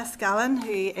Janice Gallen,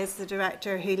 who is the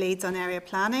Director who leads on area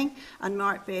planning, and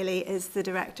Mark Bailey is the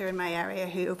Director in my area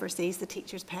who oversees the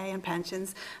teachers' pay and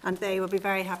pensions, and they will be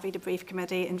very happy to brief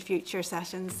committee in future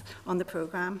sessions on the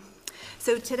programme.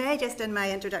 So today, just in my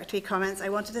introductory comments, I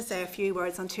wanted to say a few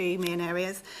words on 2 main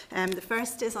areas. The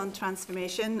first is on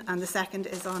transformation, and the second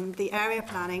is on the area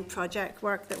planning project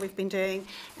work that we've been doing.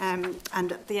 And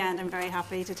at the end, I'm very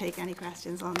happy to take any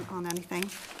questions on anything.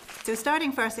 So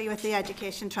starting firstly with the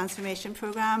Education Transformation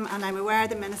Programme, and I'm aware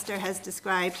the Minister has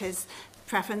described his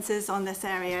preferences on this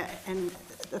area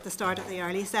at the start of the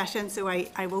early session, so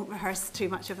I won't rehearse too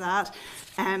much of that.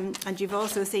 And you've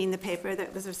also seen the paper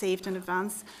that was received in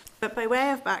advance. But by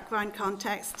way of background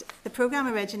context, the programme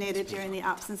originated during the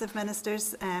absence of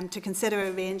ministers to consider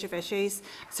a range of issues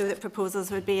so that proposals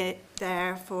would be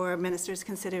there for ministers'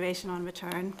 consideration on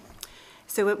return.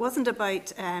 So it wasn't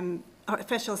about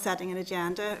official setting an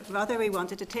agenda. Rather, we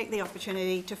wanted to take the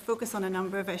opportunity to focus on a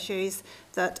number of issues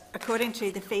that, according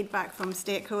to the feedback from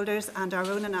stakeholders and our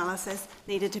own analysis,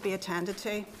 needed to be attended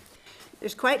to.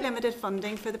 There's quite limited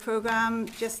funding for the programme.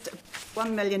 Just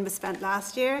 1 million was spent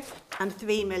last year and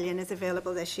 3 million is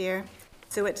available this year.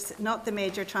 So it's not the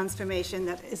major transformation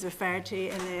that is referred to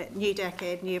in the New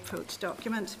Decade, New Approach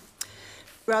document.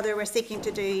 Rather, we're seeking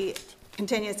to do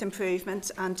continuous improvement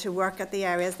and to work at the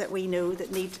areas that we know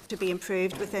that need to be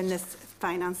improved within this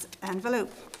finance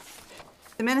envelope.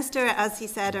 The Minister, as he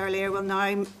said earlier, will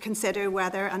now consider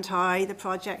whether and how the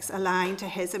projects align to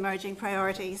his emerging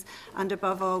priorities and,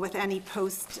 above all, with any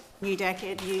post-New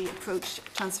Decade, New Approach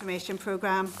transformation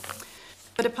programme.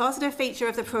 But a positive feature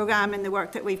of the programme in the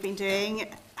work that we've been doing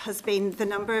has been the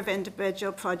number of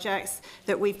individual projects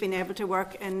that we've been able to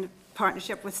work in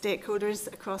partnership with stakeholders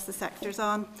across the sectors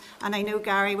on. And I know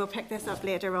Gary will pick this up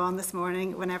later on this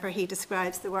morning whenever he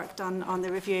describes the work done on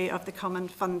the review of the Common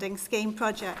Funding Scheme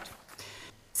project.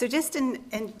 So just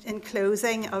in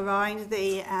closing around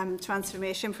the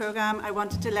transformation programme, I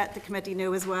wanted to let the committee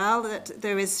know as well that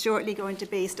there is shortly going to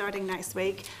be, starting next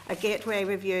week, a gateway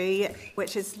review,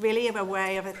 which is really a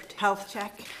way of a health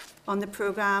check on the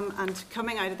programme, and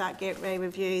coming out of that gateway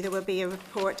review there will be a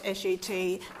report issued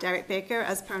to Derek Baker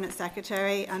as Permanent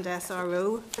Secretary and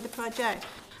SRO for the project,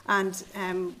 and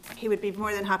he would be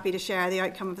more than happy to share the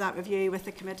outcome of that review with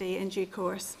the committee in due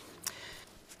course.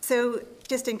 So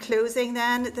just in closing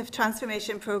then, the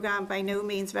transformation programme by no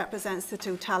means represents the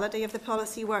totality of the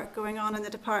policy work going on in the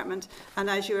department, and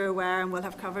as you're aware and will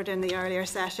have covered in the earlier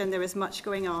session, there is much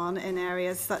going on in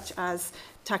areas such as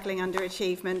tackling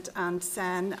underachievement and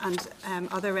SEN and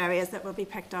other areas that will be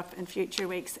picked up in future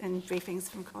weeks in briefings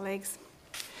from colleagues.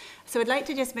 So I'd like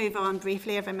to just move on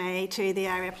briefly, if I may, to the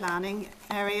area planning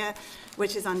area,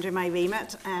 which is under my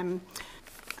remit.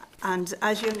 And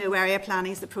as you know, area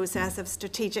planning is the process of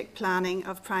strategic planning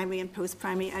of primary and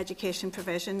post-primary education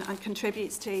provision and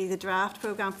contributes to the draft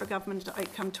programme for Government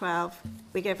Outcome 12.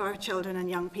 We give our children and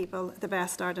young people the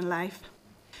best start in life.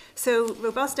 So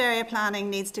robust area planning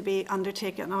needs to be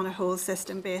undertaken on a whole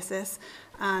system basis,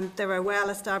 and there are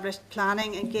well-established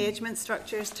planning engagement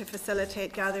structures to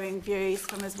facilitate gathering views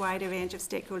from as wide a range of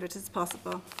stakeholders as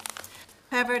possible.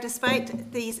 However,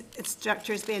 despite these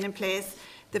structures being in place,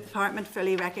 the Department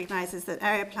fully recognises that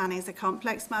area planning is a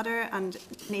complex matter and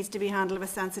needs to be handled with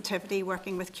sensitivity,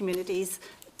 working with communities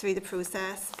through the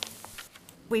process.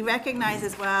 We recognise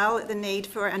as well the need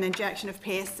for an injection of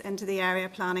pace into the area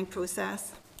planning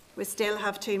process. We still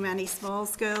have too many small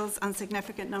schools and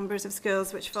significant numbers of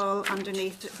schools which fall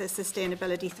underneath the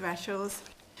sustainability thresholds.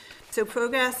 So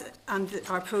progress and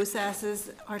our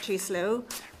processes are too slow.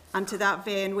 And to that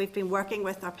vein, we've been working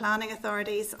with our planning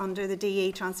authorities under the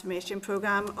DE Transformation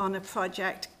Programme on a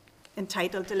project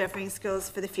entitled Delivering Schools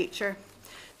for the Future.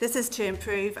 This is to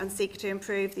improve and seek to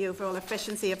improve the overall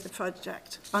efficiency of the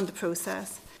project and the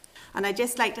process. And I'd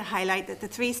just like to highlight that the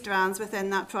 3 strands within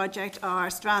that project are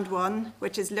Strand 1,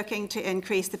 which is looking to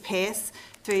increase the pace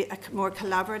through a more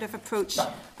collaborative approach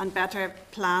and better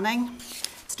planning.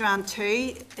 Strand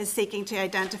 2 is seeking to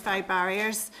identify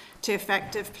barriers to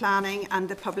effective planning and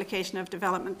the publication of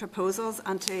development proposals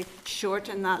and to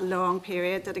shorten that long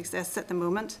period that exists at the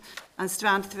moment. And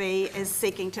Strand 3 is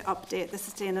seeking to update the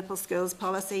Sustainable Schools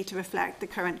policy to reflect the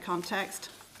current context.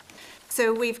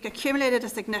 So we've accumulated a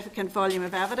significant volume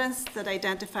of evidence that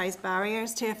identifies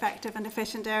barriers to effective and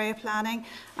efficient area planning,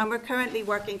 and we're currently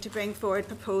working to bring forward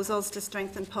proposals to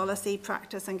strengthen policy,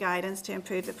 practice and guidance to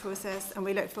improve the process, and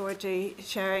we look forward to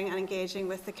sharing and engaging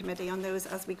with the committee on those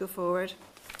as we go forward.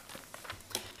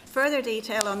 Further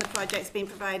detail on the project's been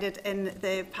provided in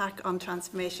the pack on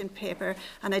transformation paper,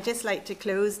 and I'd just like to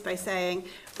close by saying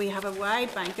we have a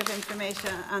wide bank of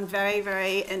information and very,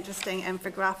 very interesting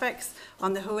infographics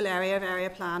on the whole area of area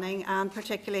planning, and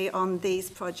particularly on these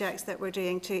projects that we're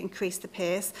doing to increase the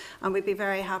pace, and we'd be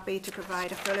very happy to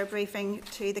provide a fuller briefing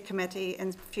to the committee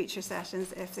in future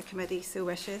sessions if the committee so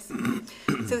wishes.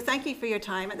 So thank you for your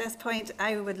time. At this point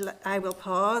I will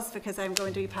pause because I'm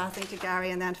going to be passing to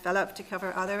Gary and then Philip to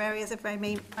cover other areas of my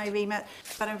remit,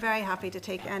 but I'm very happy to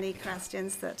take any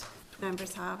questions that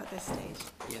members have at this stage.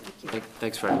 Yeah. Thank you.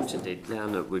 Thanks very much indeed,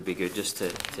 Leanne. It would be good just to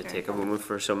take a moment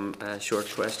for some short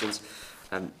questions.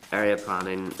 Area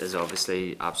planning is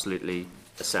obviously absolutely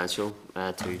essential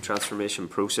to transformation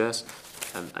process.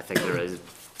 I think there is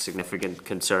significant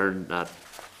concern that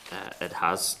it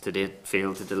has to date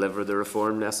failed to deliver the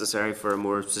reform necessary for a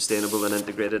more sustainable and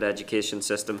integrated education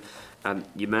system.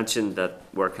 You mentioned that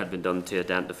work had been done to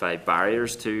identify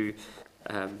barriers to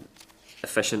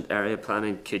efficient area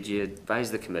planning. Could you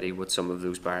advise the committee what some of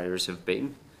those barriers have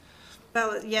been?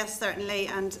 Well, yes, certainly,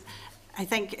 and I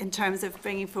think in terms of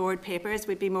bringing forward papers,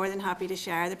 we'd be more than happy to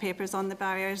share the papers on the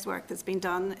barriers work that's been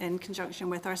done in conjunction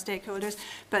with our stakeholders.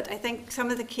 But I think some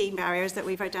of the key barriers that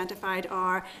we've identified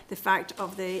are the fact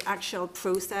of the actual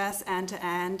process end to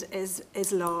end is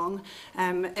long.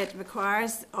 It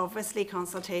requires obviously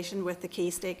consultation with the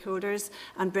key stakeholders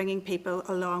and bringing people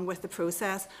along with the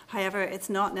process. However, it's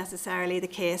not necessarily the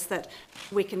case that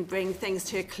we can bring things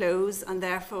to a close and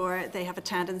therefore they have a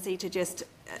tendency to just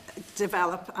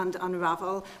develop and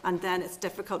unravel, and then it's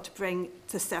difficult to bring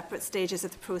the separate stages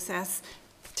of the process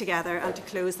together and to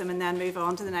close them and then move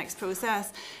on to the next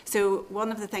process. So one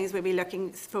of the things we'll be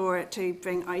looking for to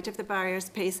bring out of the barriers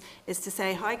piece is to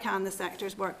say, how can the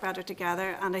sectors work better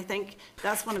together? And I think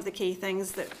that's one of the key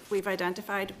things that we've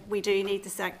identified. We do need the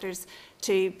sectors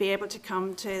to be able to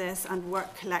come to this and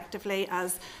work collectively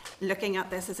as looking at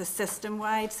this as a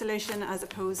system-wide solution as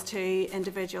opposed to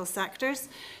individual sectors.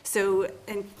 So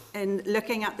in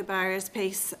looking at the barriers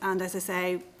piece, and as I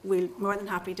say, we're more than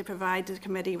happy to provide the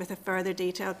committee with a further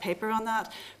detailed paper on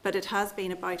that, but it has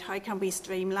been about how can we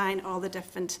streamline all the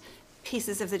different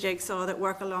pieces of the jigsaw that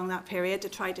work along that period to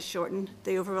try to shorten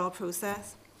the overall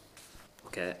process.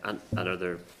 Okay, and are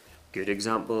there good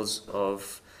examples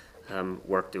of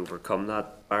work to overcome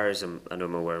that barriers? And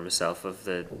I'm aware myself of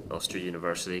the Ulster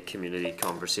University Community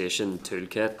Conversation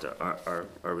Toolkit.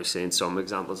 Are we seeing some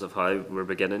examples of how we're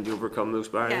beginning to overcome those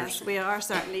barriers? Yes, we are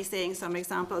certainly seeing some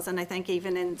examples, and I think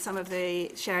even in some of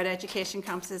the shared education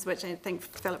campuses, which I think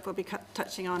Philip will be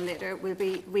touching on later,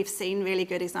 we've seen really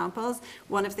good examples.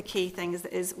 One of the key things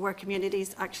is where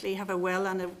communities actually have a will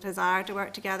and a desire to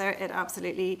work together, it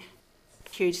absolutely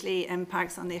hugely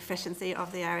impacts on the efficiency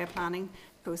of the area planning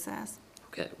process.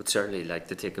 Okay, would certainly like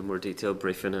to take a more detailed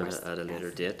briefing at a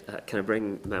later date. Can I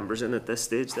bring members in at this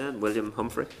stage then? William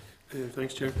Humphrey.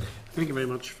 Thanks, Chair. Thank you very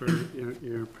much for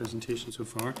your presentation so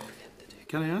far.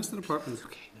 Can I ask the department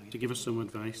to give us some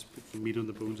advice, meat on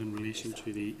the bones in relation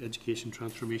to the Education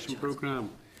Transformation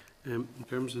Programme in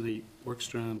terms of the work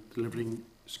strand delivering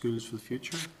schools for the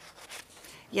future?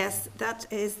 Yes, that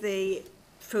is the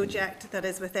project that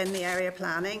is within the area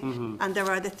planning, and there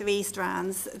are the three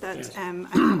strands that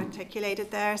I've articulated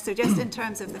there. So just in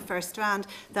terms of the first strand,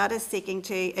 that is seeking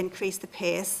to increase the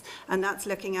pace, and that's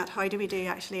looking at how do we do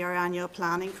actually our annual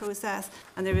planning process,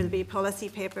 and there will be a policy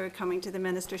paper coming to the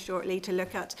Minister shortly to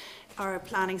look at our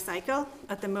planning cycle.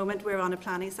 At the moment we're on a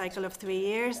planning cycle of 3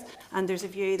 years, and there's a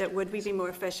view that would we be more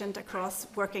efficient across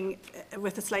working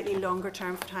with a slightly longer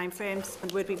term time frames,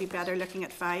 and would we be better looking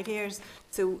at 5 years?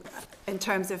 So in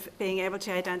terms of being able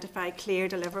to identify clear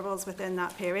deliverables within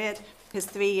that period, because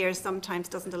 3 years sometimes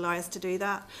doesn't allow us to do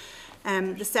that.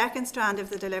 The second strand of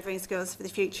the Delivering Skills for the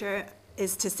Future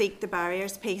is to seek the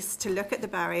barriers piece, to look at the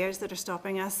barriers that are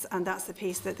stopping us, and that's the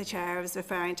piece that the Chair was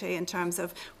referring to in terms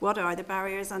of what are the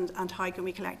barriers and how can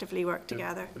we collectively work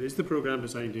together. But is the programme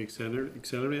designed to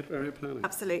accelerate area planning?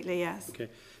 Absolutely, yes. Okay.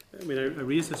 I mean, I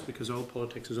raise this because all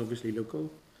politics is obviously local.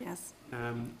 Yes.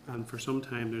 And for some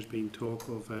time there's been talk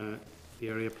of the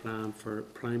area plan for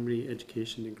primary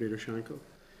education in Greater Shankill,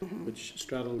 which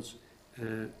straddles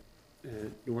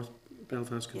North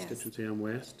Belfast constituency and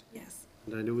West. Yes.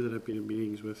 And I know that I've been in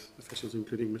meetings with officials,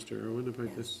 including Mr. Irwin,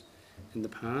 about this in the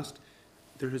past.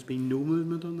 There has been no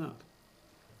movement on that.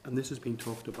 And this has been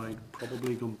talked about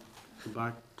probably going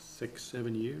back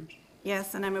 6-7 years.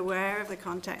 Yes, and I'm aware of the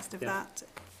context of that.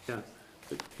 Yeah.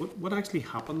 But what actually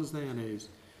happens then is,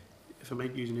 if I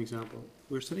might use an example,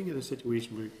 we're sitting in a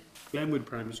situation where Glenwood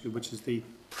Primary School, which is the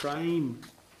prime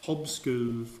hub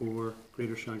school for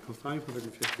Greater Shankill,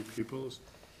 550 pupils,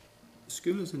 the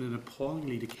school is in an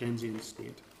appallingly Dickensian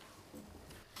state.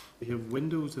 They have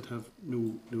windows that have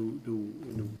no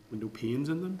window panes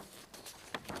in them,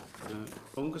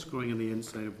 fungus growing on the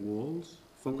inside of walls,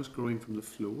 fungus growing from the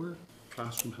floor. The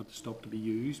classroom had to stop to be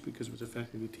used because it was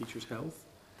affecting the teacher's health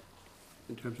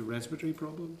in terms of respiratory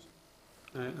problems.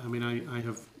 I mean, I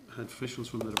have had officials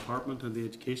from the department and the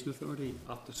Education Authority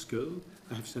at the school.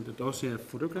 I have sent a dossier of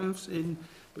photographs in,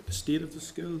 but the state of the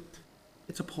school,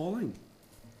 it's appalling.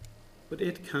 But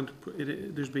it can't,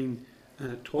 there's been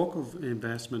talk of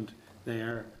investment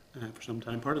there for some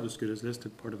time. Part of the school is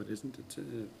listed, part of it isn't. It's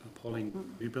an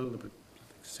appalling rebuild, about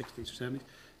I think 60s or 70s.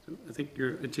 So I think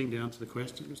you're itching to answer the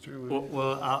question, Mr. Irwin.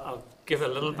 Well, I'll give a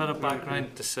little bit of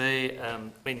background to say, I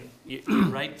mean, you're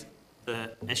right,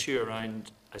 the issue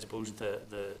around, I suppose,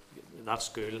 that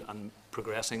school and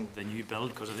progressing the new build,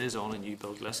 because it is on a new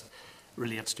build list,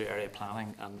 relates to area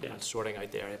planning and sorting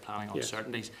out the area planning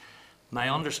uncertainties. My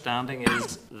understanding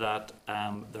is that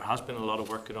there has been a lot of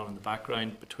work going on in the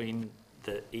background between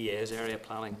the EA's area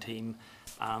planning team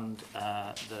and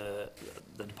the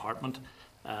department.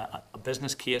 A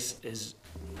business case is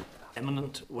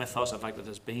imminent with us. In fact, it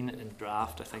has been in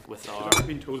draft, I think, with our... I've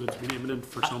been told it's been imminent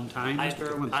for some time, Mr.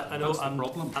 Chairman. I know,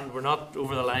 and we're not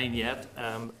over the line yet.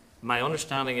 My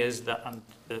understanding is that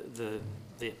the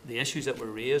issues that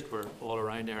were raised were all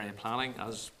around area planning,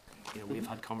 as you know, we've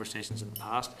had conversations in the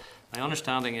past. My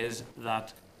understanding is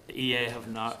that the EA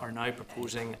are now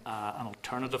proposing an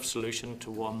alternative solution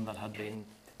to one that had been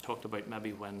talked about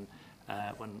maybe when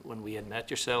we had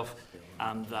met yourself,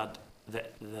 and that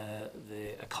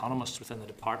the economists within the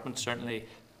department certainly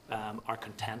are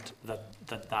content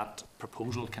that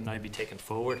proposal can now be taken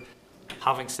forward.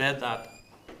 Having said that,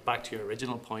 back to your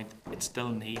original point, it still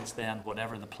needs then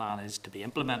whatever the plan is to be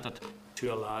implemented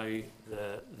to allow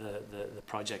the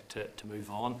project to move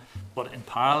on. But in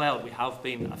parallel, we have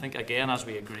been, I think again as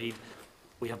we agreed,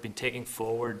 we have been taking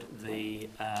forward the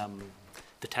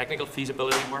technical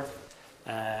feasibility work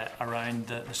around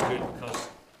the school, because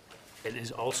it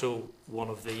is also one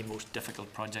of the most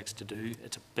difficult projects to do.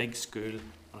 It's a big school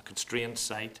on a constrained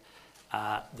site.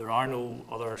 There are no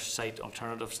other site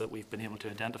alternatives that we've been able to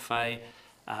identify,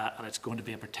 and it's going to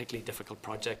be a particularly difficult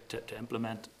project to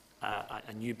implement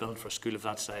a new build for a school of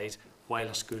that size while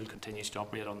a school continues to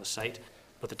operate on the site.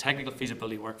 But the technical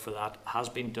feasibility work for that has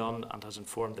been done and has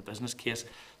informed the business case.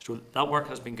 So that work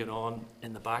has been going on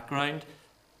in the background.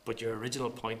 But your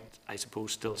original point, I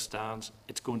suppose, still stands.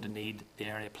 It's going to need the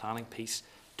area planning piece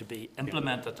to be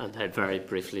implemented. And I'd very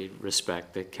briefly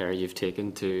respect the care you've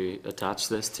taken to attach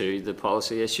this to the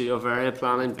policy issue of area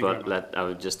planning, but I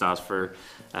would just ask for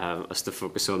us to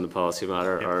focus on the policy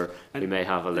matter, or we may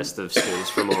have a list of schools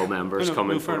from all members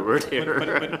coming forward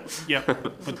here.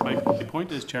 But my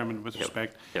point is, Chairman, with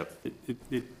respect,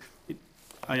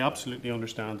 I absolutely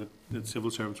understand that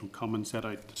civil servants will come and set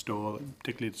out the stall,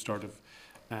 particularly at the start of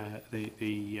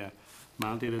the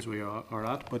mandate as we are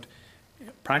at, but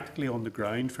practically on the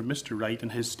ground, for Mr. Wright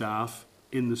and his staff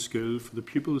in the school, for the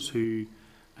pupils who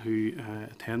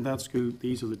attend that school,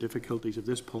 these are the difficulties of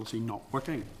this policy not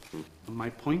working. And my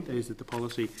point is that the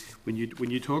policy, when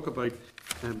you talk about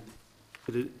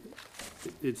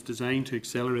it's designed to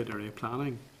accelerate area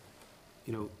planning,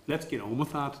 you know, let's get on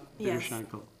with that, yes.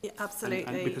 Shankill. Yeah, absolutely.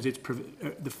 And because it's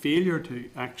the failure to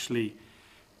actually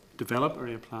develop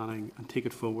area planning and take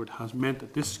it forward has meant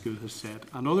that this school has said,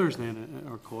 and others then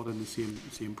are caught in the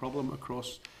same problem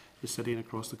across the city and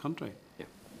across the country. Yeah.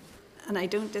 And I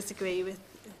don't disagree with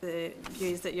the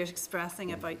views that you're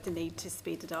expressing about the need to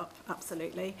speed it up,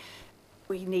 absolutely.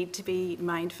 We need to be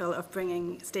mindful of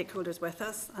bringing stakeholders with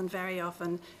us, and very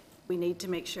often we need to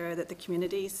make sure that the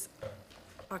communities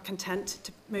are content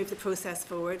to move the process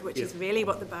forward, which is really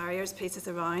what the barriers piece is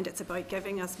around. It's about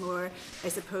giving us more, I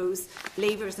suppose,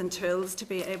 levers and tools to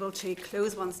be able to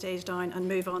close one stage down and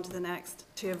move on to the next,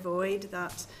 to avoid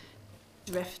that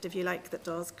drift, if you like, that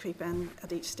does creep in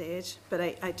at each stage. But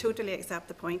I totally accept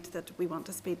the point that we want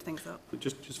to speed things up.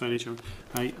 Just finally, Chairman,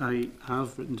 I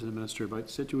have written to the Minister about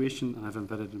the situation, and I've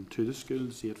invited him to the school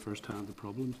to see at first hand the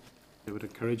problems. I would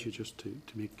encourage you just to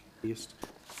make haste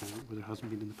where there hasn't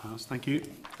been in the past. Thank you.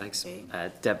 Thanks.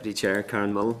 Deputy Chair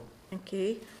Karen Mull. Thank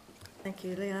you. Thank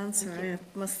you, Leanne. Sorry, I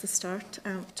missed the start.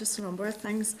 Just a number of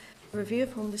things. A review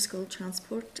of home to school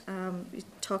transport. You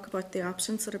talk about the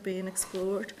options that are being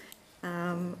explored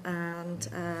and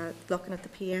looking at the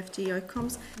PFD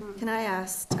outcomes. Can I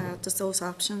ask, does those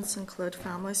options include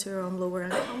families who are on lower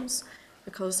incomes?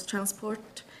 Because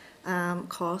transport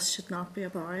costs should not be a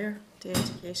barrier to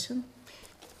education.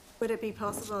 Would it be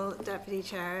possible, Deputy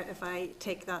Chair, if I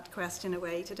take that question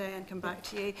away today and come back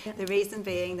to you? The reason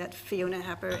being that Fiona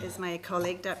Hepper is my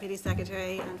colleague Deputy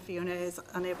Secretary, and Fiona is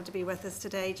unable to be with us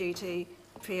today due to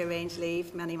pre-arranged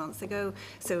leave many months ago.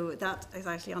 So that is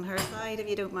actually on her side. If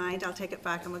you don't mind, I'll take it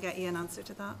back and we'll get you an answer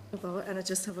to that. And I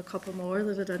just have a couple more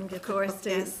that I didn't get to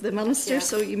yes. The Minister,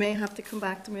 so you may have to come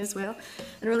back to me as well.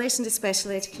 In relation to special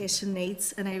education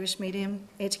needs in Irish medium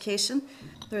education,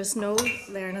 there is no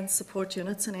learning support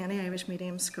units in any Irish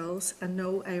medium schools and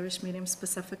no Irish medium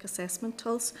specific assessment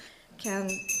tools. Can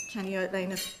you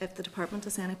outline if the department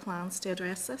has any plans to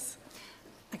address this?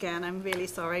 Again, I'm really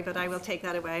sorry, but I will take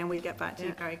that away and we'll get back to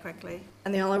you very quickly.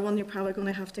 And the other one you're probably going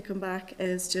to have to come back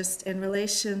is just in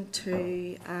relation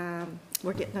to,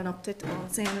 we're getting an update on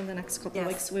Zen in the next couple of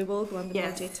weeks. We will go into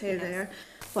more detail there.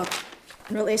 But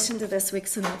in relation to this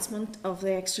week's announcement of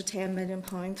the extra £10 million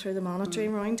through the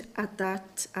monitoring round, at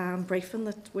that briefing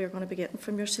that we're going to be getting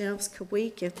from yourselves, could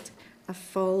we get a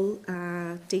full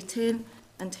detail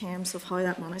in terms of how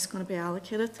that money is going to be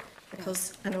allocated?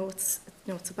 Because I know it's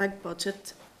a big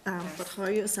budget But how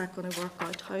is that going to work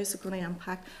out? How is it going to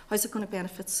impact? How is it going to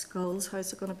benefit schools? How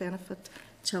is it going to benefit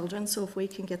children? So if we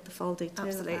can get the full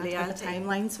details Absolutely, of that, the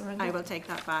timelines around I it. will take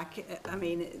that back. I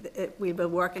mean, we will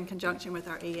work in conjunction with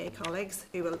our EA colleagues,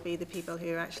 who will be the people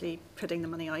who are actually putting the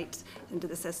money out into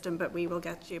the system, but we will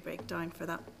get you a breakdown for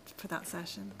that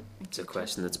session. It's a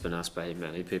question that's been asked by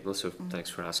many people, so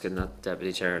thanks for asking that,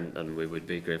 Deputy Chair, and we would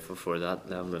be grateful for that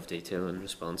level of detail and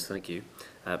response. Thank you.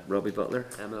 Robbie Butler,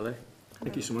 MLA.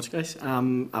 Thank you so much, guys.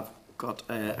 I've got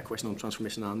a question on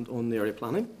transformation and on the area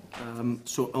planning.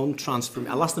 So on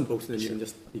I'll ask them both, and then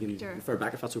you can Sure. refer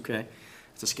back if that's okay.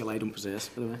 It's a skill I don't possess,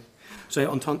 by the way.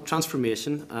 So on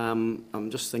transformation,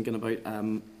 I'm just thinking about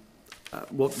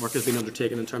what work has been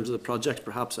undertaken in terms of the project,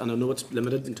 perhaps, and I know it's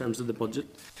limited in terms of the budget,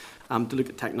 to look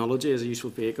at technology as a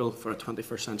useful vehicle for a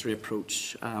 21st century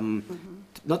approach,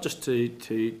 not just to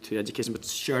education, but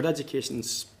shared education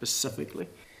specifically.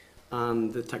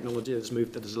 And the technology has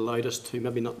moved that has allowed us to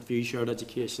maybe not view shared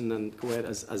education and go ahead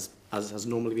as has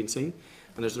normally been seen.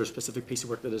 And is there a specific piece of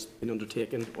work that has been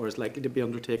undertaken or is likely to be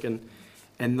undertaken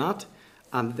in that?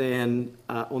 And then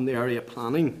on the area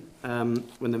planning,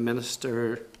 when the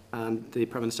Minister and the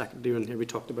Permanent Secretary were in here, we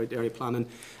talked about the area planning.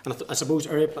 And I suppose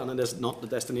area planning is not the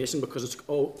destination, because it's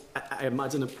I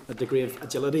imagine a degree of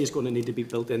agility is going to need to be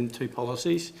built into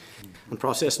policies and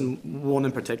process. And one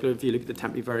in particular, if you look at the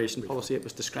temporary variation policy, it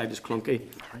was described as clunky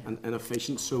and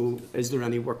inefficient. So is there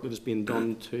any work that is being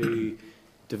done to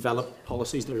develop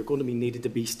policies that are going to be needed to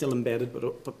be still embedded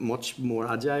but much more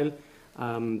agile,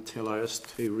 to allow us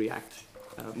to react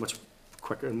much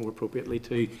quicker and more appropriately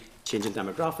to changing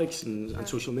demographics and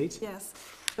social needs? Yes.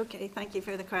 Okay, thank you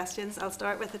for the questions. I'll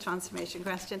start with the transformation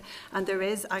question. And there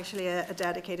is actually a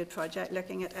dedicated project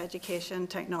looking at education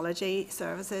technology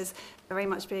services, very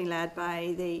much being led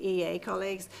by the EA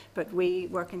colleagues, but we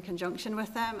work in conjunction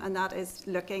with them, and that is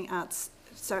looking at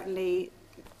certainly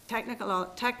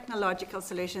technological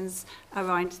solutions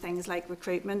around things like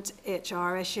recruitment,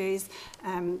 HR issues,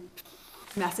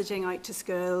 messaging out to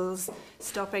schools,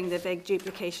 stopping the big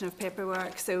duplication of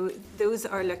paperwork. So those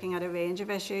are looking at a range of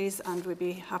issues, and we'd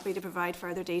be happy to provide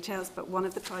further details, but one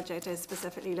of the projects is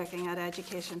specifically looking at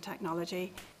education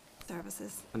technology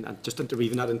services. And just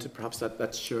interweaving that into perhaps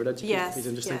that shared education.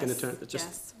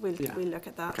 Yes, we'll look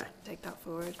at that, take that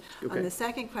forward. Okay. On the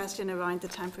second question around the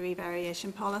temporary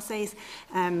variation policies,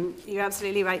 you're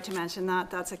absolutely right to mention that.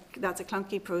 That's a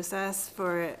clunky process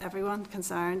for everyone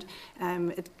concerned.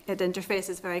 It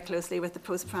interfaces very closely with the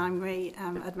post-primary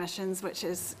admissions, which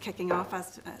is kicking off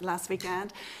last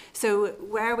weekend. So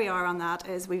where we are on that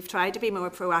is we've tried to be more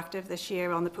proactive this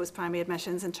year on the post-primary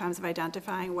admissions in terms of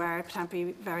identifying where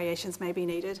temporary variations may be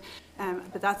needed,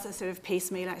 but that's a sort of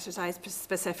piecemeal exercise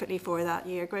specifically for that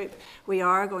year group. We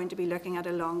are going to be looking at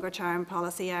a longer term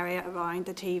policy area around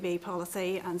the TV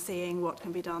policy and seeing what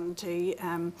can be done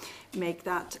to make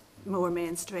that more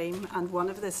mainstream. And one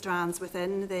of the strands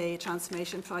within the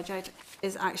transformation project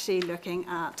is actually looking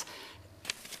at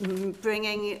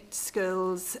bringing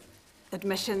schools'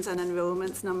 admissions and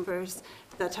enrolments numbers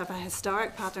that have a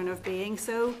historic pattern of being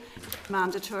so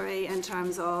mandatory in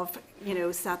terms of, you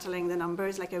know, settling the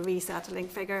numbers, like a resettling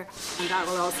figure, and that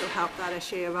will also help that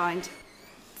issue around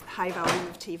high volume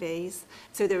of TVs.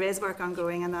 So there is work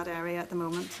ongoing in that area at the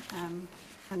moment,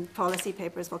 and policy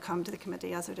papers will come to the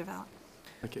committee as they're developed.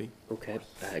 Okay. Okay.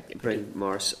 Bring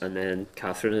Morris and then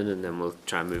Catherine, and then we'll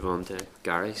try and move on to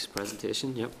Gary's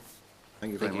presentation. Yep.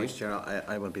 Thank you very much, Chair.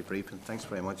 I will be brief, and thanks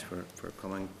very much for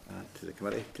coming to the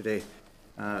committee today.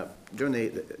 During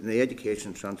the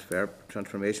Education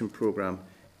Transformation Programme,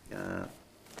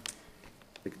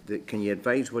 can you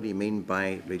advise what do you mean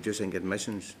by reducing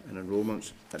admissions and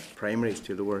enrolments at primaries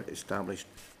to lower established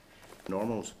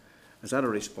normals? Is that a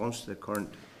response to the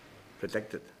current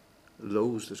predicted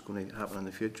lows that's going to happen in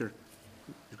the future?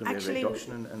 There's going to be a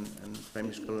reduction in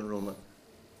primary school enrolment.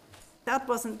 That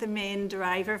wasn't the main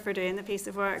driver for doing the piece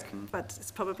of work, but it's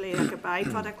probably like a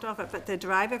byproduct of it. But the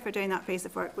driver for doing that piece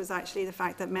of work was actually the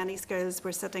fact that many schools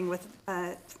were sitting with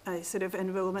a sort of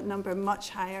enrolment number much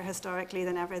higher historically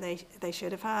than ever they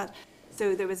should have had.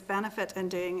 So there was benefit in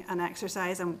doing an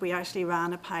exercise, and we actually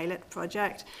ran a pilot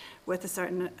project with a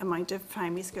certain amount of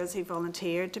primary schools who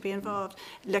volunteered to be involved,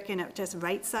 looking at just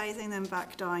right-sizing them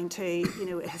back down to, you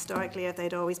know, historically if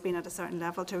they'd always been at a certain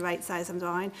level, to right-size them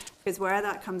down. Because where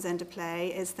that comes into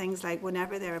play is things like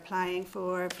whenever they're applying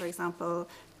for example,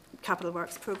 capital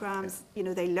works programmes, you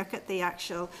know, they look at the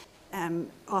actual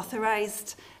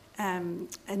authorised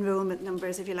enrolment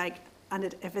numbers, if you like,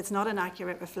 if it's not an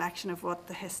accurate reflection of what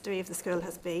the history of the school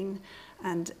has been,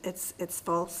 and it's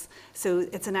false. So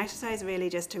it's an exercise really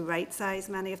just to right-size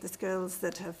many of the schools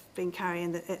that have been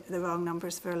carrying the wrong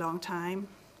numbers for a long time.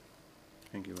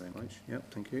 Thank you very much. Yep,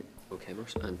 thank you. Okay,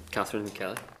 members. And Catherine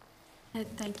Kelly.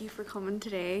 Thank you for coming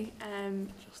today.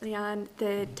 Leanne,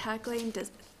 the Tackling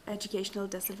Educational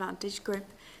Disadvantage Group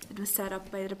that was set up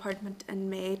by the Department in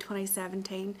May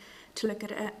 2017 to look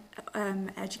at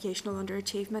educational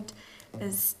underachievement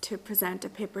is to present a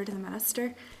paper to the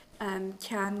Minister.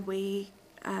 Can we,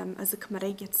 as a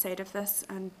committee, get sight of this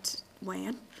and weigh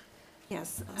in?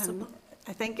 Yes.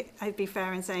 I think I'd be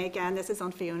fair in saying, again, this is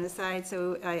on Fiona's side,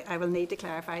 so I will need to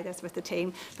clarify this with the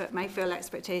team, but my full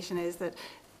expectation is that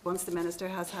once the Minister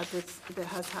has had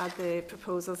the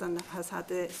proposals and has had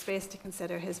the space to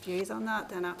consider his views on that,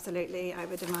 then absolutely I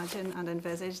would imagine and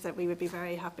envisage that we would be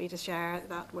very happy to share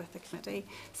that with the committee.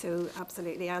 So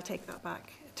absolutely, I'll take that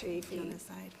back to Fiona's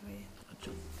side.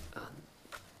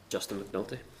 Justin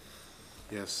McNulty.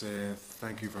 Yes,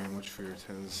 thank you very much for your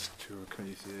attendance to our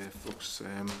committee today, folks.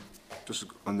 Just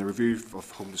on the review of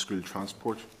home to school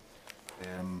transport,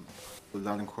 will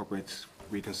that incorporate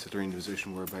reconsidering the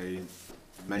position whereby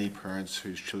many parents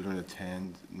whose children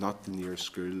attend not the nearest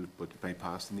school but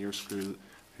bypass the nearest school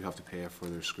who have to pay for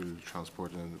their school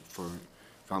transport, and for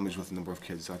families with a number of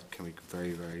kids that can be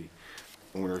very, very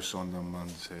onerous on them,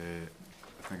 and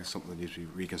I think it's something that needs to be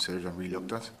reconsidered and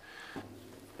re-looked at.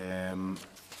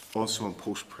 Also in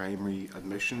post-primary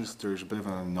admissions, there's a bit of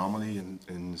an anomaly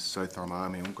in South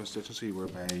Armagh, my own constituency,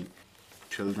 whereby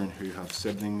children who have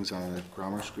siblings at a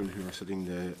grammar school who are sitting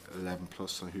the 11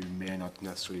 plus and who may not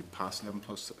necessarily pass 11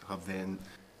 plus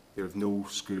have no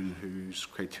school whose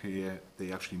criteria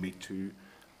they actually meet to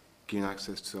gain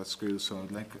access to that school. So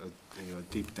I'd like a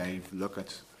deep dive look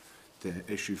at the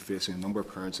issue facing a number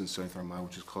of parents in South Armagh,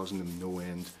 which is causing them no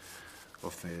end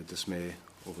of dismay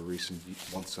over recent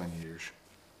months and years.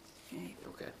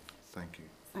 Okay. Thank you.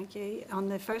 Thank you. On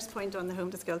the first point on the home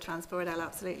to school transport, I'll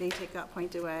absolutely take that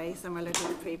point away, similar to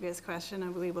the previous question,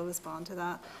 and we will respond to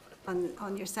that.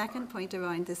 On your second point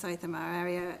around the South Armagh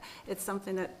area, it's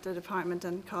something that the department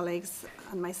and colleagues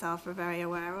and myself are very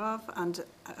aware of, and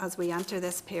as we enter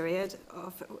this period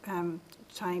of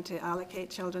trying to allocate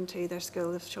children to their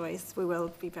school of choice, we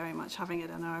will be very much having it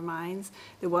in our minds.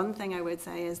 The one thing I would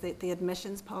say is that the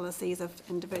admissions policies of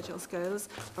individual schools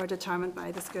are determined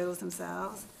by the schools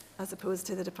themselves, as opposed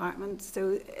to the department.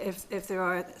 So if there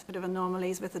are sort of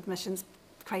anomalies with admissions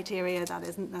criteria, that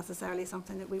isn't necessarily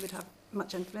something that we would have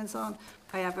much influence on.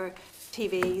 However,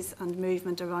 TVs and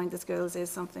movement around the schools is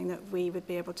something that we would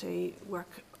be able to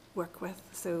work with.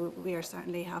 So we are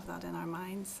certainly have that in our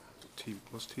minds.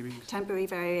 What's TVs? Temporary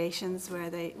variations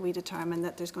where we determine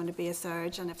that there's going to be a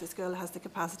surge, and if the school has the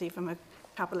capacity from a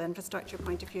capital infrastructure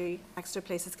point of view, extra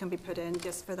places can be put in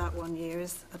just for that 1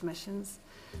 year's admissions.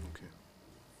 Okay.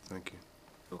 Thank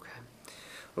you.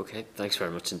 Okay, thanks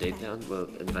very much indeed, Leanne. We'll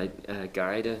invite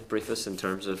Gary to brief us in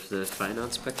terms of the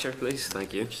finance picture, please.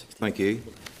 Thank you. Thank you.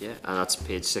 Yeah, and that's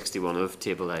page 61 of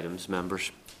table items,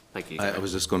 members. Thank you. I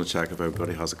was just going to check if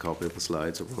everybody has a copy of the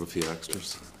slides. I brought a few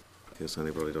extras, in case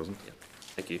anybody doesn't. Yeah.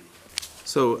 Thank you.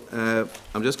 So,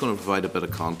 I'm just going to provide a bit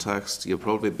of context. You'll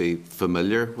probably be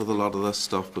familiar with a lot of this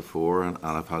stuff before, and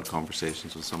I've had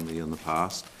conversations with somebody in the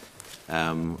past.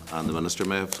 And the Minister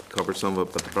may have covered some of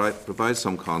it, but to provide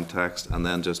some context and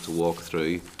then just to walk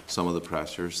through some of the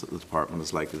pressures that the Department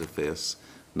is likely to face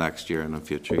next year and in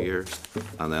future years.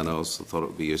 And then I also thought it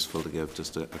would be useful to give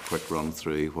just a quick run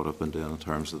through what I've been doing in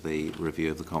terms of the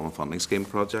review of the Common Funding Scheme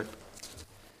project.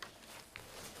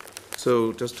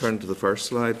 So just turn to the first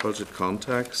slide, budget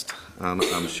context, and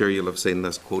I'm sure you'll have seen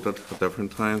this quoted at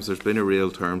different times. There's been a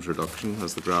real terms reduction,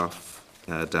 as the graph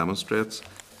demonstrates,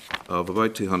 of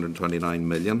about 229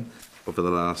 million over the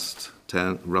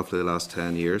roughly the last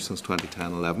 10 years, since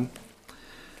 2010-11,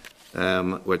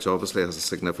 which obviously has a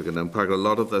significant impact. A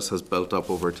lot of this has built up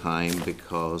over time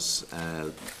because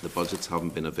the budgets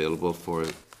haven't been available for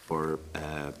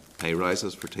pay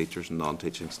rises for teachers and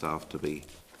non-teaching staff to be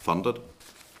funded.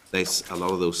 A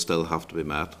lot of those still have to be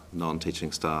met,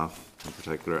 non-teaching staff in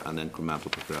particular, and incremental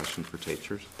progression for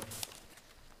teachers.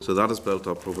 So that has built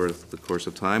up over the course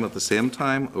of time. At the same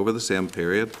time, over the same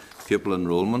period, pupil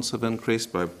enrolments have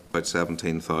increased by about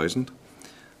 17,000.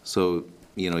 So,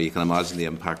 you can imagine the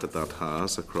impact that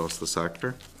has across the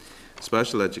sector.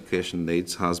 Special education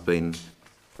needs has been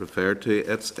referred to.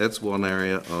 It's one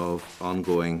area of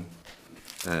ongoing,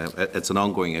 it's an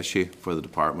ongoing issue for the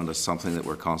department. It's something that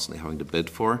we're constantly having to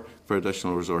bid for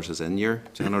additional resources in year,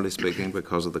 generally speaking,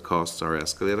 because of the costs are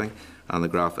escalating. And the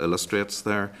graph illustrates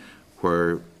there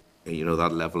where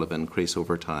that level of increase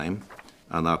over time.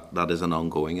 and that is an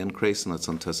ongoing increase, and it's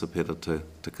anticipated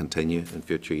to continue in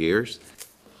future years.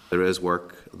 There is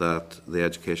work that the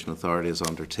Education Authority is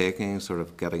undertaking, sort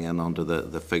of getting in under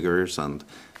the figures and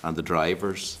the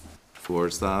drivers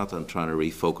towards that, and trying to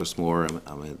refocus more.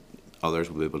 I mean, others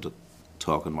will be able to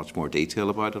talk in much more detail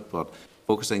about it, but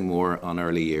focusing more on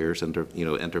early years,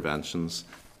 interventions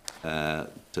to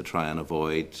try and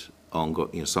avoid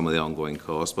some of the ongoing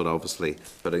costs, but obviously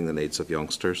putting the needs of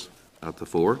youngsters at the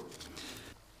fore.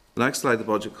 The next slide, the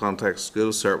budget context,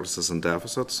 school surpluses and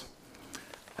deficits.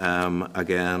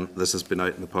 Again, this has been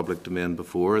out in the public domain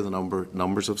before. The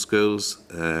numbers of schools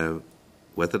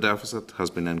with a deficit has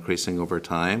been increasing over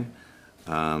time,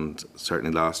 and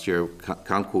certainly last year,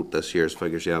 can't quote this year's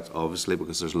figures yet, obviously,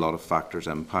 because there's a lot of factors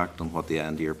impact on what the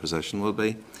end year position will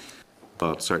be.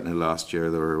 But certainly last year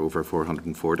there were over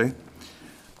 440,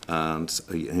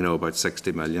 and about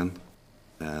 60 million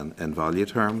in value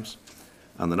terms.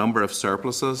 And the number of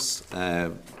surpluses,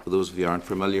 for those of you who aren't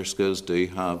familiar, schools do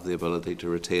have the ability to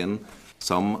retain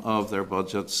some of their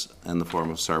budgets in the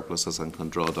form of surpluses and can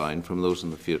draw down from those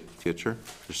in the future.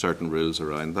 There's certain rules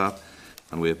around that,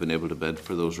 and we have been able to bid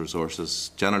for those resources,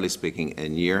 generally speaking,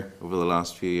 in year over the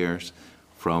last few years,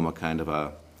 from a kind of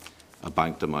a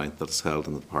banked amount that's held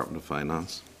in the Department of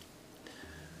Finance.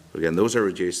 But again, those are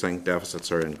reducing,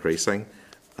 deficits are increasing,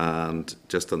 and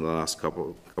just in the last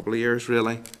couple of years,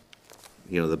 really,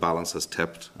 the balance has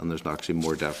tipped, and there's actually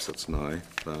more deficits now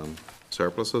than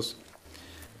surpluses.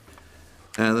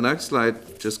 And the next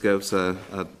slide just gives a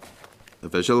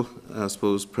visual, I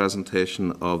suppose,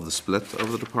 presentation of the split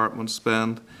of the department's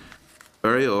spend.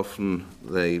 Very often,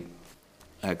 the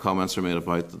comments are made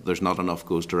about that there's not enough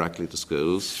goes directly to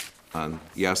schools, and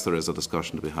yes, there is a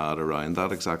discussion to be had around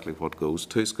that, exactly what goes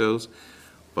to schools.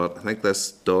 But I think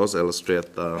this does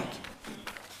illustrate that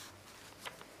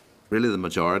really the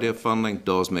majority of funding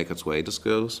does make its way to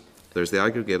schools. There's the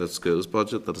aggregated schools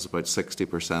budget that is about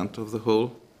 60% of the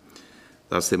whole.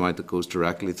 That's the amount that goes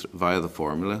directly via the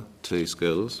formula to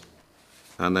schools.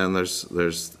 And then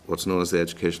there's what's known as the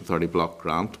Education Authority Block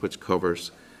Grant, which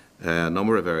covers a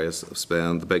number of areas of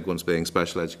spend, the big ones being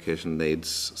special education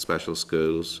needs, special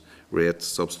schools, rates,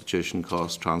 substitution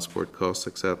costs, transport costs,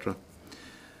 etc.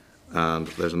 And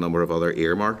there's a number of other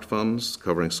earmarked funds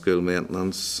covering school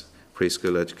maintenance,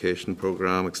 preschool education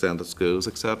programme, extended schools,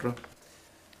 etc.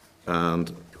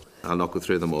 And I'll not go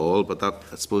through them all, but that,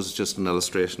 I suppose, is just an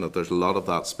illustration that there's a lot of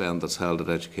that spend that's held at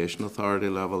Education Authority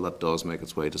level that does make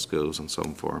its way to schools in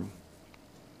some form.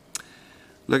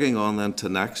 Looking on then to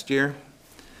next year,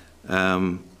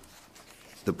 the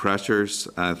pressures,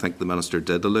 I think the Minister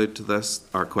did allude to this,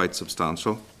 are quite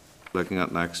substantial. Looking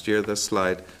at next year, this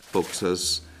slide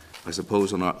focuses, I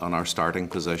suppose, on our starting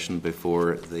position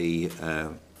before the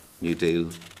New Deal,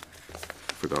 I've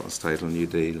forgotten its title, New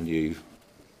Deal, New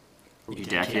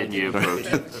Decade, New Approach.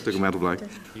 Took a mental blank.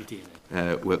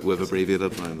 We've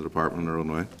abbreviated now in the department in our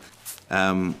own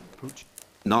way.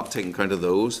 Not taking account of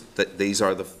those, these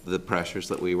are the pressures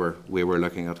that we were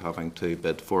looking at having to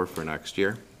bid for next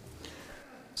year.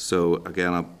 So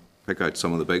again, I'll pick out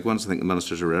some of the big ones. I think the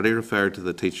Minister's already referred to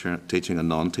the teaching and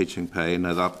non-teaching pay.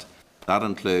 Now that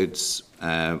includes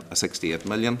a 68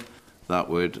 million that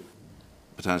would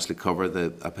potentially cover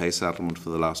a pay settlement for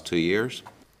the last 2 years,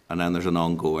 and then there's an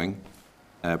ongoing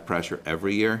pressure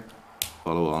every year,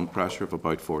 follow-on pressure of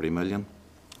about 40 million.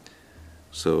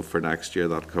 So for next year,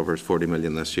 that covers 40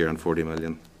 million this year and 40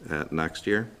 million next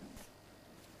year.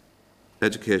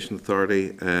 Education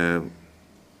Authority,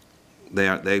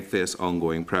 they face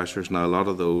ongoing pressures. Now, a lot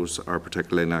of those are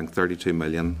particularly linked, 32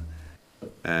 million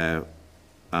and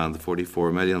the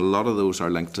 44 million. A lot of those are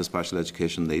linked to special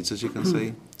education needs, as you can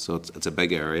see. So it's a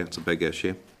big area, it's a big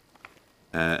issue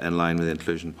in line with the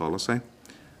inclusion policy.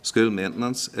 School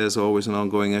maintenance is always an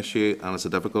ongoing issue, and it's a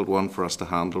difficult one for us to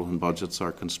handle when budgets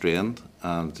are constrained.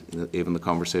 And even the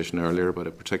conversation earlier about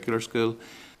a particular school,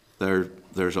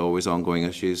 there's always ongoing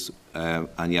issues,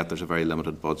 and yet there's a very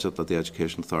limited budget that the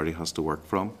Education Authority has to work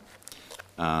from.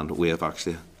 And we have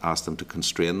actually asked them to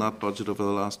constrain that budget over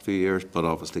the last few years, but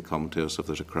obviously come to us if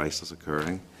there's a crisis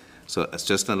occurring. So it's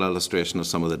just an illustration of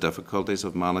some of the difficulties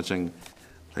of managing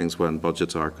things when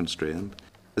budgets are constrained.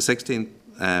 The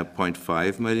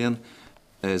 16.5 million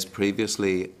is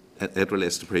it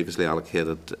relates to previously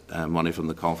allocated money from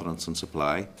the Confidence and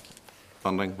Supply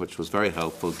funding, which was very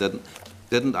helpful.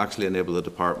 Didn't actually enable the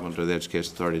department or the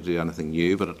Education Authority to do anything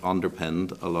new, but it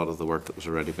underpinned a lot of the work that was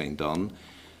already being done.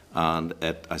 And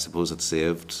I suppose it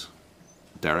saved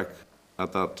Derek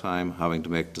at that time having to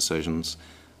make decisions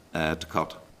to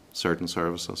cut certain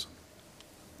services.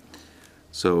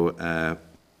 So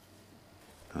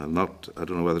I don't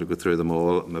know whether to go through them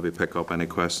all, maybe pick up any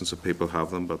questions if people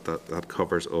have them, but that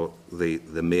covers all the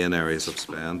main areas of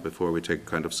spend before we take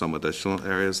account of some additional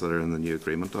areas that are in the new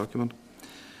agreement document.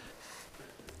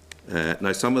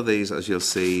 Now, some of these, as you'll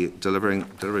see, delivery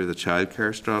of the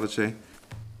childcare strategy,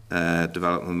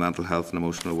 development of mental health and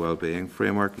emotional well-being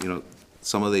framework.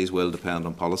 Some of these will depend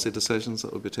on policy decisions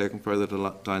that will be taken further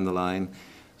down the line.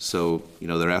 So,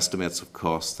 there are estimates of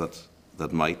costs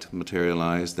that might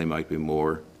materialise. They might be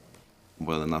more,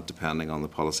 whether or not, depending on the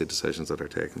policy decisions that are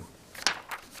taken.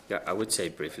 Yeah, I would say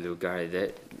briefly though, Gary,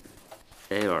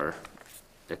 they are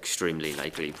extremely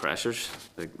likely pressures.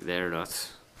 They're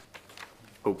not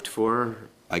hoped for.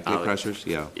 Likely pressures,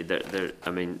 yeah.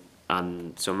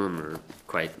 And some of them are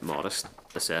quite modest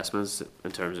assessments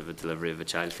in terms of a delivery of a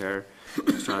childcare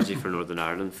strategy for Northern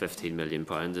Ireland. £15 million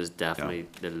is definitely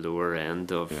the lower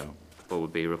end of what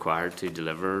would be required to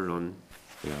deliver on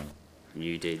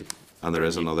new deal. And there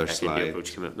is another new slide.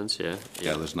 approach commitments,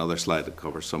 There's another slide that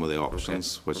covers some of the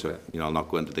options, which I'll not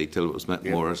go into detail. It was meant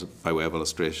more as by way of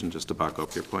illustration, just to back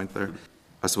up your point there.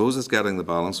 I suppose it's getting the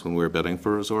balance when we're bidding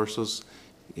for resources,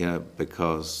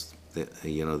 because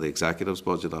the executive's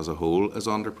budget as a whole is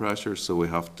under pressure, so we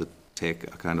have to take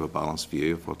a kind of a balanced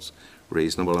view of what's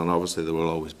reasonable, and obviously there will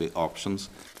always be options,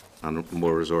 and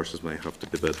more resources may have to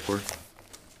be bid for.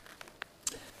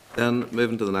 Then,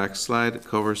 moving to the next slide, it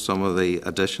covers some of the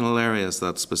additional areas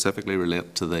that specifically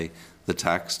relate to the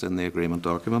text in the agreement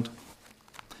document.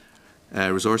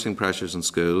 Resourcing pressures in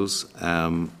schools,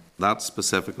 that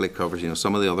specifically covers,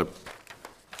 some of the other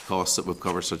costs that we've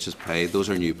covered, such as pay. Those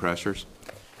are new pressures.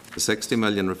 The 60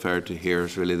 million referred to here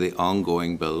is really the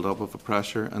ongoing build-up of a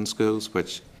pressure in schools,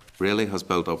 which really has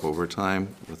built up over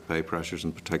time, with pay pressures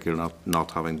in particular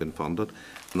not having been funded.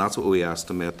 And that's what we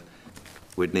estimate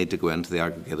we'd need to go into the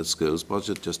aggregated schools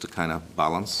budget just to kind of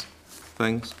balance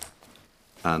things.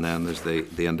 And then there's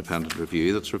the independent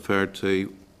review that's referred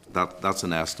to. That's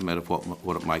an estimate of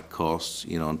what it might cost,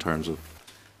 in terms of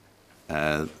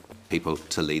people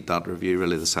to lead that review,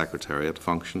 really the secretariat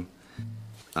function.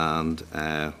 And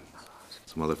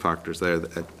some other factors there,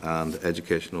 and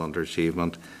educational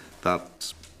underachievement.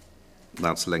 That's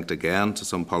linked again to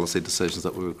some policy decisions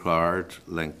that we required,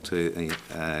 linked to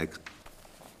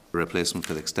replacement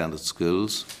for the extended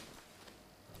schools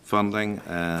funding,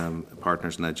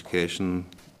 partners in education,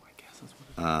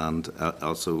 and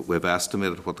also we've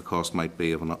estimated what the cost might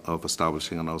be of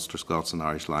establishing an Ulster Scots and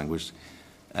Irish language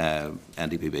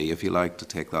NDPB, if you like, to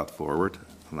take that forward.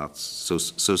 And that's so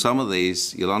some of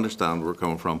these, you'll understand where we're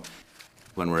coming from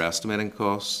when we're estimating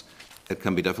costs. It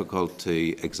can be difficult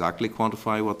to exactly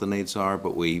quantify what the needs are,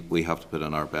 but we have to put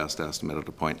in our best estimate at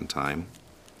a point in time.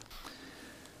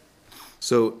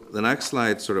 So the next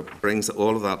slide sort of brings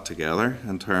all of that together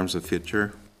in terms of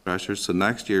future pressures. So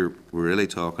next year, we're really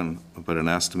talking about an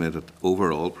estimated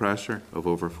overall pressure of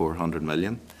over 400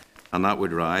 million, and that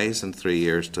would rise in 3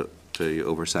 years to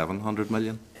over 700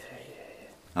 million.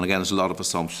 And again, there's a lot of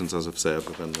assumptions, as I've said,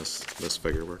 within this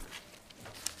figure work.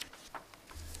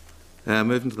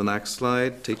 Moving to the next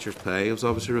slide, teachers' pay was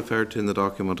obviously referred to in the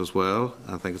document as well.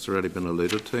 I think it's already been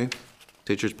alluded to.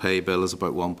 Teachers' pay bill is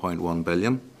about 1.1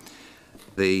 billion.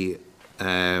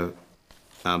 And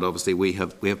obviously we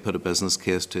have put a business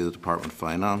case to the Department of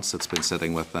Finance. It's been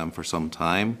sitting with them for some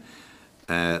time,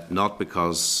 not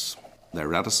because they're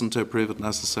reticent to approve it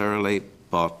necessarily,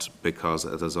 but because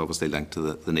it is obviously linked to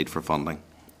the need for funding.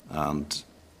 And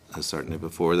certainly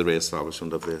before the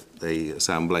re-establishment of the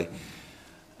Assembly,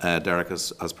 Derek,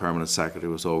 as Permanent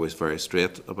Secretary, was always very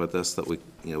straight about this, that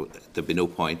there'd be no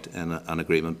point in an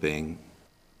agreement being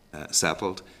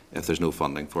settled if there's no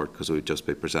funding for it, because we'd just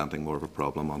be presenting more of a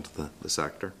problem onto the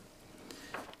sector.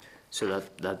 So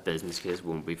that business case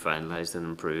won't be finalised and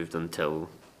improved until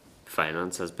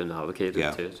finance has been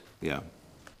allocated to it? Yeah,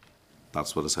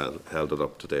 that's what has held it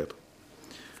up to date.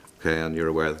 Okay, and you're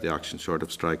aware that the action short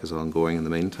of strike is ongoing in the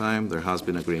meantime. There has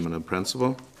been agreement in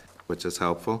principle, which is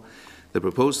helpful. The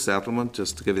proposed settlement,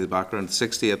 just to give you the background,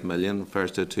 68 million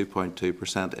refers to a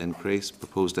 2.2% increase,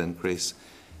 proposed increase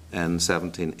in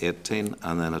 17-18,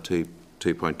 and then a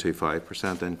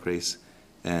 2.25% increase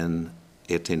in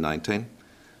 18-19.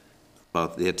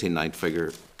 But the 18-19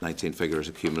 figure is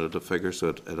a cumulative figure, so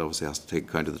it obviously has to take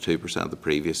account of the 2% of the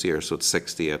previous year, so it's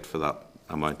 68 for that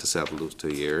amount to settle those 2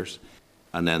 years.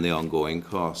 And then the ongoing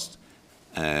cost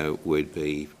would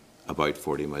be about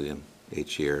 40 million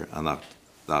each year, and that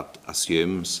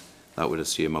would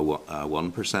assume a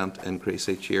 1% increase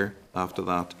each year after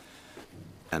that.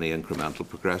 Any incremental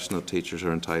progression that teachers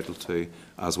are entitled to,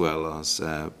 as well as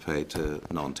pay to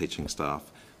non-teaching staff,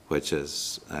 which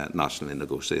is nationally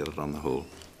negotiated on the whole.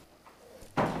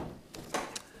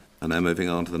 And then moving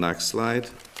on to the next slide,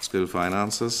 school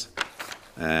finances.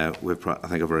 I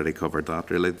think I've already covered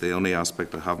that really. The only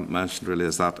aspect I haven't mentioned really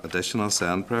is that additional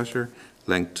SEND pressure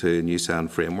linked to new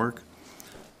SEND framework.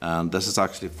 And this has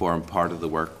actually formed part of the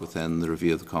work within the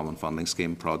review of the Common Funding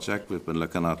Scheme project. We've been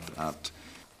looking at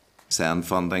SEND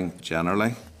funding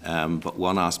generally, but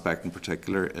one aspect in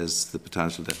particular is the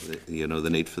potential, the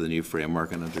need for the new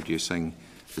framework and introducing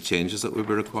the changes that would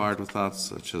be required with that,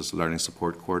 such as learning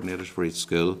support coordinators for each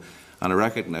school, and a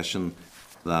recognition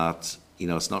that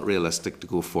it's not realistic to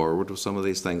go forward with some of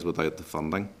these things without the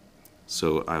funding.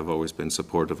 So I've always been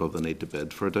supportive of the need to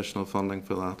bid for additional funding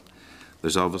for that.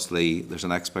 There's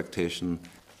an expectation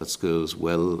that schools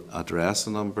will address a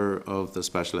number of the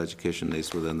special education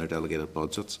needs within their delegated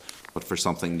budgets, but for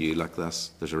something new like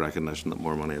this, there's a recognition that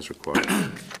more money is required.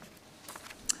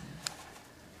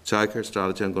 Childcare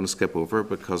strategy I'm going to skip over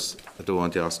because I don't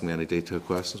want you asking me any detailed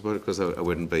questions about it because I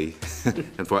wouldn't be.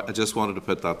 I just wanted to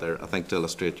put that there, I think, to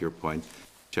illustrate your point,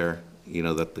 Chair,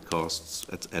 that the costs,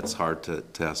 it's hard to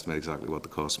estimate exactly what the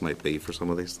costs might be for some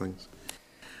of these things.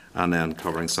 And then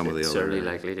covering some of the other... It's certainly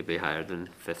likely to be higher than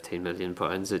 £15 million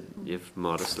that you've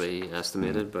modestly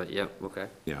estimated, but yeah, okay.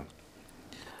 Yeah.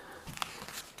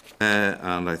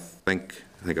 And I think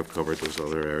I've covered those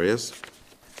other areas.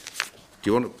 Do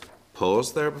you want to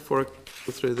pause there before I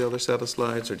go through the other set of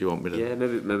slides, or do you want me to... Yeah,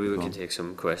 maybe we can take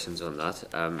some questions on that.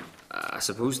 I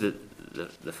suppose that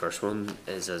the first one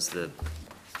is, as the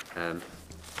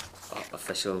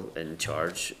official in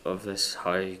charge of this,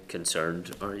 how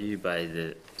concerned are you by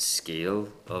the scale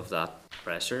of that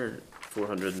pressure?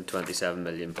 £427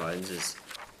 million is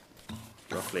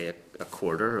roughly a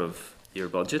quarter of your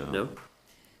budget, no?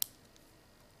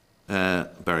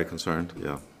 Very concerned,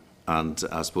 yeah. And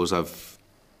I suppose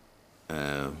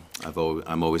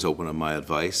I'm always open in my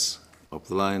advice up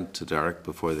the line to Derek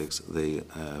before the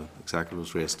executive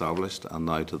was re-established, and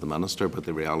now to the Minister, but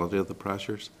the reality of the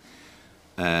pressures.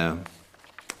 And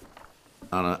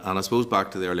I suppose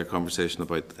back to the earlier conversation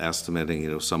about estimating,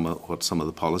 what some of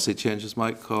the policy changes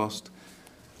might cost,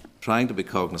 trying to be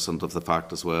cognizant of the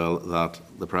fact as well that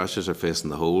the pressures are facing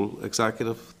the whole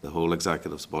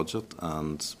executive's budget,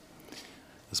 and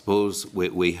I suppose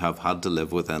we have had to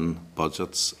live within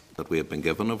budgets that we have been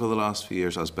given over the last few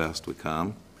years as best we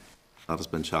can. That has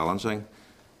been challenging.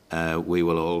 We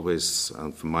will always,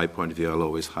 and from my point of view, I'll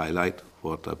always highlight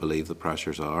what I believe the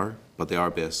pressures are, but they are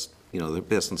based, they're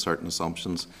based on certain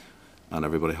assumptions, and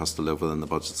everybody has to live within the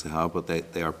budgets they have, but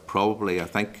they are probably, I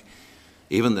think,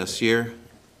 even this year,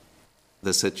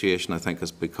 the situation, I think,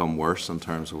 has become worse in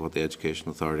terms of what the Education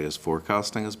Authority is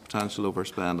forecasting as potential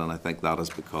overspend, and I think that is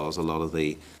because a lot of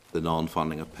the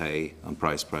non-funding of pay and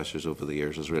price pressures over the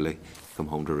years has really come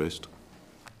home to roost.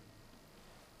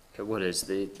 Okay, what is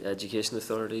the Education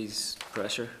Authority's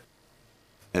pressure?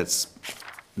 It's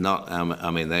not,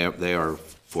 they are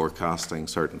forecasting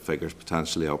certain figures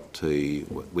potentially up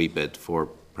to, we bid for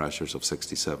pressures of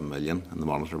 67 million in the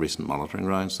recent monitoring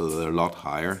round, so they're a lot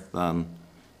higher than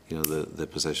the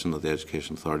position that the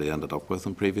Education Authority ended up with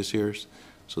in previous years.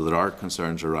 So there are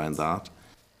concerns around that.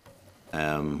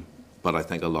 But I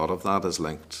think a lot of that is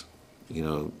linked,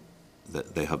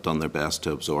 that they have done their best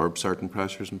to absorb certain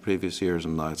pressures in previous years,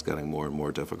 and now it's getting more and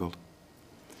more difficult.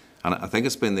 And I think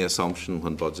it's been the assumption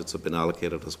when budgets have been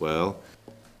allocated as well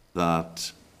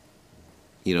that,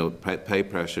 pay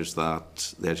pressures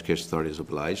that the Education Authority is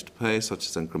obliged to pay, such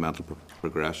as incremental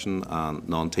progression and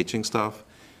non-teaching staff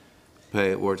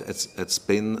pay awards. It's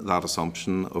been that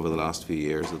assumption over the last few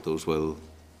years that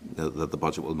that the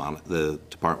budget will the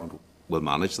department will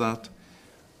manage that,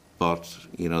 but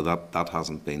that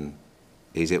hasn't been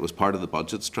easy. It was part of the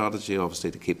budget strategy,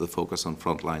 obviously, to keep the focus on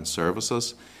frontline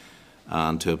services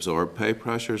and to absorb pay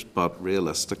pressures, but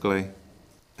realistically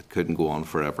it couldn't go on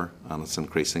forever, and it's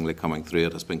increasingly coming through.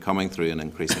 It has been coming through in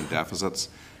increasing deficits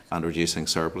and reducing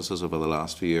surpluses over the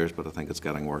last few years, but I think it's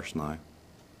getting worse now.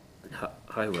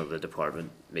 How will the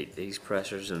department meet these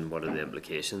pressures, and what are the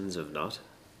implications of not?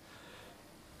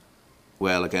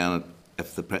 Well, again,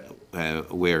 if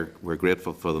we're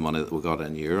grateful for the money that we got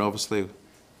in year, obviously,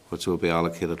 which will be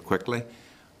allocated quickly,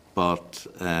 but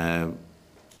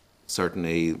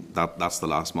certainly that's the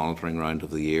last monitoring round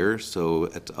of the year. So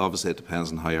it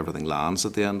depends on how everything lands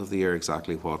at the end of the year,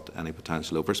 exactly what any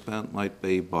potential overspend might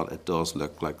be. But it does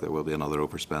look like there will be another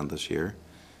overspend this year,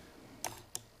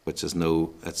 which is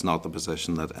it's not the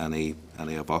position that any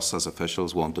of us as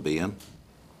officials want to be in.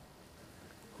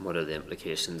 What are the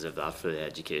implications of that for the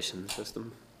education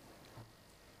system?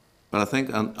 Well, I think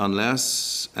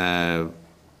unless, and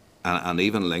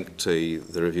even linked to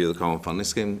the review of the Common Funding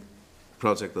Scheme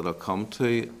project that I'll come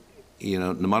to, you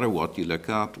know, no matter what you look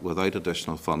at, without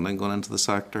additional funding going into the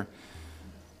sector,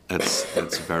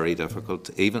 it's very difficult.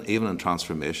 Even in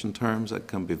transformation terms, it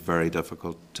can be very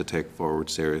difficult to take forward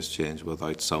serious change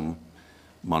without some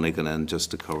money going in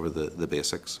just to cover the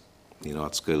basics, you know,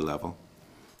 at school level.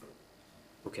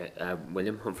 Okay,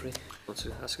 William Humphrey wants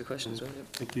to ask a question as well. Yep.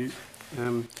 Thank you.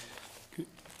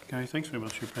 Gary, thanks very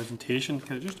much for your presentation.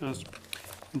 Can I just ask,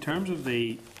 in terms of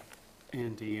the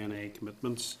NDNA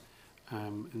commitments,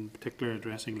 in particular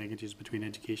addressing linkages between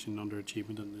education and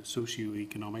underachievement and the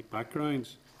socio-economic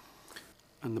backgrounds,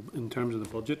 and in terms of the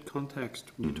budget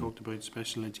context, when you talked about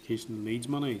special education needs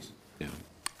monies,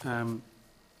 can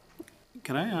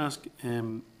I ask,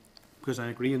 because I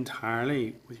agree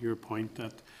entirely with your point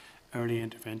that early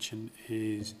intervention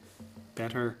is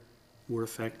better, more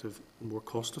effective, more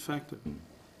cost effective.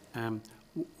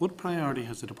 What priority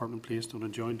has the department placed on a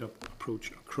joined up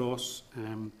approach across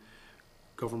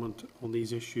government on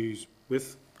these issues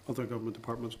with other government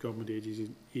departments, government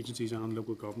agencies and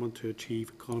local government to achieve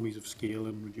economies of scale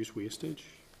and reduce wastage?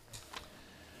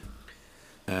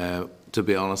 To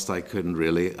be honest, I couldn't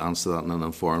really answer that in an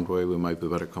informed way. We might be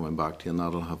better coming back to you on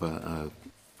that. I'll have a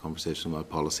conversation with my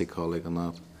policy colleague on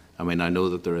that. I mean, I know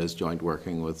that there is joint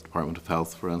working with Department of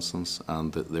Health, for instance,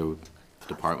 and that the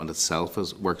department itself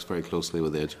works very closely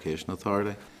with the Education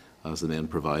Authority as the main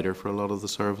provider for a lot of the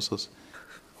services.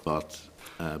 But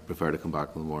I prefer to come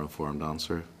back with a more informed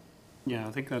answer. Yeah,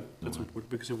 I think that's important,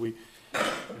 because if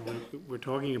we're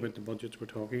talking about the budgets we're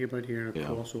talking about here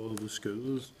across all of the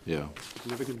schools,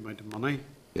 significant amount of money.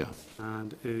 Yeah.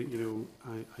 And you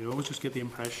know, I always just get the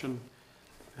impression,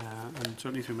 and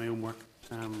certainly through my own work,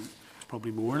 it's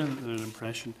probably more than an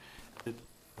impression, that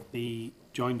the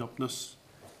joined upness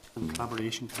and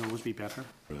collaboration can always be better.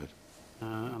 Right.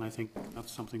 And I think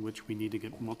that's something which we need to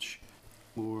get much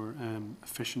more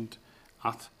efficient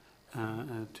at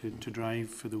to drive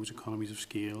for those economies of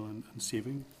scale and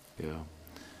saving. Yeah.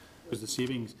 Because the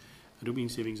savings, I don't mean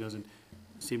savings as in,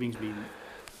 savings mean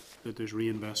that there's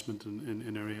reinvestment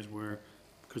in areas where,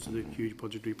 because of the huge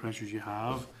budgetary pressures you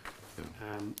have,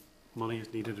 money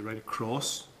is needed right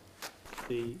across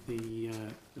the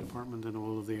department in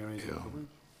all of the areas of coverage.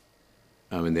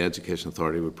 I mean, the Education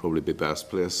Authority would probably be best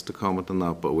placed to comment on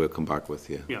that, but we'll come back with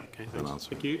you. Yeah, okay, thanks.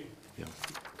 Thank you. Yeah.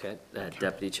 Okay,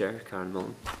 Deputy Chair, Karen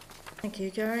Mullen. Thank you,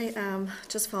 Gary.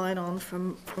 Just following on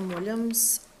from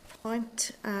William's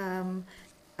point,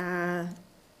 I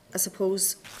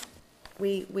suppose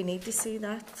we need to see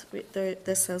that.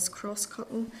 This is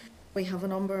cross-cutting. We have a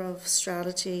number of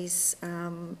strategies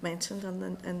mentioned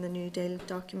in the New Deal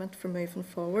document for moving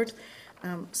forward.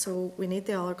 So we need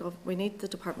the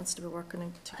departments to be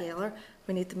working together.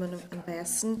 We need them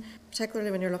investing, particularly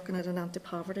when you're looking at an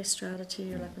anti-poverty strategy.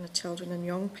 You're looking at children and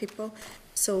young people.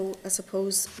 So I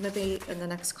suppose maybe in the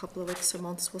next couple of weeks or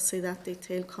months we'll see that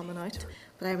detail coming out.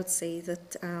 But I would say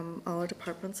that our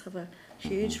departments have a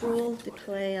huge role to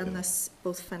play in this,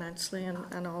 both financially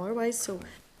and otherwise. So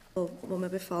we'll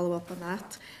maybe follow up on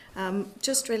that.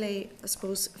 Just really, I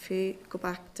suppose, if you go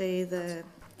back to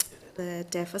the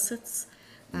deficits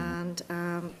and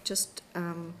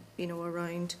you know,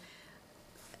 around,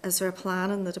 is there a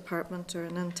plan in the department or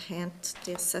an intent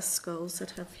to assist schools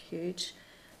that have huge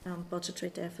budgetary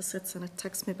deficits? And it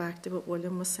takes me back to what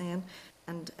William was saying,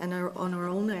 and on our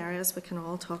own areas we can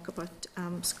all talk about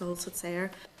schools that's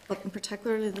there, but in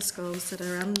particularly the schools that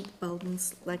are in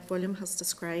buildings like William has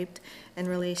described, in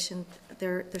relation,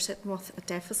 they're sitting with a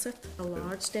deficit, a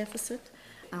large deficit,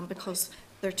 because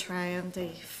they're trying to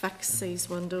fix these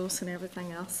windows and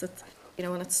everything else. That, you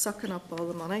know, and it's sucking up all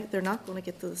the money. They're not going to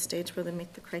get to the stage where they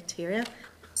meet the criteria.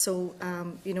 So,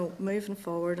 you know, moving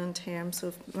forward in terms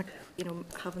of, you know,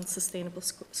 having sustainable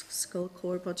school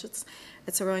core budgets,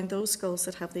 it's around those schools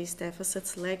that have these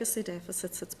deficits, legacy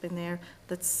deficits that's been there,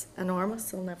 that's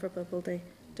enormous. They'll never be able to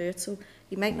do it. So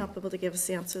you might not be able to give us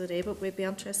the answer today, but we'd be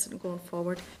interested in going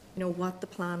forward, you know, what the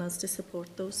plan is to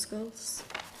support those schools.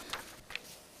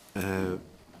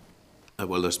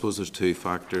 Well, I suppose there's two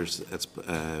factors. It's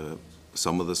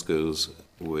some of the schools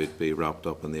would be wrapped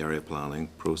up in the area planning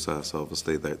process.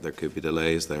 Obviously, there could be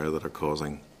delays there that are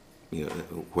causing, you know,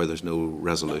 where there's no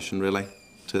resolution really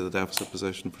to the deficit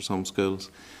position for some schools.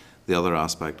 The other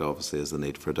aspect, obviously, is the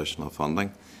need for additional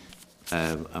funding.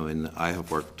 I mean, I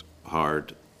have worked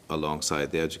hard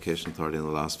alongside the Education Authority in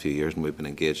the last few years, and we've been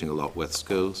engaging a lot with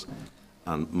schools.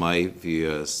 And my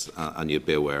view is, and you'd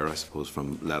be aware, I suppose,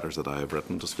 from letters that I have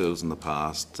written to schools in the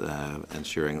past,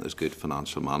 ensuring that there's good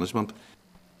financial management.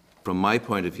 From my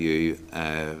point of view,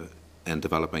 in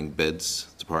developing bids,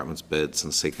 departments' bids,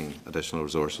 and seeking additional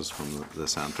resources from the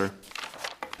centre,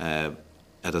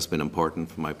 it has been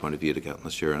important from my point of view to get an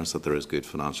assurance that there is good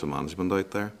financial management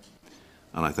out there.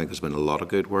 And I think there's been a lot of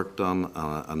good work done.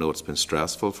 I know it's been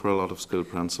stressful for a lot of school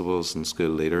principals and school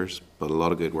leaders, but a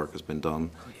lot of good work has been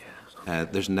done.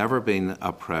 There's never been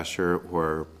a pressure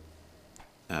where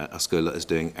a school is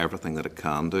doing everything that it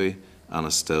can do and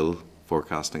is still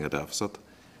forecasting a deficit.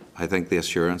 I think the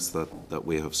assurance that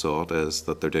we have sought is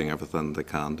that they're doing everything they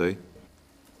can do.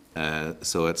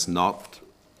 So it's not,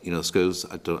 schools,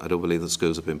 I don't believe that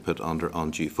schools have been put under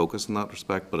undue focus in that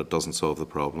respect, but it doesn't solve the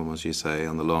problem, as you say,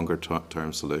 and the longer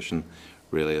term solution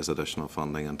really is additional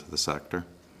funding into the sector.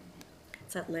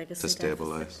 It's that legacy to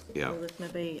stabilise. Yeah.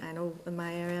 Maybe, I know in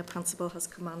my area, a principal has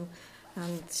come in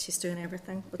and she's doing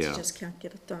everything, but she just can't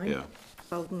get it down. Yeah.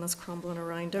 Building is crumbling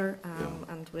around her,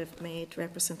 and we've made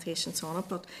representations on it,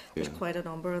 but there's quite a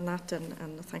number in that, and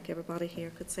I think everybody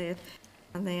here could say it.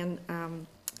 And then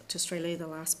just really the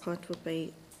last point would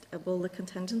be, will the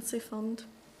contingency fund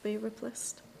be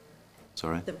replaced?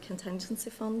 Sorry? The contingency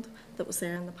fund that was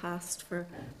there in the past for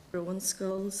growing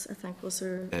schools, I think, was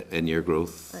there? In your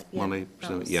growth money?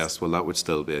 Was... Yes, well, that would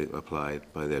still be applied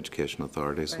by the education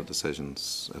authority, so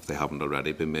decisions, if they haven't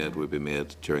already been made, would be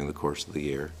made during the course of the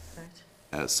year.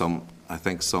 I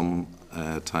think some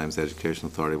times the Education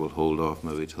Authority will hold off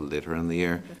maybe till later in the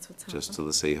year, just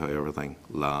to see how everything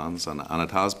lands. And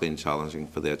it has been challenging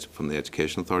from the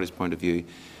Education Authority's point of view,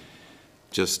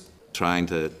 just trying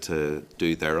to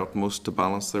do their utmost to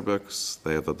balance their books.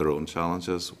 They have had their own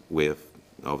challenges. We have,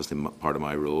 obviously, part of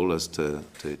my role is to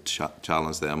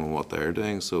challenge them on what they're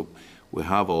doing. So we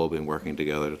have all been working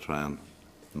together to try and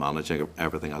manage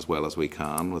everything as well as we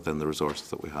can within the resources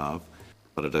that we have.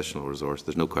 But additional resource,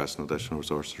 there's no question additional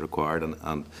resources are required,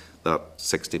 and that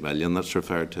 60 million that's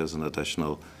referred to as an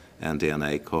additional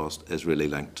NDNA cost is really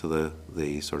linked to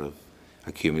the sort of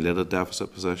accumulated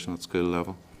deficit position at school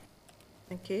level.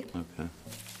 Thank you.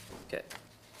 Okay.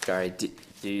 Gary,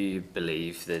 do you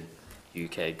believe that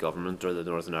UK government or the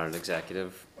Northern Ireland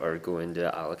Executive are going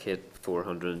to allocate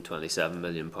 £427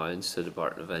 million to the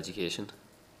Department of Education?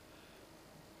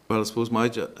 Well, I suppose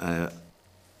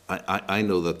I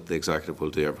know that the Executive will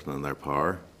do everything in their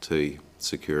power to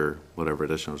secure whatever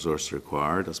additional resources are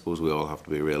required. I suppose we all have to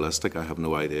be realistic. I have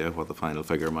no idea what the final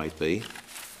figure might be.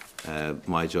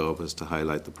 My job is to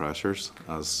highlight the pressures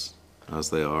as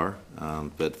they are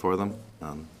and bid for them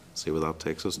and see where that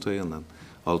takes us to. And then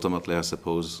ultimately, I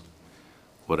suppose,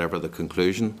 whatever the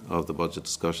conclusion of the budget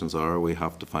discussions are, we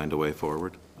have to find a way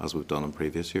forward, as we've done in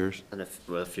previous years. And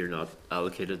if you're not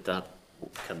allocated that,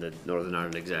 can the Northern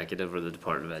Ireland Executive or the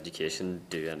Department of Education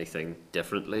do anything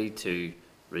differently to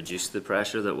reduce the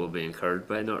pressure that will be incurred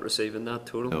by not receiving that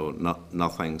total? No,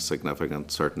 nothing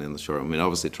significant, certainly in the short. I mean,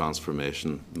 obviously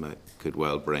transformation could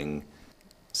well bring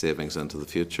savings into the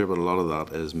future, but a lot of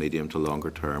that is medium to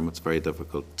longer term. It's very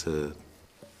difficult to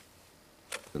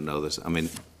know this. I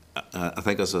mean, I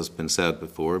think, as has been said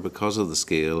before, because of the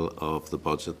scale of the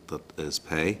budget that is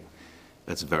pay,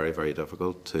 it's very, very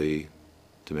difficult to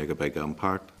make a big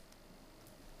impact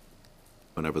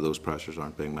whenever those pressures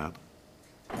aren't being met.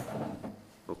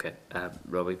 Okay.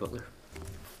 Robbie Butler.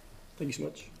 Thank you so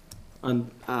much. And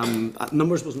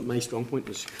numbers wasn't my strong point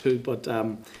in school, but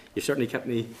you've certainly kept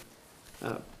me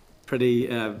pretty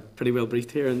well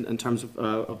briefed here in terms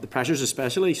of the pressures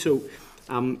especially. So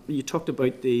you talked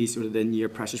about the sort of in-year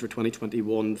pressures for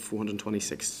 2021,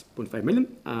 426.5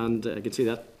 million, and I can see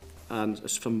that, and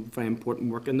there's some very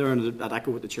important work in there, and I'd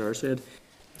echo what the Chair said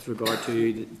with regard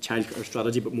to the childcare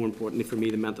strategy, but more importantly for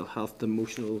me, the mental health, the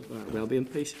emotional well-being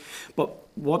piece. But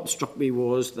what struck me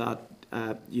was that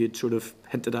you'd sort of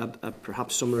hinted at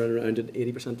perhaps somewhere around an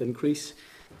 80% increase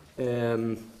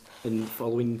in the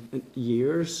following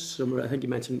years. I think you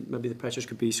mentioned maybe the pressures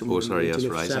could be somewhere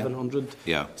rising.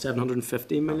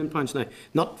 750 million pounds. Now,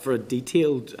 not for a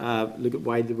detailed look at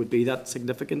why there would be that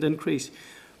significant increase,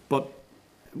 but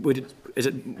is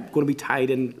it going to be tied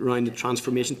in around the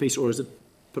transformation piece, or is it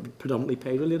predominantly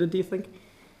pay related, do you think?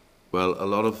 Well, a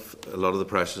lot of the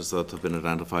pressures that have been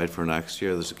identified for next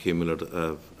year, there's a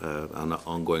cumulative and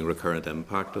ongoing recurrent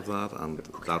impact of that, and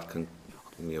that can,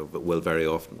 will very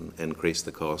often increase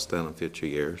the cost then in future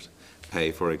years.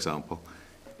 Pay, for example,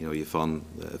 you fund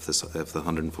if the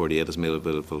 148 is made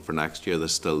available for next year,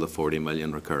 there's still the 40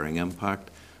 million recurring impact.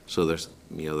 So there's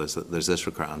this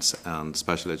recurrence, and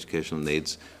special educational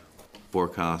needs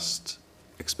forecast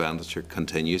expenditure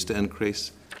continues to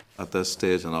increase at this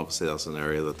stage, and obviously that's an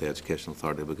area that the Education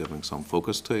Authority will be giving some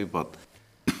focus to, but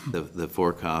the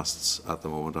forecasts at the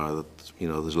moment are that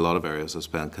there's a lot of areas of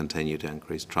spend continue to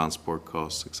increase, transport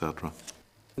costs, etc.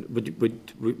 Would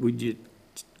you,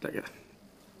 like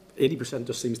 80%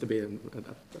 just seems to be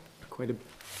quite a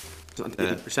not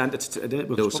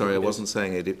 80%. No, sorry, I wasn't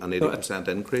saying an 80%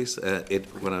 increase.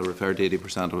 When I referred to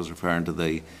 80%, I was referring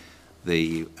to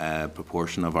the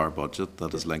proportion of our budget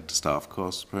that is linked to staff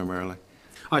costs primarily.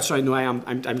 Oh, sorry, no,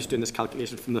 I'm just doing this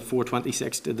calculation from the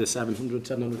 426 to the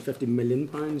 750 million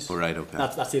pounds. Oh, right, okay.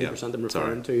 That's 80% I'm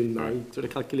referring to in my sort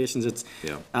of calculations. It's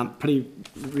pretty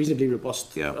reasonably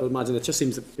robust. Yeah. I imagine it just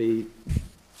seems to be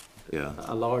Yeah.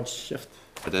 a large shift.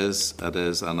 It is,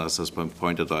 and as has been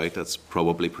pointed out, it's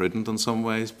probably prudent in some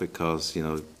ways because,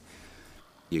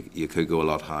 you could go a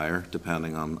lot higher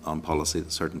depending on policy,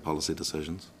 certain policy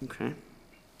decisions. Okay.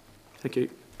 Thank you.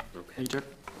 Okay.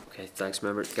 Okay, thanks,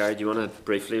 member. Gary, do you want to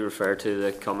briefly refer to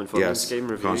the Common Funding Scheme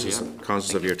review?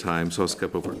 Conscious of your time, so I'll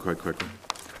skip over it quite quickly.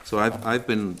 So I've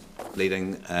been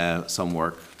leading some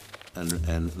work,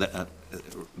 and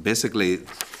basically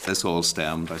this all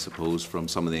stemmed, I suppose, from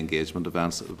some of the engagement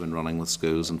events that we've been running with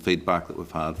schools and feedback that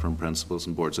we've had from principals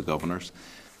and boards of governors,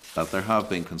 that there have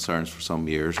been concerns for some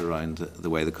years around the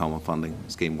way the Common Funding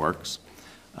Scheme works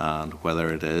and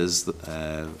whether it is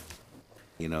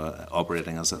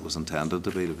operating as it was intended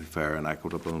to be fair and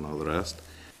equitable and all the rest.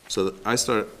 So I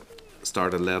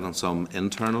started leading some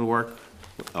internal work.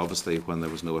 Obviously, when there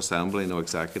was no assembly, no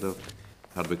executive,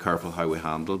 had to be careful how we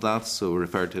handled that. So we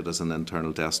referred to it as an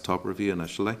internal desktop review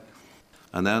initially.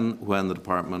 And then when the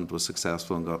department was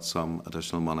successful and got some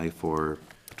additional money for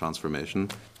transformation,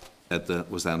 it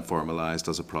was then formalised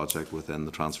as a project within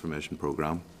the transformation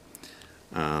programme.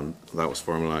 And that was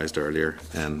formalised earlier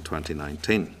in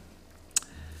 2019.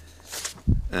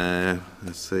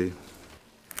 Let's see.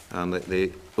 And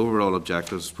the overall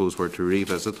objectives, I suppose, were to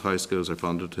revisit how schools are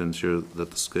funded to ensure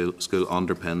that the school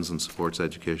underpins and supports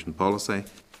education policy,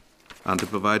 and to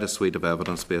provide a suite of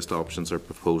evidence-based options or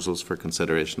proposals for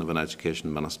consideration of an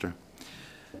education minister.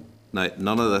 Now,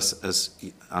 none of this is,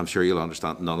 I'm sure you'll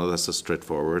understand, none of this is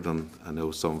straightforward, and I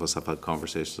know some of us have had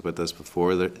conversations about this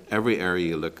before. Every area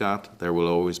you look at, there will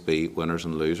always be winners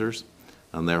and losers,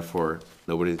 and therefore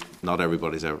not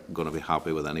everybody's ever going to be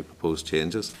happy with any proposed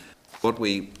changes. What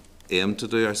we aimed to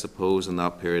do, I suppose, in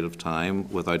that period of time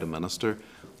without a minister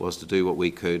was to do what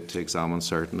we could to examine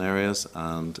certain areas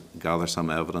and gather some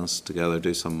evidence together,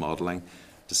 do some modelling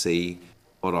to see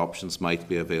what options might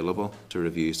be available to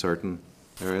review certain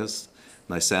areas.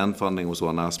 Now, SEND funding was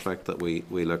one aspect that we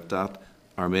looked at.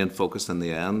 Our main focus in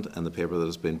the end, in the paper that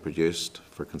has been produced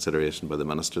for consideration by the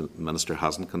Minister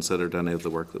hasn't considered any of the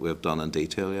work that we have done in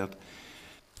detail yet.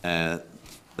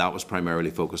 That was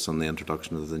primarily focused on the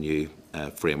introduction of the new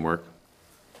framework.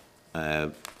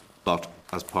 But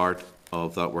as part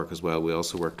of that work as well, we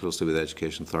also work closely with the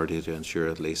Education Authority to ensure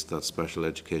at least that special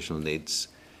educational needs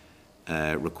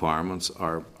requirements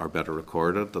are better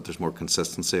recorded, that there's more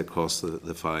consistency across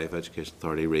the 5 Education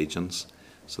Authority regions.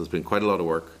 So there's been quite a lot of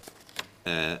work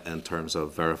in terms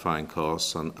of verifying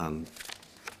costs and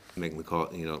making the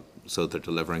cost, so they're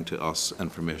delivering to us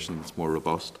information that's more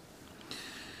robust.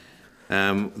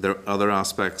 There are other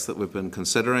aspects that we've been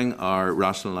considering are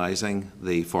rationalising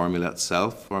the formula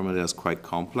itself. The formula is quite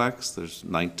complex. There's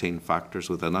 19 factors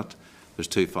within it. There's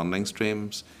 2 funding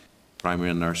streams, primary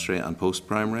and nursery and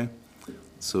post-primary.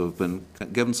 So we've been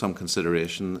given some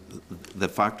consideration. The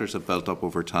factors have built up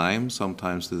over time,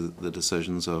 sometimes the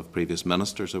decisions of previous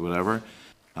ministers or whatever,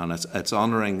 and it's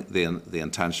honouring the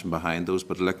intention behind those,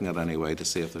 but looking at any way to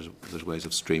see if there's ways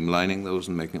of streamlining those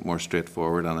and making it more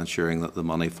straightforward and ensuring that the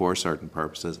money for certain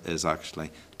purposes is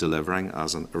actually delivering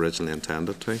as originally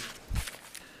intended to.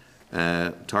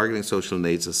 Targeting social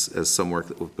needs is some work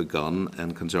that we've begun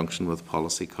in conjunction with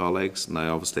policy colleagues.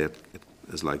 Now, obviously, it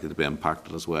is likely to be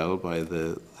impacted as well by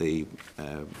the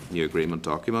new agreement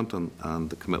document and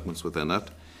the commitments within it.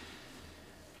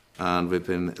 And we've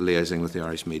been liaising with the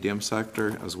Irish medium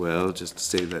sector as well, just to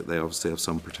see that they obviously have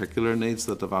some particular needs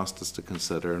that they've asked us to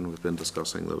consider, and we've been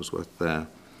discussing those with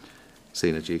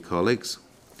CNG colleagues.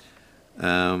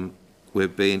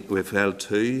 We've held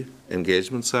 2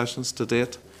 engagement sessions to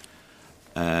date,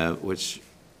 which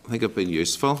I think have been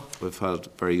useful. We've had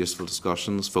very useful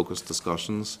discussions, focused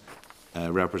discussions,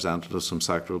 representatives from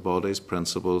sectoral bodies,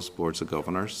 principals, boards of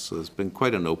governors. So there's been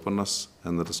quite an openness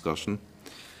in the discussion.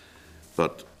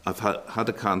 But I've had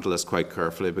to handle this quite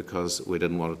carefully because we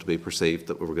didn't want it to be perceived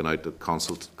that we were going out to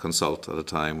consult at a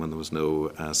time when there was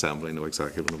no assembly, no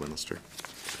executive, no minister.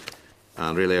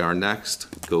 And really our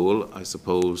next goal, I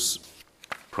suppose,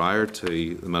 prior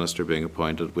to the minister being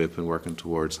appointed, we've been working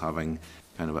towards having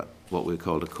kind of what we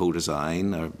called a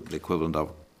co-design, or the equivalent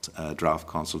of a draft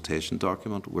consultation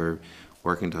document. We're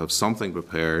working to have something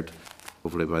prepared,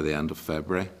 hopefully by the end of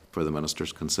February, for the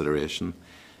minister's consideration.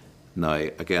 Now,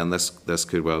 again, this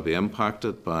could well be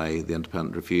impacted by the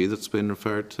independent review that's been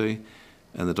referred to,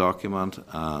 in the document,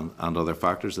 and other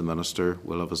factors. The Minister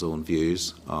will have his own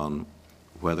views on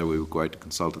whether we would go out to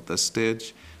consult at this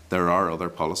stage. There are other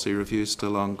policy reviews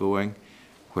still ongoing,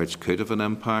 which could have an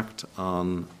impact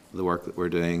on the work that we're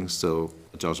doing, so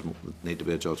a judgment would need to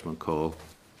be a judgment call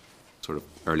sort of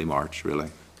early March, really,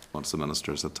 once the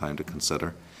Minister has had time to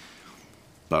consider.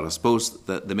 But I suppose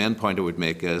the main point I would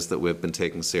make is that we've been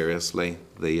taking seriously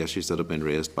the issues that have been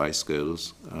raised by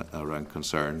schools around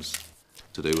concerns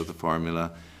to do with the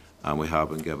formula, and we have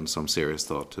been given some serious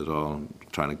thought to it all and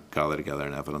trying to gather together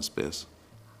an evidence base.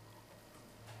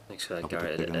 Thanks for that,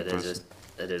 Gary.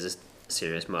 It is a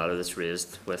serious matter that's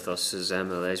raised with us as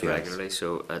MLAs regularly,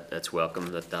 so it's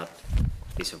welcome that that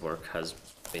piece of work has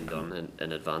been done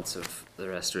in advance of the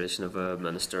restoration of a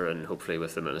Minister, and hopefully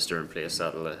with the Minister in place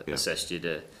that will assist you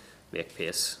to make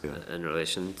pace in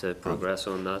relation to progress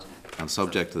on that. And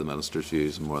subject to the Minister's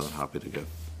views, I'm more than happy to give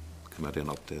the committee an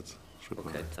update.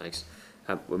 Okay, thanks.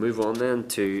 We'll move on then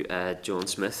to John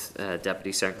Smith,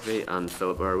 Deputy Secretary, and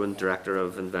Philip Irwin, Director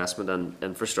of Investment and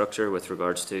Infrastructure, with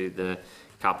regards to the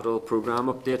capital programme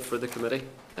update for the committee.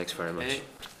 Thanks very much. Okay.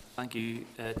 Thank you,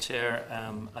 Chair.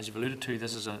 As you've alluded to,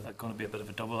 this is going to be a bit of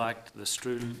a double act. The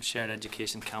Stroul Shared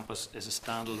Education Campus is a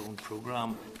standalone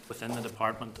programme within the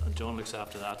department, and John looks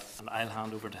after that, and I'll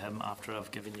hand over to him after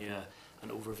I've given you an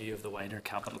overview of the wider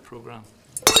capital programme.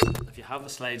 If you have the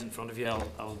slides in front of you, I'll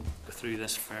go through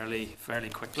this fairly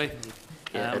quickly.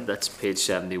 Yeah, that's page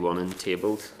 71 in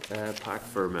tabled pack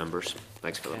for members.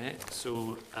 Thanks, Philip. Okay,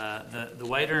 so the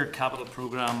wider capital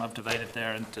programme I've divided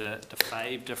there into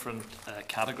 5 different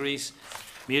categories.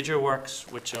 Major works,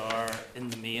 which are in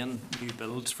the main new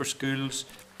builds for schools.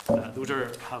 Those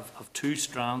have 2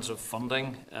 strands of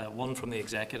funding, one from the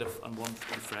executive and one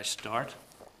from Fresh Start.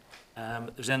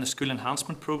 There's then the School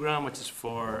Enhancement Programme, which is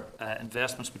for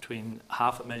investments between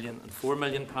 £500,000 and £4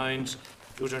 million.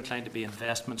 Those are inclined to be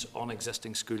investments on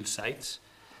existing school sites.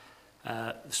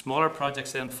 The smaller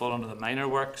projects then fall under the minor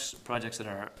works, projects that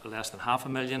are less than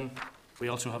 £500,000. We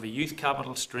also have a youth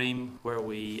capital stream where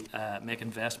we make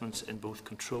investments in both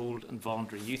controlled and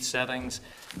voluntary youth settings,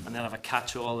 and then have a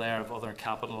catch-all there of other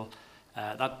capital.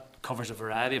 That covers a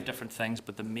variety of different things,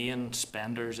 but the main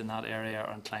spenders in that area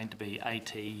are inclined to be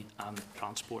IT and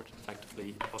transport,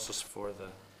 effectively buses for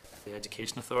the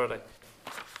Education Authority.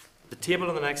 The table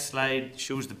on the next slide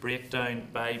shows the breakdown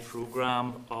by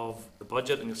programme of the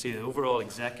budget, and you'll see the overall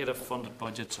executive funded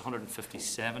budget's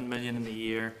 157 million in the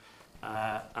year,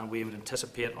 and we would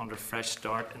anticipate under Fresh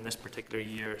Start in this particular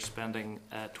year spending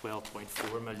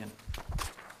 12.4 million.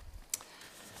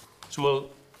 So we'll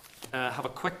have a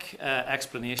quick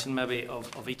explanation maybe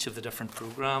of each of the different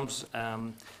programmes.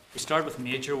 We start with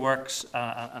major works,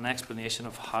 an explanation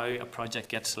of how a project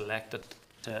gets selected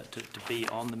to be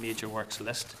on the major works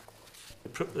list.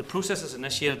 The process is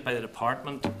initiated by the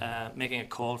department making a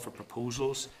call for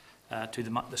proposals to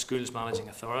the school's managing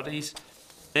authorities.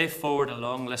 They forward a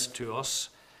long list to us.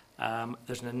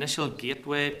 There's an initial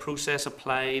gateway process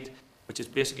applied, which is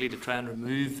basically to try and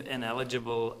remove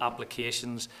ineligible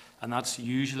applications, and that's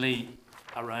usually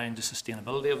around the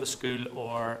sustainability of the school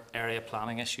or area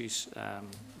planning issues,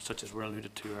 such as were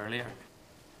alluded to earlier.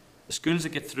 The schools that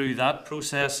get through that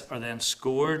process are then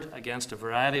scored against a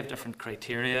variety of different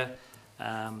criteria,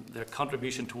 their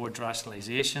contribution towards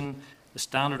rationalisation, the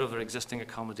standard of their existing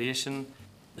accommodation,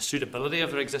 the suitability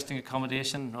of their existing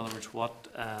accommodation, in other words, what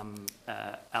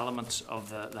elements of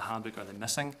the handbook are they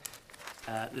missing,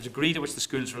 the degree to which the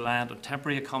school is reliant on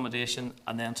temporary accommodation,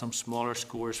 and then some smaller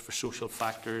scores for social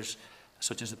factors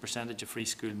such as the percentage of free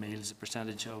school meals, the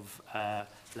percentage of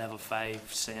level 5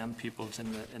 SEND pupils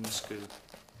in the school.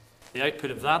 The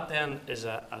output of that then is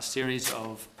a series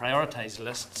of prioritised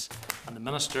lists, and the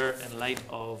Minister, in light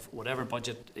of whatever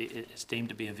budget is deemed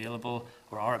to be available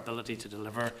or our ability to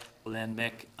deliver, will then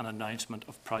make an announcement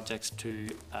of projects to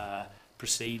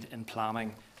proceed in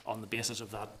planning on the basis of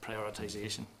that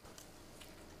prioritisation.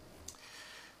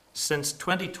 Since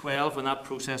 2012, when that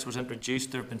process was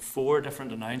introduced, there have been 4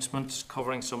 different announcements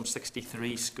covering some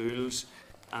 63 schools,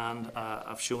 and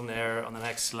I've shown there on the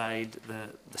next slide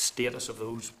the status of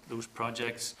those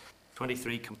projects.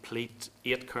 23 complete,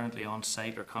 8 currently on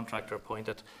site or contractor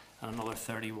appointed, and another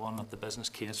 31 at the business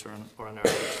case or an early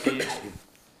stage.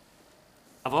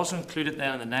 I've also included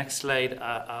then in the next slide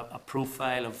a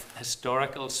profile of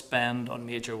historical spend on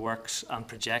major works and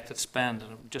projected spend,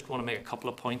 and I just want to make a couple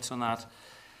of points on that.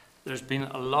 There's been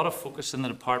a lot of focus in the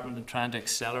department in trying to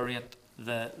accelerate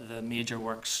the major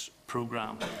works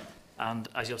programme. And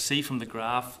as you'll see from the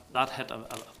graph, that hit a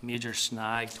major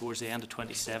snag towards the end of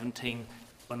 2017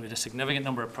 when we had a significant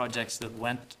number of projects that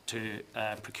went to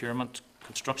procurement,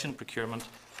 construction procurement,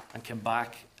 and came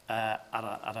back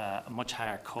at a much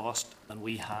higher cost than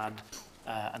we had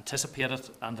anticipated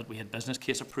and that we had business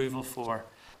case approval for.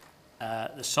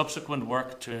 The subsequent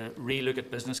work to relook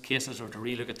at business cases or to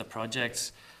relook at the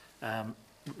projects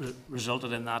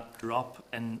resulted in that drop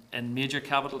in major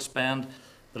capital spend.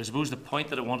 But I suppose the point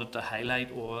that I wanted to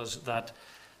highlight was that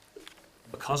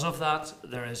because of that,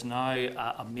 there is now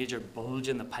a major bulge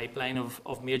in the pipeline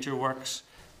of major works,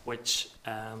 which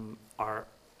are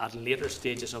at later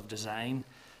stages of design.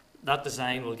 That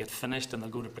design will get finished and they'll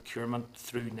go to procurement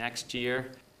through next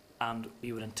year. And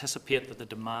we would anticipate that the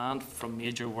demand from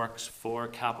major works for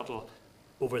capital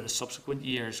over the subsequent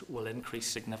years will increase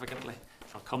significantly.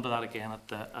 I'll come to that again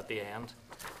at the end.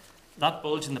 That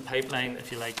bulge in the pipeline,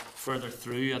 if you like, further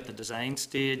through at the design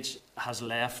stage has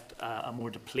left a more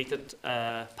depleted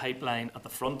pipeline at the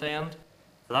front end.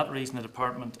 For that reason, the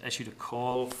department issued a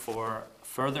call for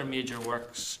further major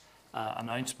works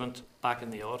announcement back in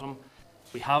the autumn.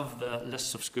 We have the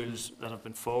lists of schools that have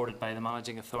been forwarded by the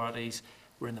managing authorities.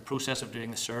 We're in the process of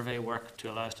doing the survey work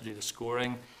to allow us to do the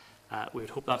scoring. We would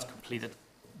hope that's completed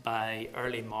by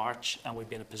early March, and we'd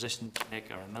be in a position to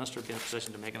make, or a minister would be in a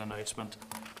position to make an announcement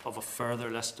of a further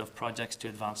list of projects to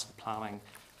advance the planning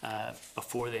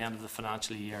before the end of the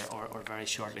financial year or very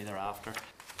shortly thereafter.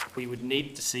 We would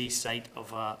need to see sight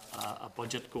of a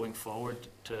budget going forward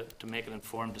to make an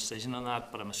informed decision on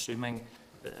that, but I'm assuming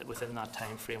that within that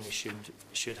time frame we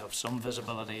should have some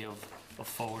visibility of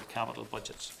forward capital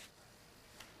budgets.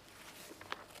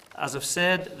 As I've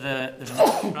said, there's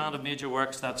another round of major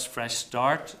works, that's Fresh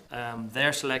Start.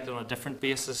 They're selected on a different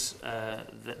basis.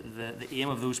 The aim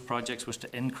of those projects was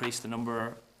to increase the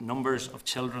numbers of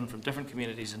children from different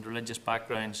communities and religious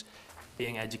backgrounds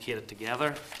being educated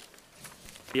together.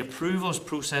 The approvals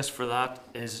process for that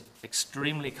is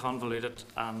extremely convoluted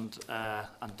and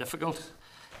difficult.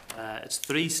 It's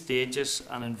 3 stages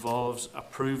and involves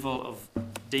approval of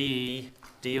DE,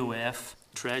 DOF,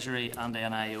 Treasury and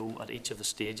NIO at each of the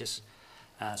stages.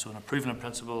 So an approval in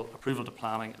principle, approval to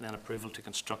planning, and then approval to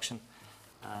construction,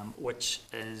 which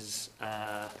is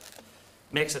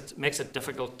makes it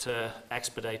difficult to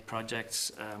expedite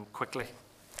projects quickly.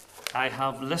 I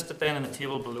have listed then in the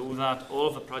table below that all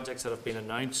of the projects that have been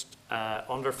announced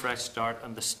under Fresh Start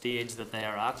and the stage that they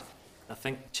are at. I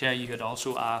think, Chair, you had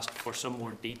also asked for some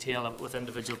more detail with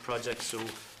individual projects, so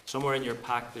somewhere in your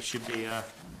pack there should be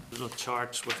little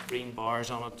charts with green bars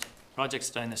on it, projects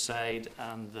down the side,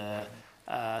 and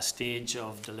the stage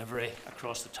of delivery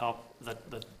across the top that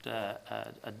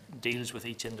deals with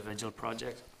each individual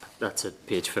project. That's at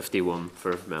page 51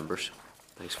 for members.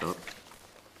 Thanks, Philip.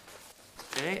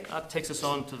 Okay, that takes us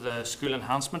on to the School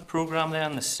Enhancement Programme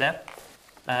then, the SEP,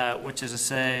 which, as I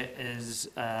say, is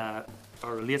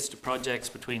or relates to projects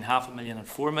between £500,000 and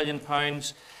 £4 million.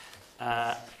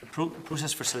 The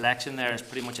process for selection there is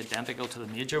pretty much identical to the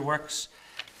major works.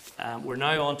 We're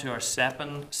now on to our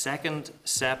second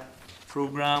SEP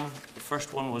programme. The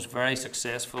first one was very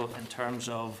successful in terms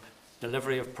of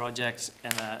delivery of projects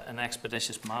in an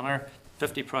expeditious manner.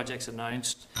 50 projects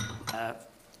announced,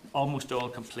 almost all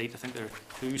complete. I think there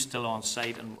are 2 still on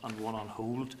site and 1 on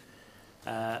hold.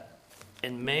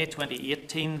 In May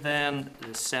 2018 then,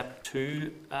 the SEP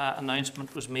 2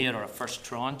 announcement was made, or a first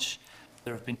tranche.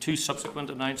 There have been 2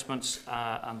 subsequent announcements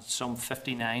and some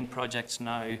 59 projects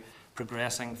now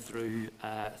progressing through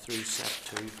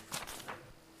SEP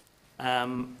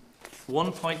 2.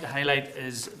 One point to highlight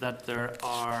is that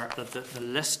the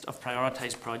list of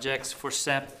prioritised projects for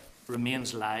SEP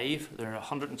remains live. There are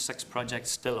 106 projects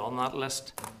still on that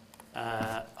list.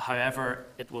 However,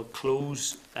 it will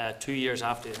close 2 years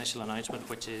after the initial announcement,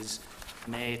 which is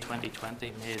May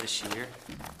 2020, May this year.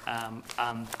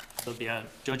 And there'll be a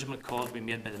judgment call to be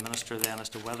made by the Minister then as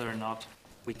to whether or not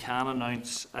we can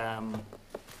announce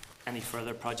any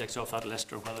further projects off that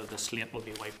list, or whether the slate will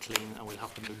be wiped clean and we'll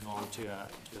have to move on to a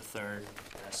third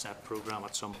SEP programme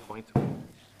at some point.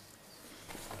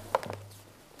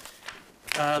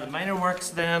 The minor works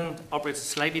then operates a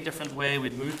slightly different way.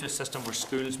 We'd moved to a system where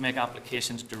schools make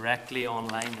applications directly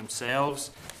online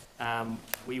themselves.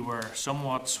 We were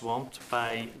somewhat swamped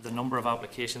by the number of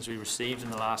applications we received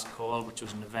in the last call, which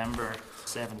was November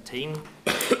 17.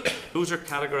 Those are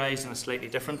categorised in a slightly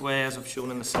different way, as I've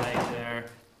shown in the slide there,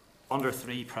 under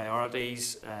 3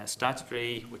 priorities: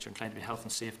 statutory, which are inclined to be health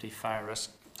and safety, fire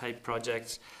risk type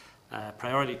projects;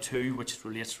 priority 2, which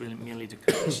relates really mainly to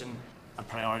completion; and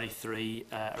priority 3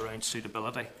 around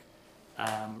suitability.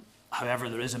 However,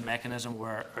 there is a mechanism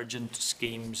where urgent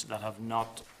schemes that have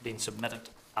not been submitted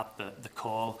at the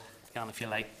call can, if you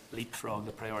like, leapfrog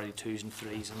the priority 2s and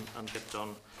 3s and get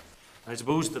done. And I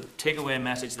suppose the takeaway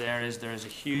message there is a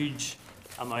huge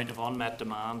amount of unmet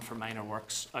demand for minor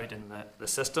works out in the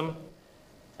system.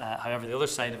 However, the other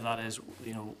side of that is,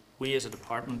 we as a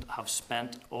department have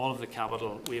spent all of the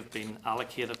capital we have been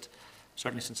allocated,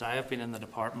 certainly since I have been in the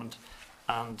department,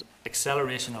 and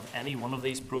acceleration of any one of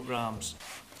these programmes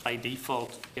by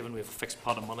default, given we have a fixed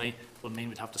pot of money, will mean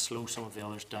we'd have to slow some of the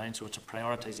others down. So it's a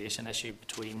prioritisation issue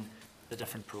between the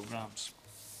different programmes.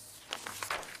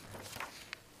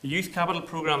 The Youth Capital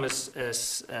Programme is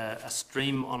a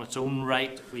stream on its own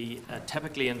right. We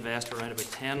typically invest around about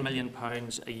 £10 million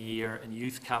a year in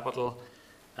youth capital.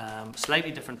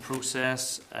 Slightly different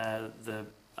process. The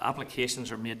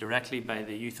applications are made directly by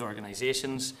the youth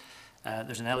organisations.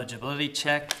 There's an eligibility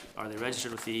check. Are they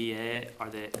registered with the EA?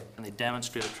 Can they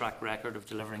demonstrate a track record of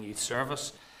delivering youth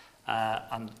service?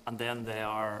 And then they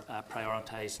are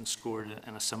prioritised and scored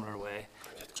in a similar way.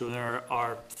 So there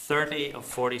are 30 of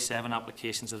 47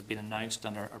 applications that have been announced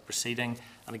and are proceeding.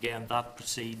 And again, that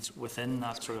proceeds within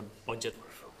that sort of budget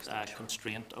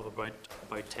constraint of about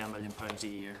 £10 million a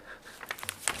year.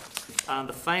 And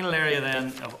the final area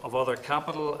then of other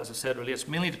capital, as I said, relates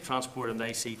mainly to transport and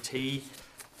ICT.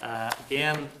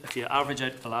 Again, if you average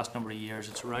out the last number of years,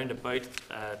 it's around about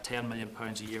 £10 million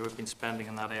a year we've been spending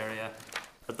in that area.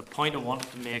 But the point I wanted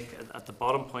to make at the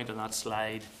bottom point on that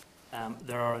slide,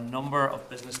 there are a number of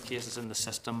business cases in the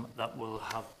system that will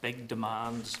have big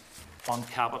demands on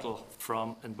capital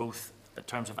in both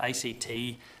terms of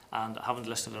ICT, and I haven't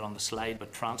listed it on the slide,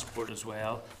 but transport as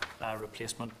well,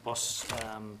 replacement bus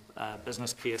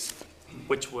business case,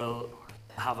 which will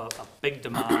have a big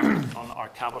demand on our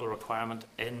capital requirement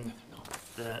in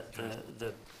the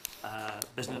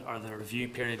business or the review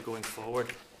period going forward.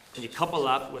 And you couple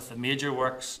that with the major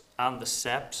works and the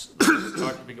SEPs that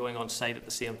start to be going on site at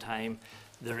the same time,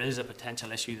 there is a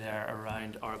potential issue there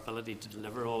around our ability to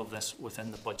deliver all of this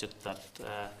within the budget that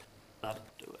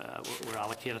we're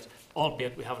allocated.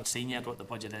 Albeit we haven't seen yet what the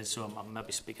budget is, so I'm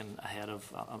maybe speaking ahead of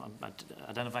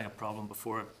identifying a problem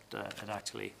before it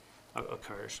actually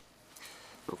occurs.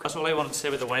 Okay. That's all I wanted to say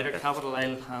about the wider capital.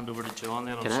 I'll hand over to John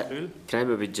then on school. Can I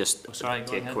maybe just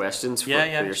take questions for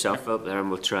yourself up there, and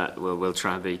we'll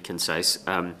try and be concise.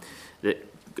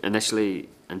 Initially,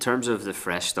 in terms of the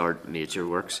Fresh Start major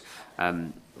works,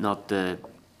 not to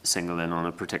single in on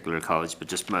a particular college, but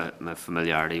just my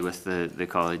familiarity with the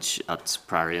college at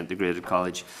Priory Integrated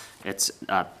College, it's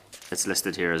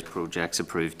listed here as projects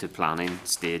approved to planning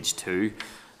stage 2.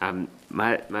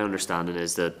 My understanding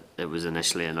is that it was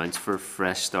initially announced for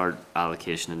Fresh Start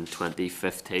allocation in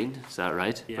 2015. Is that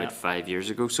right? Yeah. About 5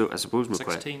 years ago. So I suppose my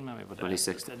question.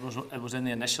 2016. It was in the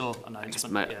initial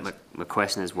announcement. My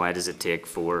question is, why does it take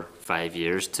 4-5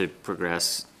 years to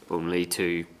progress only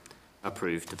to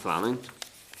approve to planning?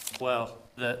 Well,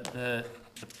 the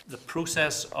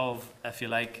process of, if you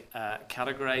like,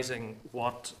 categorising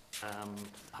what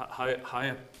how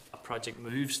a project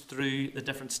moves through the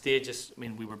different stages. I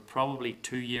mean, we were probably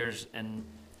 2 years in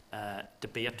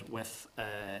debate with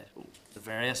the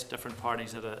various different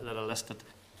parties that are listed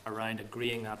around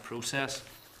agreeing that process.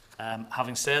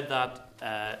 Having said that,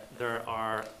 there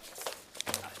are,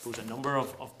 I suppose, a number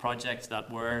of projects that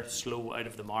were slow out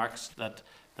of the marks that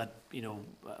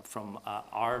from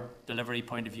our delivery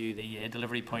point of view, the EA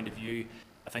delivery point of view,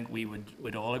 I think we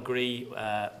would all agree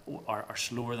are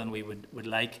slower than we would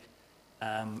like.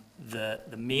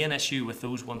 The main issue with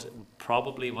those ones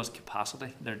probably was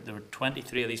capacity. There were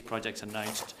 23 of these projects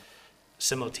announced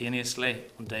simultaneously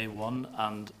on day one,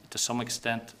 and to some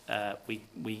extent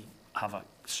we have a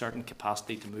certain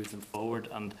capacity to move them forward,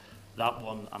 and that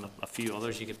one and a few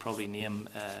others you could probably name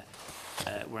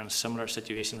were in a similar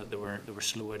situation, that they were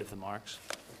slow out of the marks.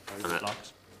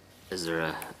 Is there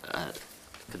a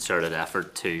concerted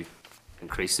effort to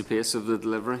increase the pace of the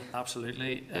delivery?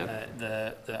 Absolutely.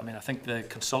 Yep. I mean, I think the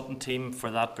consultant team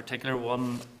for that particular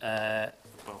one, well,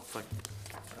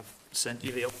 I've sent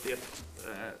you the update.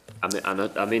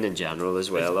 I mean in general as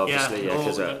well, obviously,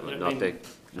 because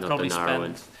not to narrow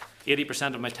in.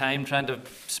 80% of my time trying to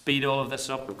speed all of this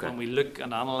up. Okay. When we look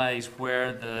and analyse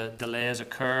where the delays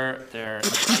occur, they're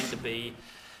trying to be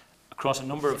across a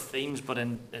number of themes, but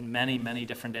in many, many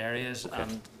different areas. Okay.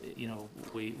 And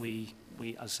we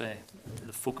as I say,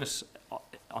 the focus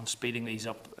on speeding these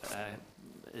up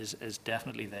is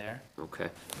definitely there. Okay.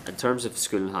 In terms of the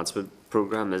school enhancement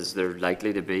programme, is there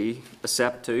likely to be a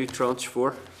SEP 2 tranche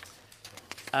 4?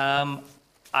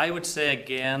 I would say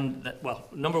again that, well,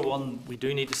 number one, we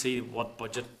do need to see what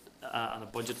budget and a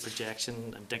budget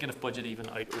projection, indicative budget even,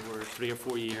 out over 3 or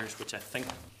 4 years, which I think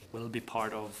will be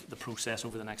part of the process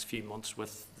over the next few months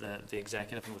with the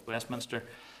executive and with Westminster.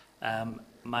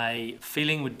 My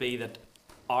feeling would be that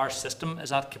our system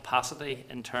is at capacity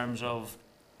in terms of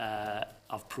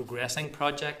of progressing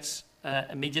projects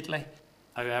immediately.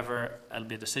 However, it'll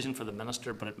be a decision for the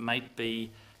Minister, but it might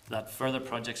be that further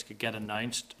projects could get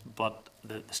announced, but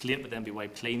the slate would then be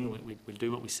wiped clean. We'll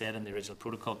do what we said in the original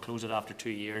protocol, close it after 2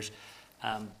 years.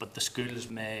 But the schools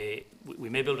we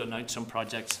may be able to announce some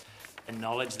projects in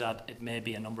knowledge that it may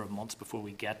be a number of months before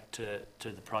we get to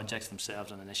the projects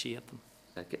themselves and initiate them.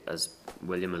 As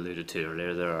William alluded to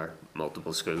earlier, there are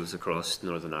multiple schools across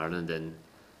Northern Ireland in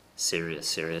serious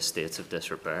states of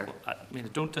disrepair. I mean, I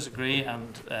don't disagree,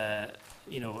 and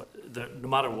no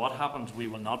matter what happens, we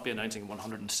will not be announcing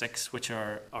 106, which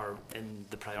are in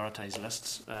the prioritised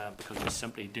lists, because we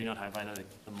simply do not have either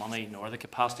the money nor the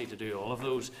capacity to do all of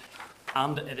those.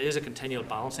 And it is a continual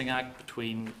balancing act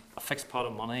between a fixed pot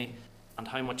of money and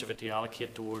how much of it to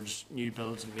allocate towards new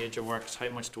builds and major works, how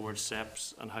much towards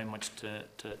SEPs, and how much to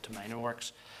minor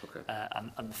works. Okay.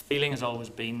 And the feeling has always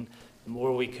been, the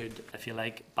more we could, if you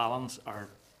like, balance or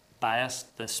bias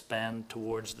the spend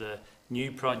towards the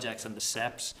new projects and the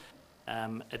SEPs,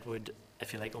 it would,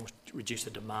 if you like, almost reduce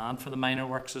the demand for the minor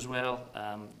works as well.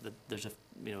 There's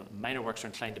minor works are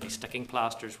inclined to be sticking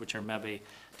plasters, which are maybe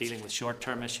dealing with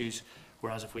short-term issues,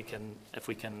 whereas if we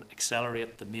can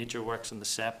accelerate the major works and the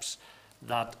SEPs,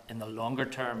 that in the longer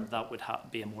term, that would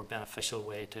be a more beneficial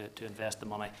way to invest the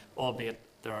money, albeit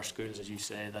there are schools, as you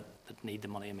say, that need the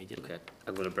money immediately. Okay,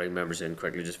 I'm going to bring members in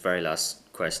quickly. Just very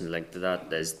last question linked to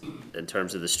that is, in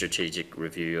terms of the strategic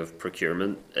review of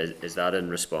procurement, is that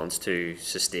in response to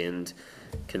sustained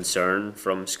concern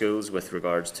from schools with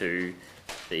regards to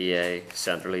the EA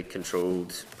centrally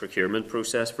controlled procurement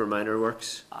process for minor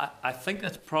works? I think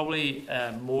that's probably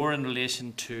more in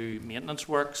relation to maintenance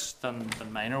works than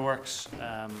minor works.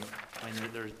 I mean,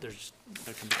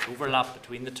 there can be overlap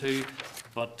between the two,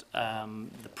 but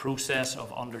the process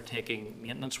of undertaking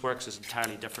maintenance works is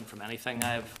entirely different from anything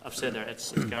I've said there.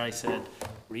 It's, as Gary said,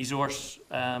 resource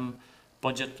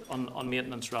budget on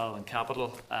maintenance rather than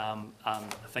capital, and I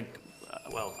think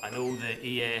I know the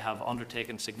EA have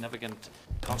undertaken significant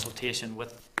consultation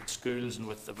with schools and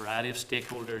with a variety of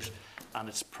stakeholders, and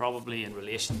it's probably in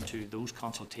relation to those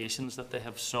consultations that they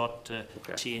have sought to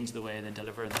change the way they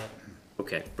deliver the...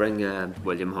 Okay, bring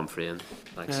William Humphrey in.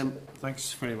 Thanks.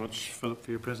 Thanks very much, Philip,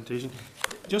 for your presentation.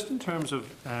 Just in terms of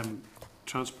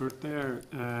transport there,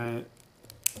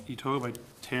 you talk about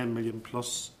 10 million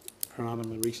plus per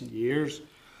annum in recent years,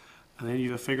 and then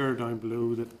you have a figure down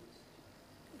below that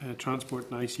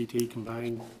transport and ICT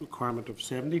combined requirement of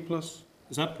 70 plus.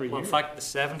 Is that per year? Well, in fact, the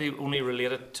 70 only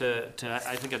related to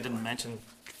I think I didn't mention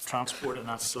transport in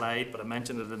that slide, but I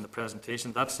mentioned it in the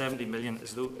presentation. That 70 million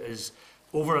is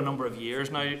over a number of years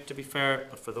now, to be fair,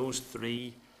 but for those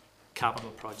 3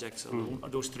 capital projects alone, or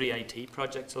those 3 IT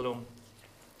projects alone.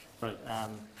 Right.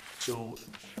 So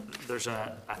there's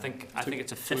I think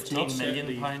it's a 15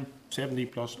 million pound. 70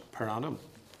 plus per annum.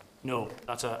 No,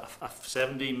 that's a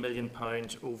 70 million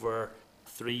pounds over a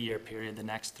 3-year period, the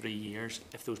next 3 years,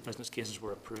 if those business cases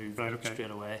were approved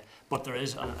straight away. But there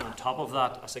is, on top of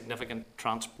that, a significant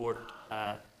transport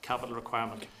capital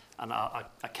requirement, and I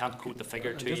can't quote the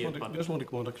figure to you. I just want to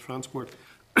go on to transport.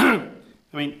 I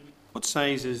mean, what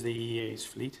size is the EA's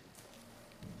fleet?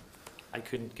 I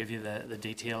couldn't give you the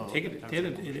detail.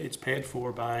 It's paid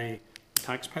for by the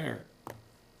taxpayer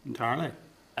entirely,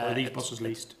 or are these buses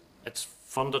leased? It's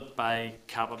funded by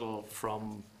capital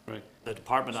from the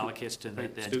department allocates to the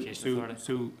Education Authority.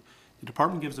 So the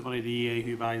department gives the money to the EA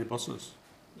who buy the buses.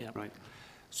 Yeah. Right.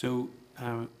 So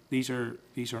these are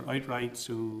outright.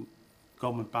 So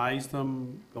government buys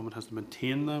them. Government has to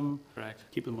maintain them. Correct.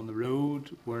 Keep them on the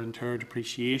road. Wear and tear,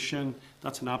 depreciation.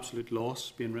 That's an absolute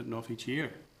loss being written off each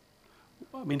year.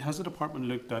 I mean, has the department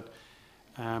looked at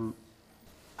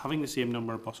having the same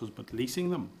number of buses but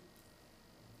leasing them?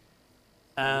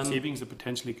 Savings that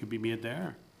potentially could be made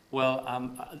there. Well,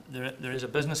 there is a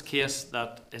business case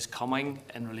that is coming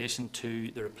in relation to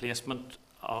the replacement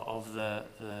of the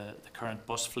current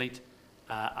bus fleet.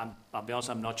 I'll be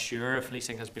honest, I'm not sure if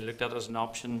leasing has been looked at as an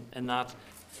option in that.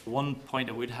 One point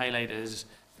I would highlight is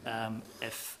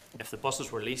if the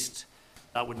buses were leased,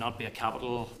 that would not be a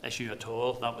capital issue at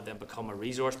all. That would then become a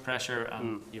resource pressure,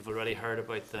 and you've already heard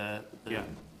about the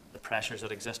pressures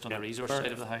that exist on the resource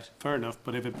side of the house. Fair enough,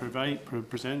 but if it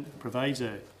provides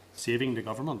a saving to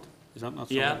government, is that not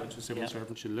something which a civil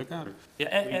servant should look at?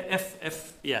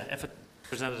 If it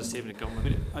presented a saving to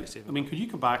government. I mean, could you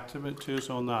come back to us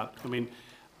on that? I mean,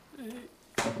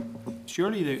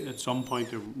 surely at some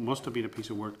point there must have been a piece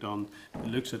of work done that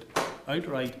looks at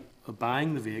outright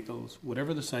buying the vehicles,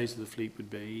 whatever the size of the fleet would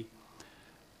be,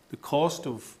 the cost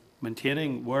of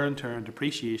maintaining wear and tear and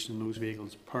depreciation in those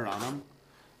vehicles per annum,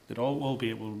 that all will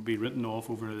be written off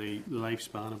over the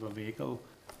lifespan of a vehicle,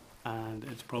 and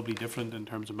it's probably different in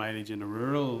terms of mileage in a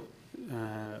rural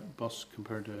bus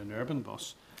compared to an urban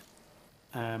bus.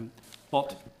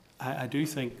 But I do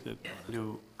think that, you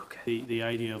know, the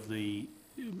idea of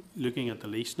looking at the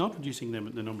lease, not reducing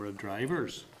the number of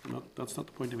drivers. That's not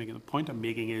the point I'm making. The point I'm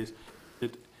making is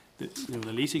that you know,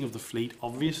 the leasing of the fleet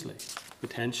obviously,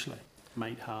 potentially,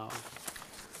 might have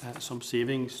some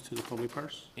savings to the public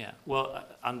purse. Yeah, well,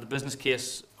 and the business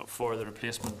case for the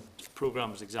replacement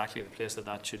programme is exactly the place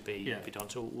that should be done.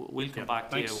 So we'll come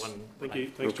back to you when. Thank you.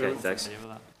 Thanks.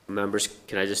 Members,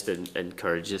 can I just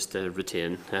encourage us to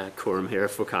retain quorum here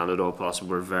if we can at all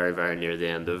possible. We're very, very near the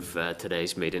end of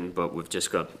today's meeting, but we've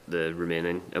just got the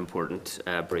remaining important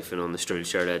briefing on the Stroud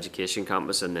Shared Education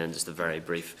Campus, and then just a very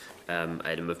brief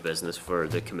item of business for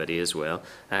the committee as well.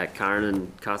 Karen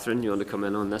and Catherine, you want to come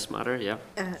in on this matter? Yeah.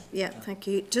 Yeah, thank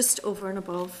you. Just over and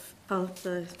above,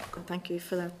 thank you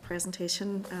for that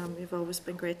presentation. You've always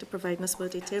been great to providing us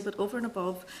with detail, but over and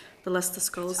above the list of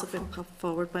schools that have been put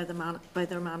forward by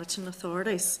their managing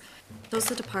authorities, does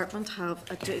the department have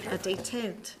a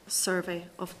detailed survey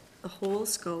of the whole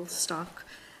school stock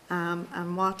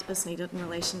and what is needed in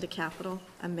relation to capital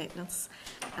and maintenance?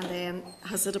 And then,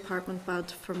 has the department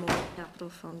bid for more capital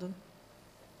funding?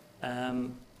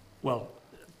 Well,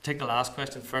 take the last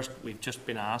question first. We've just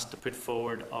been asked to put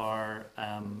forward our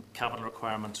capital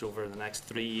requirements over the next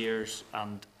 3 years,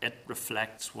 and it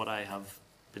reflects what I have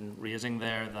been raising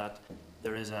there, that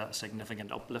there is a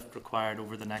significant uplift required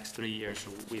over the next 3 years.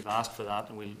 So we've asked for that,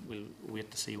 and we'll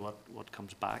wait to see what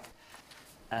comes back.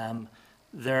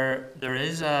 There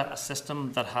is a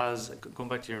system that has, going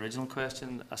back to your original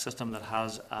question, a system that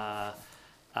has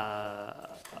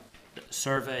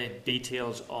survey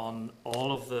details on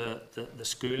all of the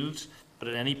schools, but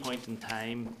at any point in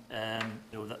time,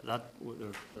 you know, that there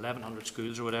are 1,100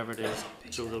 schools or whatever it is,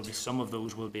 so there'll be some of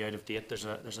those will be out of date. There's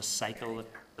a cycle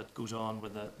that goes on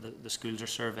where the schools are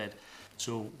surveyed.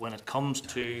 So when it comes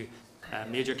to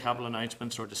major capital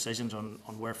announcements or decisions on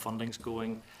where funding's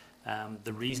going,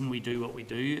 the reason we do what we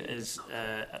do is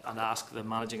and ask the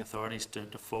managing authorities to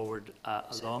forward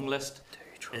a long list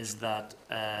is that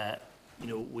you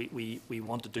know, we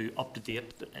want to do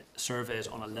up-to-date surveys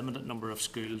on a limited number of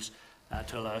schools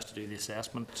to allow us to do the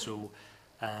assessment. So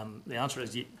the answer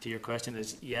is, to your question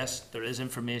is yes, there is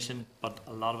information, but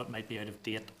a lot of it might be out of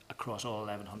date across all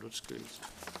 1,100 schools.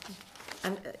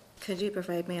 And could you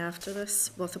provide me after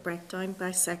this with a breakdown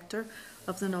by sector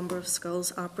of the number of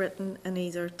schools operating in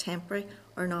either temporary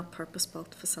or not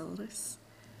purpose-built facilities?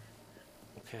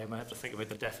 Okay, I might have to think about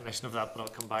the definition of that, but I'll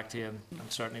come back to you,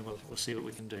 and certainly we'll see what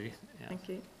we can do. Yeah. Thank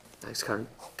you. Thanks, Karen.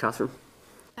 Catherine?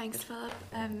 Thanks, Philip.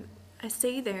 I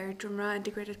see there Drumra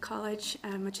Integrated College,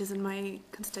 which is in my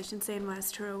constituency in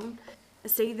West Tyrone. I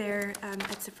see there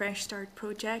it's a Fresh Start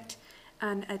project,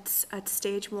 and it's at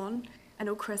stage 1. I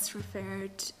know Chris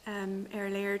referred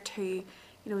earlier to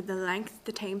the length,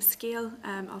 the time scale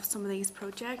of some of these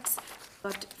projects,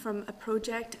 but from a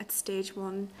project at stage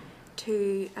 1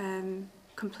 to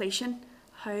completion,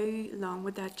 how long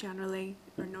would that generally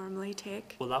or normally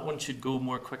take? Well, that one should go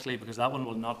more quickly because that one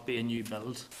will not be a new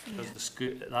build. Because the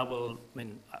school, that will, I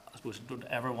mean, I suppose I don't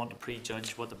ever want to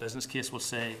prejudge what the business case will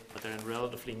say, but they're in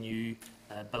relatively new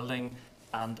building,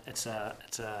 and it's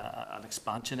an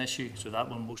expansion issue. So that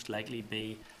will most likely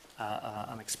be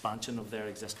an expansion of their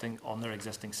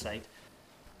existing site.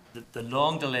 The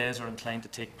long delays are inclined to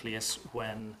take place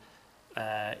when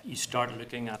you start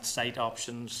looking at site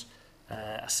options,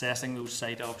 assessing those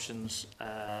site options,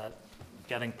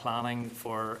 getting planning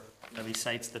for maybe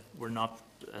sites that were not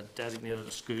designated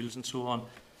as schools and so on.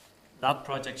 That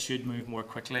project should move more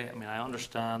quickly. I mean, I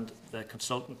understand the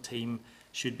consultant team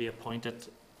should be appointed,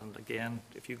 and again,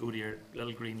 if you go to your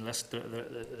little green list,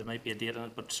 there might be a date on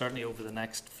it, but certainly over the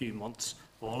next few months,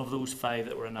 all of those 5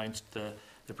 that were announced, the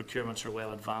procurements are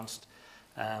well advanced.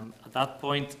 At that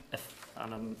point,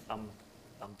 and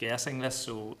I'm guessing this,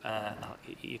 so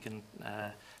you can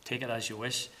take it as you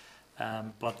wish.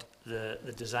 But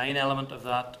the design element of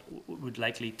that would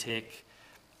likely take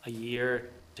a year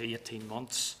to 18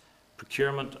 months.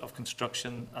 Procurement of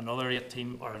construction, another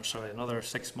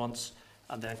 6 months,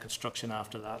 and then construction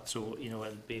after that. So,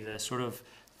 it'd be the sort of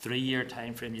 3-year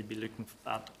time frame you'd be looking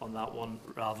at on that one,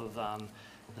 rather than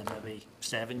maybe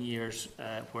 7 years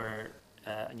where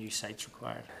a new site's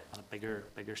required on a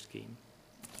bigger scheme.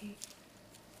 Okay.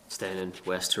 Staying in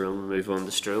West Tyrone, move on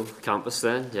to Stroud campus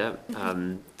then, yeah.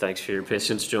 Thanks for your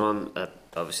patience, John.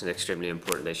 Obviously an extremely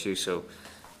important issue, so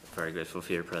very grateful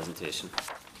for your presentation.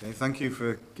 Okay, thank you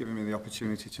for giving me the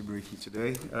opportunity to brief you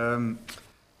today.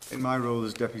 In my role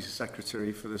as Deputy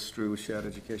Secretary for the Struhl Shared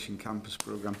Education Campus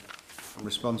Programme, I'm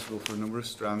responsible for a number of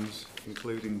strands,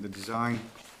 including the design,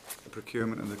 the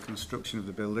procurement and the construction of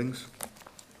the buildings,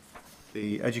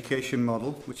 the education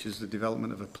model, which is the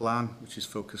development of a plan which is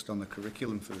focused on the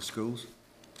curriculum for the schools,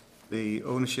 the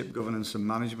ownership, governance and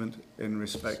management in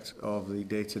respect of the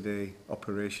day-to-day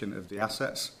operation of the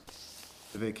assets,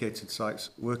 the vacated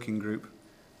sites working group,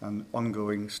 and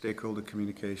ongoing stakeholder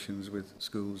communications with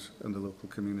schools and the local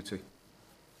community.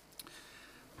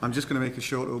 I'm just going to make a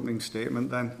short opening statement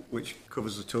then, which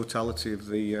covers the totality of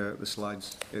the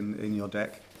slides in your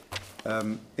deck.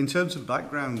 In terms of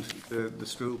background, the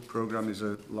Struhl programme is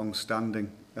a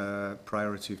long-standing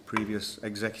priority of previous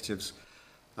executives,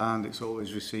 and it's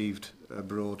always received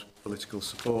broad political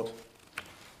support.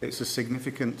 It's a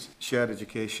significant shared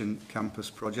education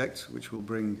campus project which will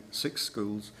bring 6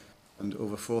 schools and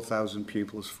over 4,000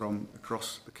 pupils from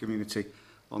across the community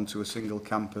onto a single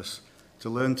campus to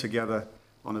learn together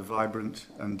on a vibrant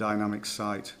and dynamic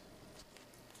site.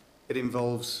 It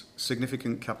involves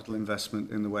significant capital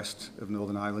investment in the west of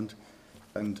Northern Ireland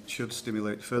and should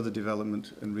stimulate further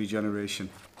development and regeneration,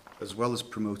 as well as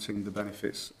promoting the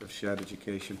benefits of shared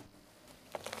education.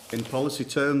 In policy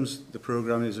terms, the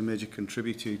programme is a major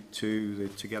contributor to the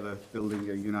Together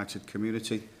Building a United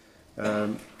Community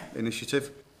initiative,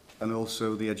 and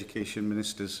also the Education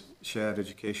Minister's shared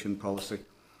education policy.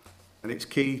 And it's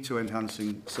key to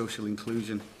enhancing social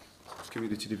inclusion,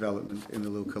 community development in the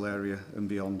local area and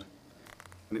beyond.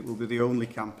 And it will be the only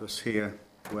campus here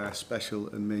where special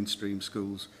and mainstream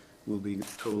schools will be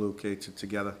co-located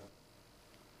together.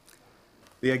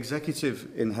 The executive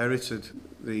inherited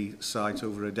the site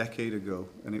over a decade ago,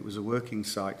 and it was a working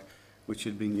site which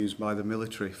had been used by the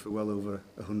military for well over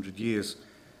 100 years.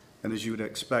 And as you would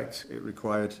expect, it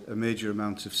required a major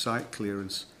amount of site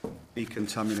clearance,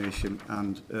 decontamination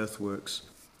and earthworks.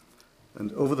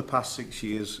 And over the past 6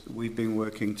 years, we've been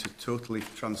working to totally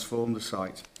transform the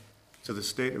site to the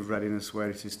state of readiness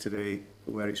where it is today,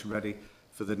 where it's ready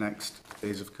for the next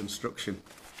phase of construction.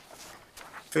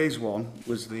 Phase 1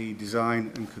 was the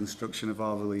design and construction of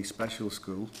Arveley Special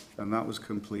School, and that was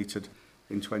completed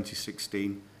in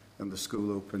 2016, and the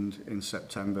school opened in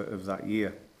September of that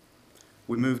year.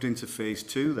 We moved into phase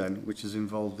 2 then, which has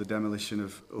involved the demolition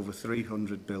of over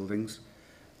 300 buildings.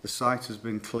 The site has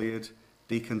been cleared,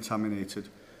 decontaminated,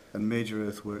 and major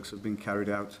earthworks have been carried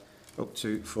out up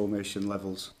to formation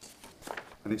levels.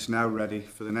 And it's now ready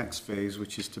for the next phase,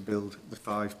 which is to build the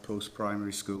 5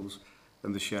 post-primary schools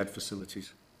and the shared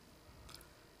facilities.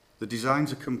 The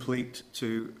designs are complete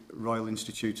to Royal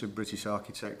Institute of British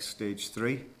Architects Stage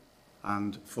 3,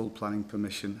 and full planning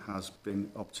permission has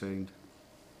been obtained.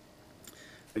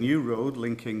 A new road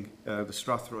linking the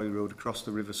Strathroy Road across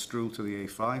the River Struhl to the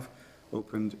A5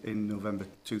 opened in November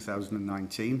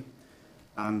 2019,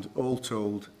 and all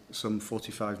told, some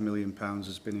 £45 million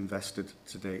has been invested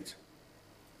to date.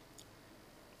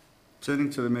 Turning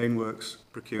to the main works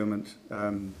procurement,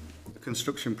 the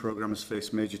construction programme has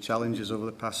faced major challenges over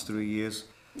the past 3 years.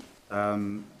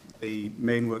 The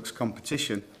main works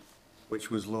competition,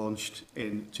 which was launched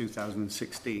in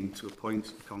 2016 to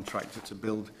appoint a contractor to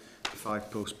build the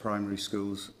 5 post-primary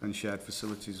schools and shared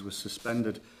facilities, was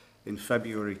suspended in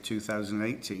February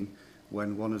 2018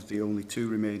 when one of the only 2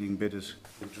 remaining bidders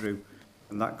withdrew,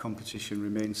 and that competition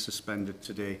remains suspended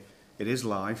today. It is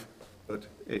live, but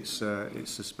it's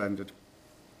suspended.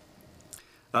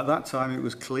 At that time, it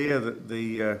was clear that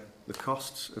the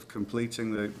costs of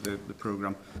completing the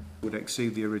programme would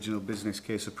exceed the original business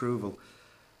case approval.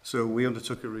 So we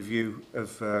undertook a review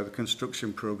of the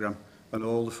construction programme and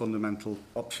all the fundamental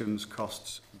options,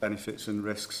 costs, benefits and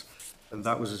risks. And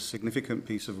that was a significant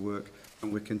piece of work,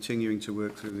 and we're continuing to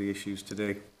work through the issues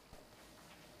today.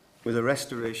 With the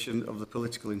restoration of the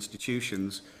political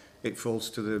institutions, it falls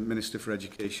to the Minister for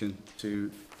Education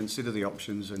to consider the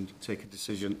options and take a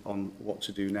decision on what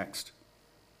to do next.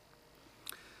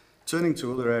 Turning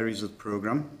to other areas of the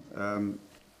programme,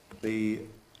 the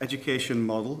education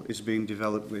model is being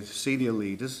developed with senior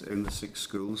leaders in the 6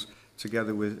 schools,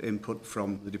 together with input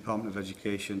from the Department of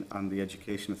Education and the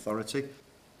Education Authority.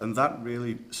 And that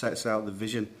really sets out the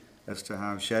vision as to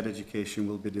how shared education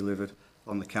will be delivered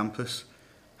on the campus,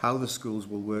 how the schools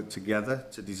will work together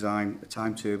to design a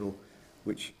timetable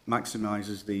which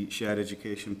maximises the shared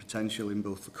education potential in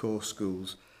both the core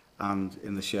schools and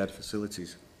in the shared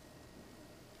facilities.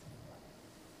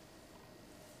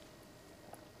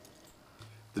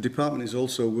 The department is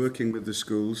also working with the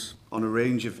schools on a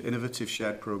range of innovative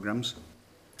shared programmes,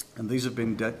 and these have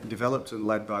been developed and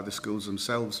led by the schools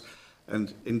themselves.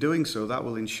 And in doing so, that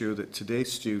will ensure that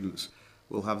today's students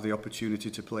will have the opportunity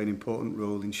to play an important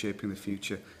role in shaping the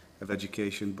future of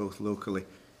education both locally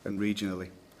and regionally.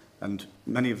 And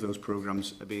many of those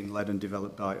programmes are being led and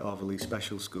developed by Arveley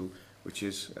Special School, which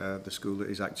is the school that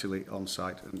is actually on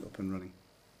site and up and running.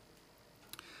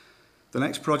 The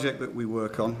next project that we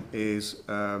work on is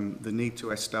the need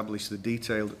to establish the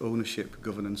detailed ownership,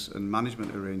 governance and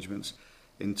management arrangements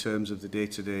in terms of the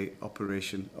day-to-day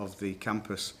operation of the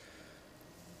campus.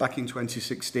 Back in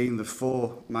 2016, the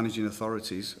 4 managing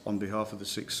authorities on behalf of the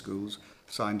 6 schools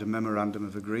signed a memorandum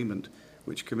of agreement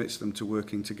which commits them to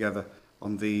working together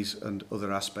on these and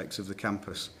other aspects of the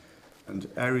campus. And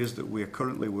areas that we are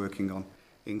currently working on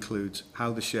includes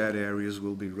how the shared areas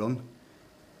will be run,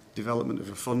 development of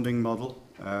a funding model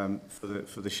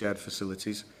for the shared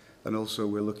facilities, and also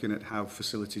we're looking at how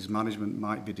facilities management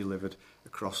might be delivered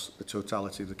across the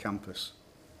totality of the campus.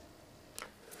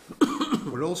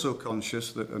 We're also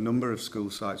conscious that a number of school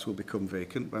sites will become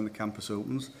vacant when the campus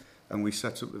opens, and we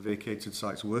set up the Vacated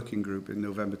Sites Working Group in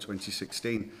November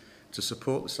 2016 to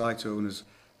support the site owners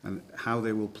and how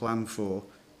they will plan for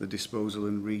the disposal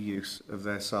and reuse of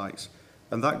their sites.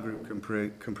 And that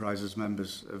group comprises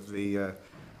members of the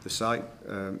site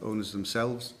owners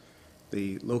themselves,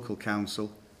 the local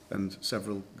council and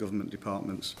several government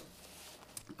departments.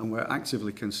 And we're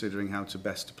actively considering how to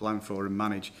best plan for and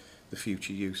manage the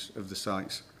future use of the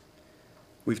sites.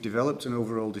 We've developed an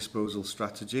overall disposal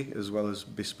strategy as well as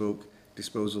bespoke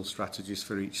disposal strategies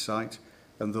for each site,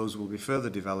 and those will be further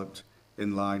developed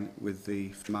in line with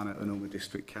the Fermanagh and Omagh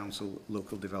District Council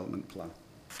Local Development Plan.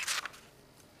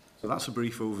 So that's a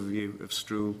brief overview of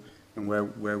Strual and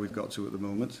where we've got to at the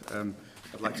moment.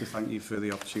 I'd like to thank you for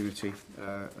the opportunity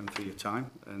and for your time,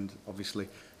 and obviously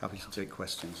happy to take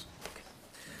questions.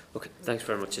 Okay, thanks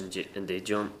very much indeed,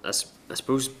 John. I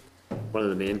suppose one of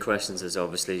the main questions is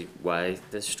obviously why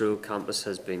the Strual campus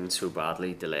has been so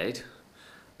badly delayed.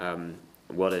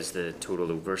 What is the total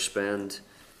overspend,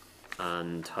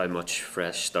 and how much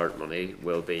fresh start money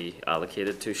will be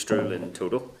allocated to Strual in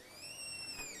total?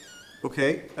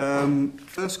 Okay,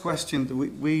 first question,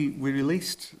 we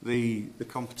released the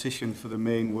competition for the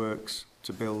main works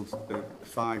to build the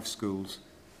 5 schools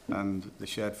and the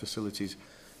shared facilities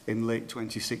in late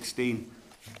 2016,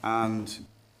 and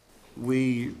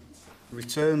we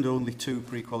returned only 2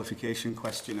 pre-qualification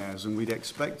questionnaires, and we'd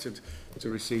expected to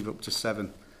receive up to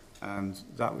 7, and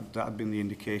that had been the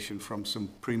indication from some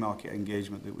pre-market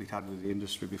engagement that we'd had with the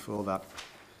industry before that.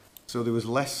 So there was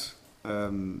less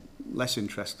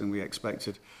interest than we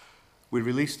expected. We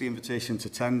released the invitation to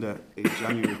tender in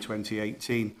January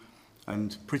 2018,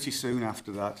 and pretty soon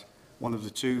after that, one of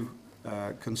the 2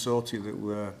 consortia that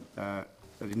were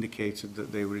had indicated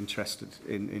that they were interested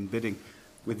in bidding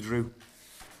withdrew,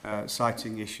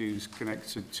 citing issues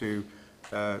connected to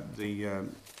the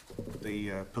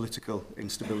political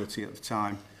instability at the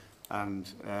time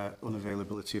and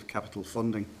unavailability of capital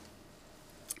funding.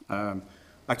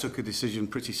 I took a decision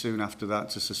pretty soon after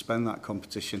that to suspend that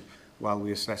competition while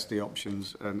we assessed the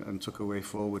options and took a way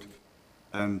forward.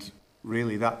 And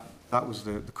really that was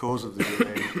the cause of the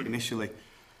delay initially.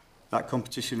 That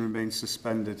competition remains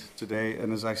suspended today,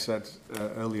 and as I said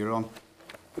earlier on,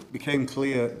 it became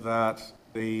clear that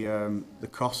the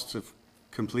costs of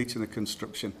completing the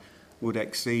construction would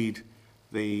exceed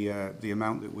the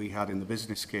amount that we had in the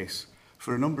business case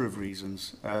for a number of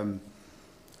reasons.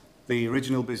 The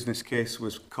original business case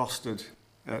was costed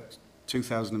at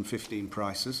 2015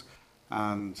 prices,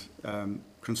 and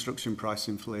construction price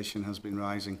inflation has been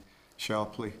rising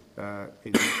sharply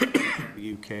in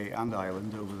the UK and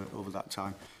Ireland over that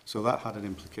time. So that had an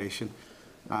implication,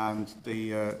 and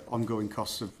the ongoing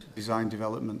costs of design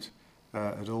development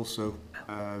had also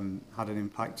had an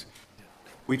impact.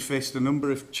 We'd faced a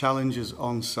number of challenges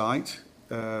on site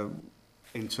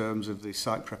in terms of the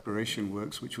site preparation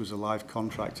works, which was a live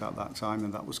contract at that time,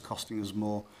 and that was costing us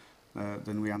more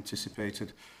than we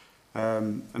anticipated.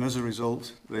 And as a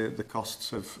result, the costs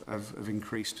have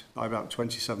increased by about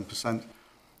 27%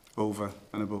 over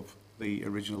and above the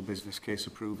original business case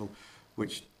approval,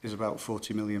 which is about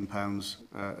 £40 million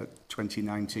at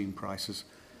 2019 prices.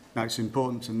 Now, it's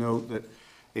important to note that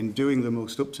in doing the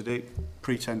most up-to-date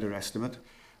pre-tender estimate,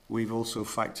 we've also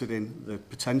factored in the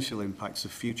potential impacts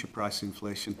of future price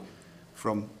inflation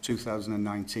from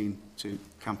 2019 to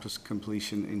campus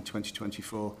completion in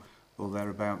 2024 or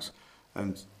thereabouts,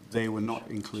 and they were not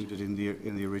included in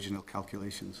the original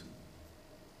calculations.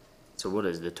 So what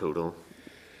is the total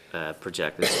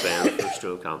projected spend for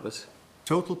Strual campus?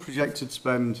 Total projected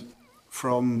spend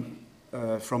from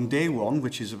day one,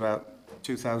 which is about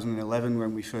 2011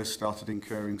 when we first started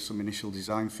incurring some initial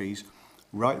design fees,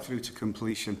 right through to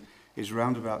completion, is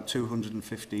round about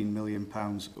 £215 million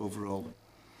overall.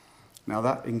 Now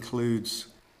that includes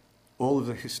all of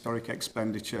the historic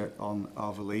expenditure on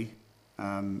Arvalee.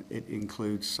 It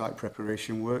includes site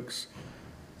preparation works,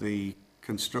 the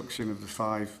construction of the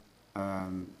 5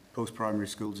 post-primary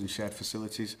schools and shared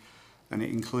facilities, and it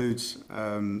includes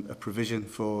a provision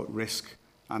for risk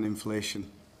and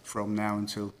inflation from now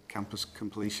until campus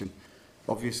completion.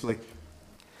 Obviously,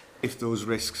 if those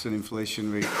risks and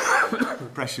inflationary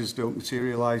pressures don't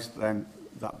materialise, then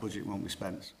that budget won't be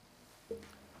spent.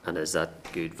 And is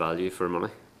that good value for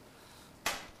money?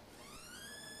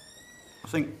 I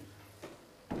think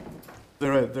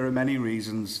there are many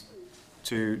reasons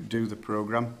to do the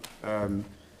programme.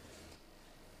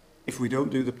 If we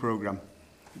don't do the programme,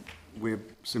 we're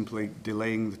simply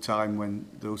delaying the time when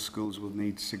those schools will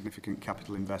need significant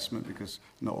capital investment, because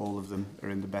not all of them are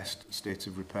in the best state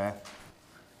of repair.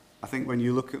 I think when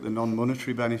you look at the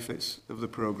non-monetary benefits of the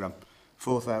programme,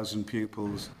 4,000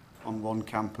 pupils on one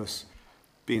campus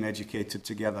being educated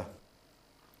together,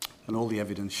 and all the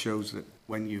evidence shows that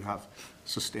when you have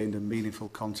sustained and meaningful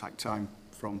contact time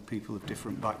from people of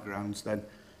different backgrounds, then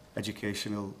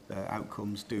educational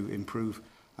outcomes do improve.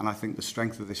 And I think the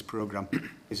strength of this programme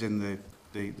is in the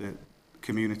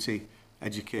community,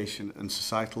 education and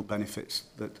societal benefits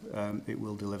that it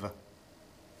will deliver.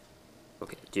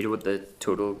 Okay. Do you know what the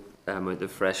total amount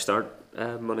of Fresh Start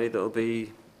money that will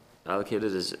be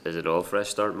allocated? Is it all Fresh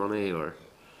Start money, or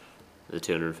the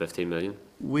 215 million?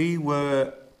 We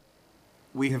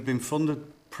have been funded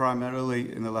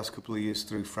primarily in the last couple of years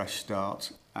through Fresh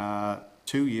Start.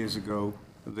 2 years ago,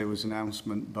 there was an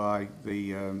announcement by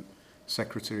the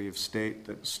Secretary of State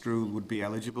that Struhl would be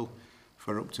eligible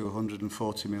for up to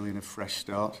 140 million of Fresh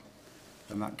Start,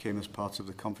 and that came as part of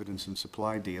the confidence and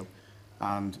supply deal,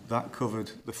 and that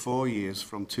covered the 4 years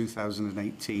from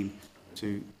 2018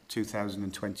 to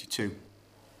 2022.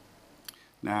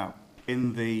 Now,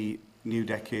 in the New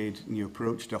Decade, New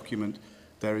Approach document,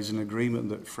 there is an agreement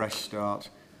that Fresh Start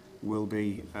will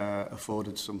be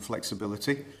afforded some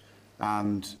flexibility,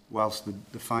 and whilst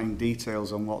the fine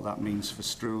details on what that means for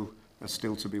Struhl are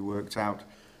still to be worked out,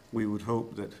 we would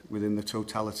hope that within the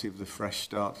totality of the Fresh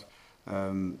Start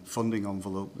funding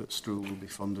envelope, that Struhl will be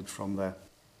funded from there.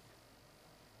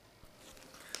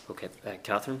 Okay,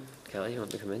 Catherine Kelly, you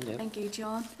want to come in? Yeah. Thank you,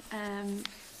 John.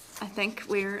 I think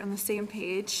we're on the same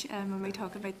page when we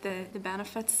talk about the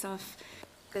benefits of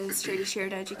the Struhl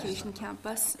Shared Education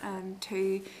Campus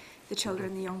to the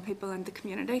children, the young people and the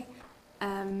community.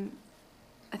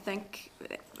 I think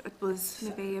it was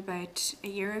maybe about a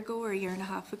year ago or a year and a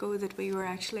half ago that we were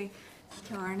actually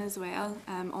Cairn as well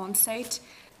on site,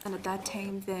 and at that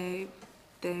time the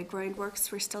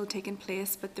groundworks were still taking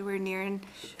place, but they were nearing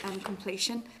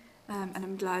completion, and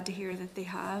I'm glad to hear that they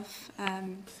have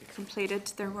completed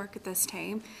their work at this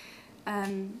time.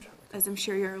 As I'm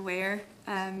sure you're aware,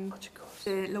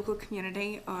 the local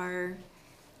community are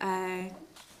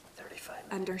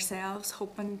and ourselves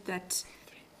hoping that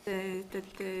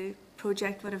the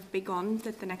project would have begun,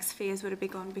 that the next phase would have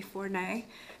begun before now.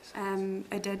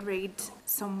 I did read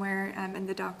somewhere in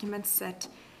the documents that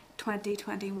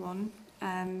 2021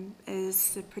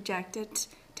 is the projected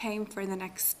time for the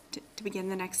next to begin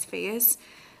the next phase.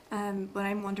 What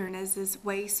I'm wondering is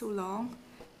why so long?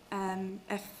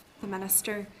 If the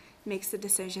minister makes the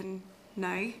decision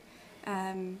now,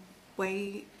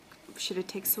 why should it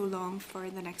take so long for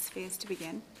the next phase to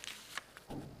begin?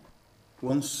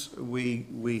 Once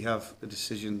we have a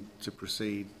decision to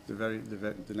proceed,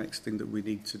 the next thing that we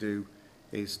need to do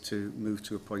is to move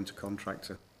to appoint a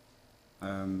contractor,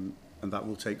 and that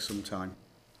will take some time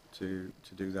to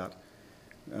do that.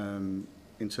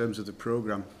 In terms of the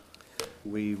programme,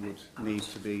 we would need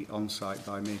to be on site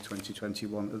by May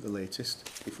 2021 at the latest.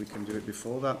 If we can do it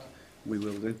before that, we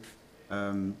will do.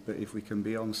 But if we can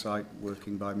be on site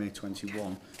working by May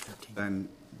 21, then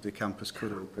the campus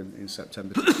could open in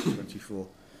September 2024.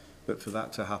 But for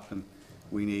that to happen,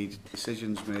 we need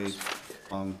decisions made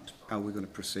on how we're going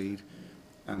to proceed,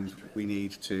 and we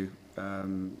need to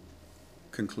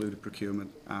conclude a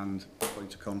procurement and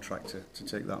appoint a contractor to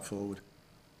take that forward.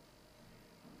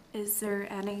 Has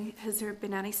there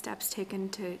been any steps taken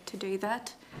to do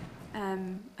that?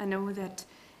 I know that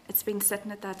it's been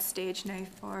sitting at that stage now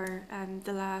for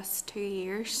the last 2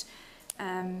 years.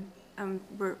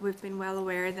 We've been well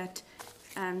aware that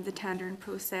the tendering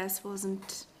process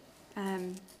wasn't,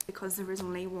 because there was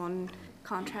only one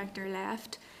contractor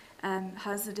left.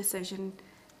 Has the decision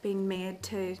been made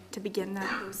to begin that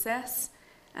process,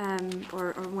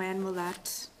 or when will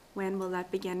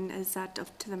that begin? Is that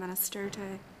up to the minister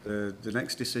to? The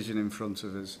next decision in front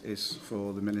of us is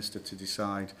for the minister to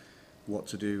decide what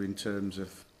to do in terms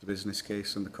of the business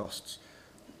case and the costs.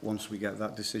 Once we get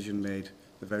that decision made,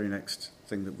 the very next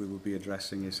thing that we will be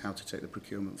addressing is how to take the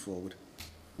procurement forward.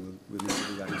 We'll need to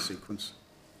do that in sequence.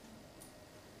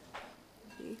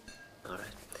 All right.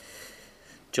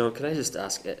 John, can I just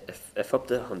ask, if up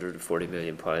to £140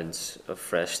 million of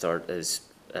Fresh Start is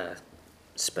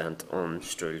spent on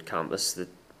Stroud campus, that,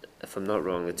 if I'm not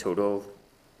wrong, the total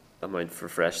amount for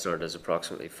Fresh Start is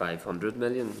approximately 500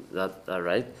 million, is that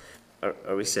right?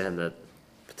 Are we saying that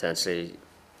potentially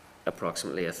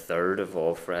approximately a third of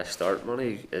all Fresh Start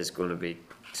money is going to be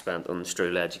spent on the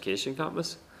Stroud Education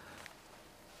Campus?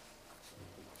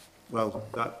 Well,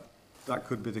 that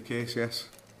could be the case, yes.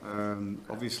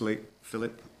 Obviously,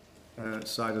 Philip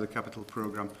side of the capital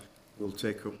programme will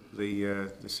take up the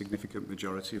significant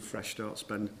majority of Fresh Start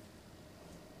spend.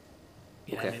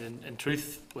 Yeah, Okay. I mean, in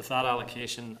truth, with that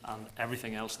allocation and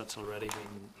everything else that's already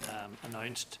been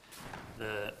announced,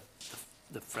 the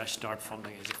Fresh Start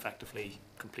funding is effectively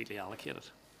completely allocated,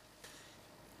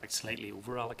 like slightly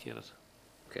over allocated.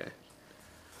 Okay.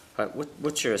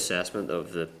 What's your assessment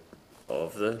of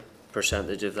the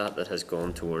percentage of that has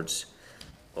gone towards,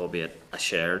 albeit a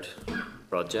shared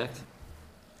project?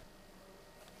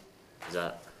 Is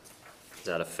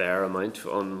that a fair amount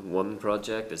on one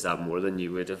project? Is that more than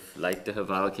you would have liked to have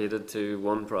allocated to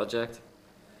one project?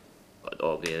 But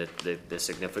albeit the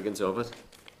significance of it?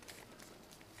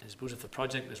 I suppose if the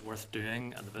project is worth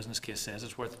doing and the business case says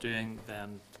it's worth doing,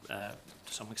 then to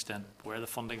some extent where the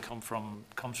funding comes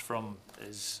from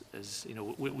is you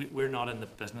know, we're not in the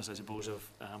business, I suppose, of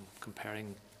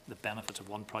comparing the benefits of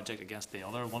one project against the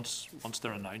other. Once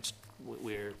they're announced,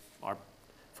 our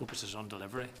focus is on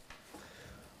delivery.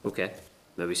 Okay,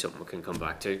 maybe something we can come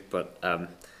back to, but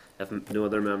if no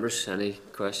other members, any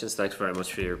questions? Thanks very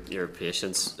much for your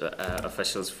patience,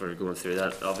 officials, for going through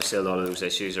that. Obviously a lot of those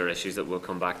issues are issues that we'll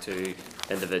come back to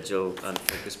individual and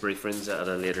focus briefings at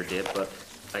a later date, but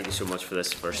thank you so much for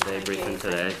this first day briefing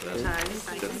today.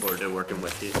 Look forward to working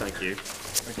with you. Thank you.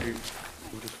 Thank you.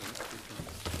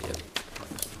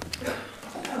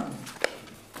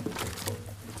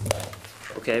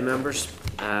 Okay, members.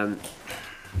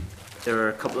 There are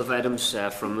a couple of items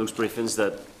from those briefings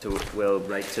that we'll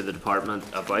write to the department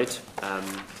about.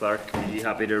 Clerk, are you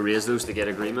happy to raise those to get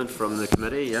agreement from the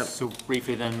committee? Yep. So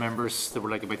briefly then, members, there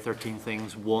were like about 13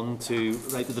 things. One, to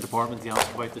write to the department to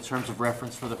ask about the terms of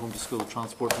reference for the home to school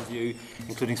transport review,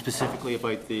 including specifically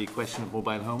about the question of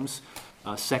mobile homes.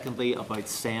 Secondly, about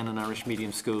SEN and Irish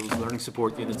medium schools, learning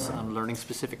support units and learning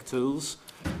specific tools.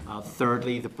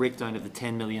 Thirdly, the breakdown of the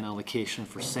 10 million allocation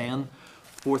for SEN.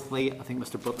 Fourthly, I think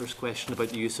Mr Butler's question about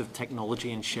the use of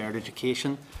technology in shared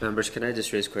education. Members, can I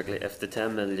just raise quickly, if the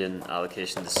 10 million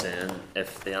allocation to SEN,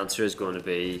 if the answer is going to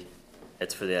be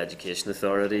it's for the Education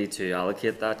Authority to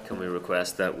allocate that, can we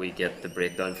request that we get the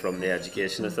breakdown from the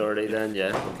Education Authority then?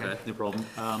 Yeah, okay. No problem.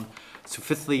 So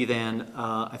fifthly then,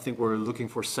 I think we're looking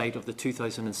for sight of the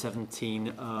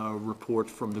 2017 report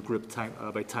from the group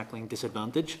about tackling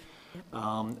disadvantage.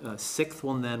 Sixth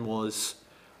one then was,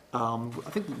 I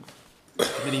think the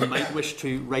committee might wish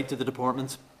to write to the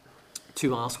department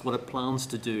to ask what it plans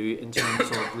to do in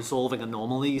terms of resolving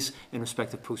anomalies in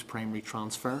respect of post-primary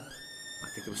transfer. I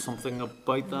think there was something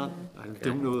about that. I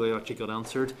don't know that actually got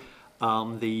answered.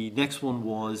 The next one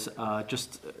was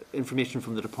just information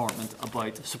from the department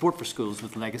about support for schools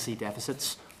with legacy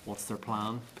deficits. What's their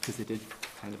plan? Because they did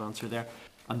kind of answer there.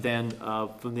 And then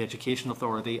from the Education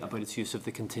Authority about its use of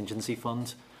the contingency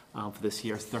fund for this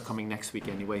year. They're coming next week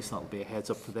anyway, so that'll be a heads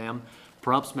up for them.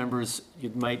 Perhaps, members,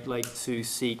 you might like to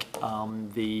seek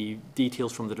the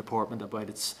details from the department about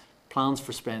its plans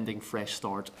for spending Fresh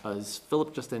Start. As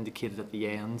Philip just indicated at the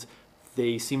end,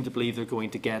 they seem to believe they're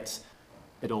going to get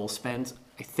it all spent.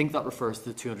 I think that refers to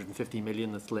the 250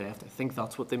 million that's left. I think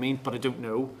that's what they mean, but I don't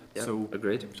know. Yeah, so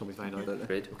agreed. Somebody find out.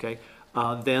 Agreed. Okay.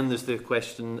 Then there's the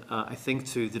question, I think,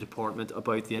 to the department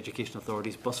about the Education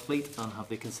Authority's bus fleet and have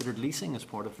they considered leasing as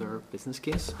part of their business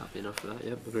case? Happy enough for that,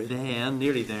 yep, agreed. Then,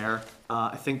 nearly there,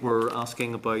 I think we're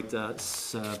asking about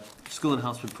School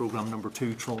Enhancement Programme number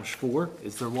 2, Tranche 4.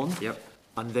 Is there one? Yep.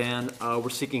 And then we're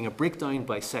seeking a breakdown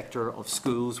by sector of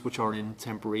schools which are in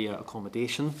temporary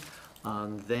accommodation.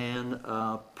 And then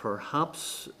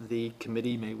perhaps the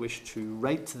committee may wish to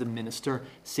write to the Minister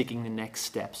seeking the next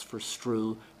steps for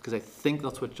Stroul, because I think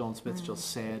that's what John Smith just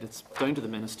said. It's down to the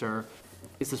Minister.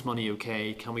 Is this money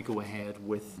okay? Can we go ahead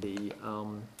with the...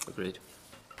 Agreed.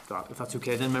 If that's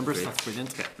okay then, members, Agreed. that's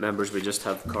brilliant. Okay. Members, we just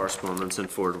have correspondence and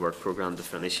forward work programme to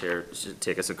finish here. It should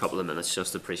take us a couple of minutes,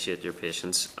 just appreciate your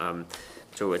patience.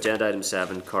 So agenda item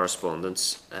 7,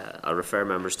 correspondence. I'll refer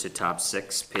members to tab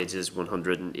 6, pages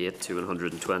 108 to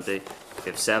 120. We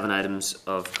have 7 items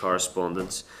of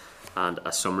correspondence, and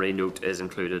a summary note is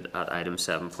included at item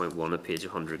 7.1 at page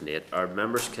 108. Are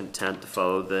members content to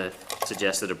follow the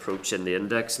suggested approach in the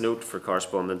index note for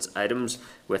correspondence items,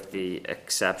 with the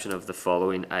exception of the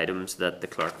following items that the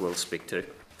clerk will speak to?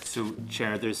 So,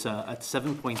 Chair, there's at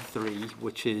 7.3,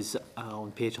 which is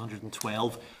on page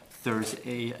 112, there's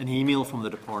an email from the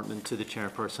department to the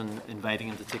chairperson inviting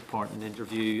him to take part in an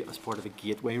interview as part of a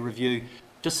gateway review.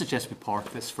 Just suggest we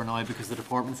park this for now because the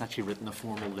department's actually written a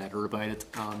formal letter about it,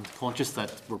 and conscious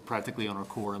that we're practically on our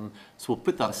quorum, so we'll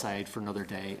put that aside for another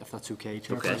day if that's okay,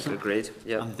 Chairperson. Okay, agreed.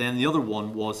 Yeah. And then the other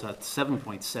one was at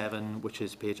 7.7, which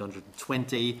is page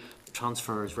 120.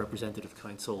 Transfers Representative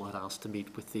Council had asked to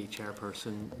meet with the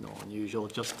chairperson. Not unusual.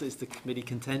 Just is the committee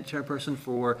content, Chairperson,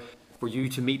 for you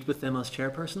to meet with them as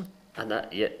chairperson? And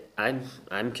that, yeah, I'm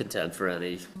content for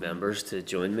any members to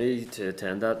join me to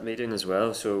attend that meeting as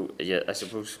well. So yeah, I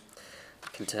suppose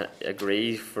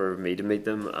agree for me to meet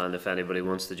them, and if anybody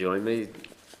wants to join me,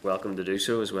 welcome to do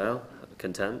so as well.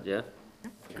 Content, yeah.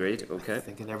 Agreed. Okay. I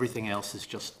think and everything else is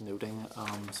just noting.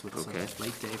 So it's okay. a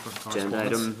late day for Agenda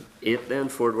correspondence. item 8 then,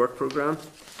 forward work programme.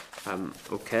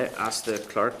 Okay, ask the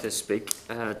clerk to speak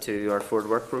to our forward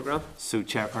work programme. So,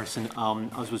 Chairperson,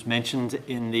 as was mentioned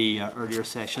in the earlier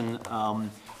session,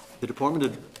 the department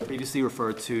had previously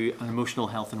referred to an emotional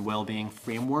health and wellbeing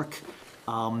framework.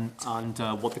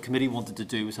 What the committee wanted to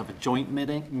do was have a joint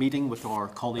meeting with our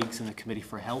colleagues in the Committee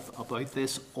for Health about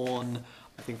this on,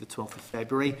 I think, the 12th of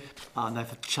February. And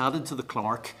I've chatted to the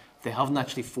clerk. They haven't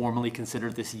actually formally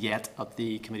considered this yet at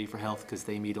the Committee for Health because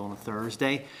they meet on a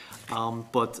Thursday.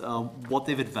 But what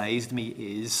they've advised me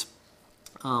is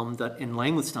that in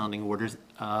line with standing orders,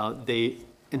 they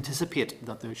anticipate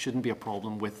that there shouldn't be a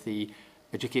problem with the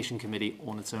Education Committee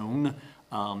on its own,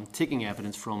 taking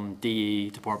evidence from DE,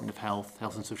 Department of Health,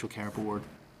 Health and Social Care Board,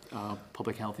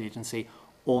 Public Health Agency,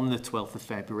 on the 12th of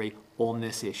February on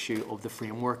this issue of the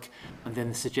framework. And then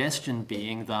the suggestion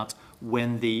being that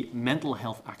when the Mental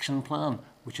Health Action Plan,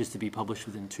 which is to be published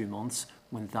within 2 months,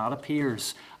 when that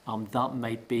appears, that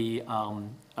might be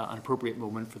an appropriate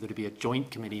moment for there to be a joint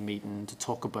committee meeting to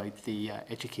talk about the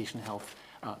education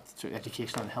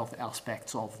and health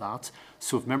aspects of that.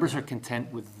 So if members are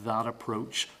content with that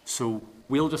approach, so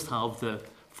we'll just have the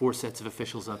 4 sets of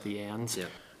officials at the end. Yeah.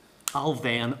 I'll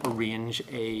then arrange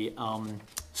a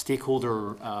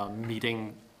stakeholder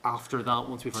meeting after that,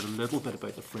 once we've heard a little bit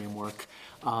about the framework,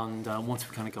 and once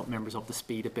we've kind of got members up to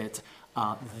speed a bit,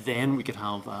 then we could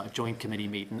have a joint committee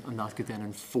meeting, and that could then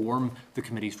inform the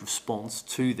committee's response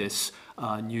to this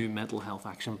new mental health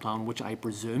action plan, which I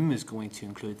presume is going to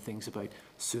include things about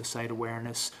suicide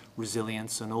awareness,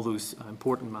 resilience, and all those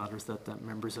important matters that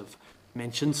members have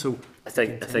mentioned. So I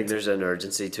think there's an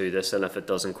urgency to this, and if it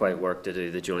doesn't quite work to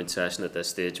do the joint session at this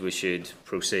stage, we should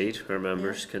proceed. Are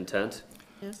members content?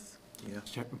 Yes.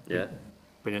 Yeah. Yeah.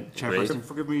 Brilliant. Agreed. Chairperson.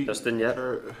 Forgive me, Justin, yeah.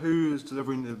 Who is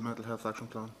delivering the mental health action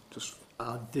plan? Just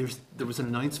There was an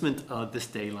announcement this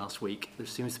day last week. There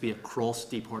seems to be a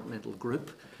cross-departmental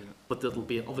group, but there'll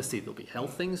be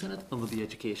health things in it and there'll be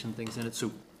education things in it.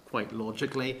 So quite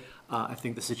logically, I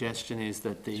think the suggestion is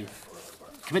that the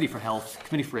Committee for Health,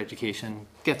 Committee for Education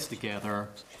gets together,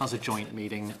 has a joint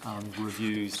meeting and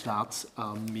reviews that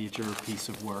major piece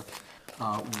of work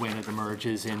when it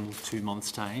emerges in 2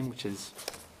 months' time, which is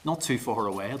not too far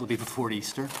away. It'll be before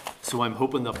Easter. So I'm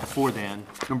hoping that before then,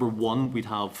 number one, we'd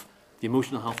have the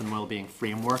emotional health and wellbeing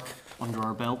framework under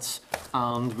our belts,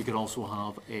 and we could also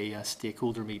have a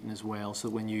stakeholder meeting as well. So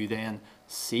when you then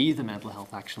see the mental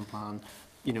health action plan,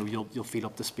 you know, you'll feel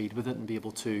up to speed with it and be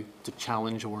able to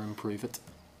challenge or improve it.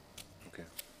 okay.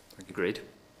 Thank you. Agreed.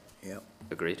 Yeah.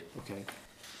 Agreed. Okay.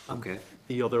 Okay.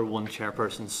 The other one,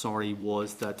 Chairperson, sorry,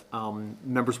 was that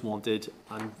members wanted,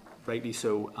 and rightly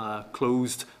so,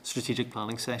 closed strategic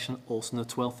planning session also on the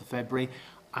 12th of February.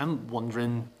 I'm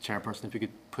wondering, Chairperson, if you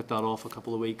could put that off a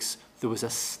couple of weeks. There was a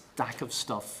stack of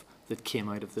stuff that came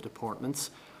out of the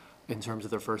departments in terms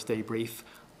of their first day brief,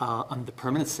 and the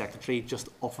Permanent Secretary just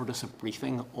offered us a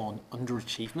briefing on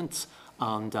underachievements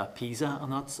and PISA,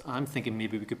 and I'm thinking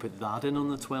maybe we could put that in on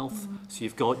the 12th. So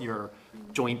you've got your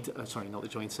joint, sorry, not the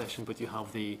joint session, but you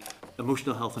have the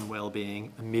emotional health and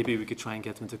well-being, and maybe we could try and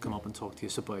get them to come up and talk to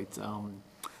us about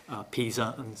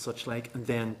PISA and such like, and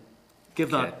then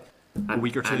give that a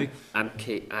week or two.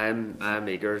 I'm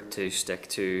eager to stick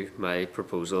to my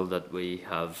proposal that we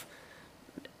have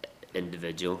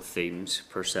individual themes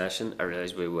per session. I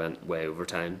realise we went way over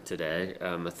time today.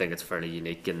 I think it's fairly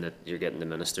unique in that you're getting the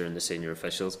Minister and the senior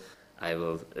officials. I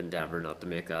will endeavour not to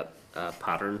make that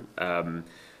pattern.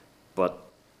 But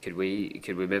could we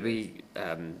maybe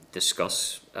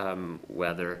discuss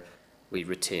whether we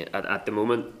retain, at the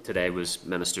moment, today was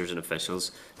ministers and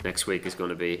officials, next week is going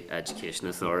to be Education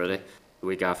Authority, the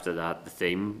week after that the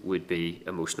theme would be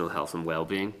emotional health and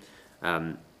well-being.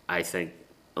 I think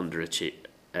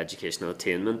educational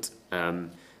attainment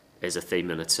is a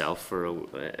theme in itself for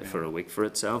a week for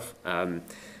itself.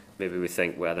 Maybe we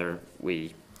think whether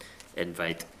we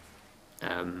invite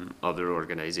other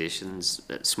organisations,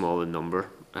 small in number,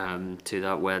 to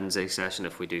that Wednesday session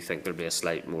if we do think there'll be a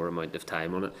slight more amount of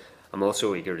time on it. I'm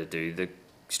also eager to do the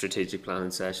strategic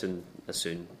planning session as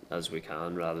soon as we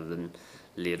can rather than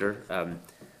later.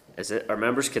 Are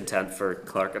members content for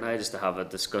Clark and I just to have a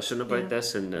discussion about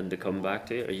this and to come back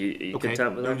to you? Are you Okay.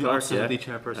 content with that, Clark? Absolutely,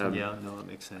 Chairperson. Yeah, no, that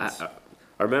makes sense.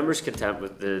 Are members content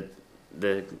with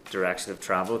the direction of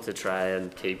travel to try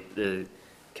and keep the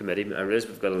committee? I realise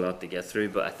we've got a lot to get through,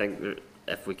 but I think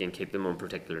if we can keep them on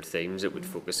particular themes, it would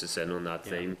focus us in on that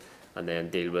theme, and then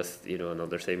deal with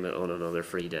another theme on another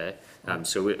free day.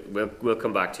 So we'll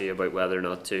come back to you about whether or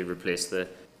not to replace the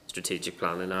strategic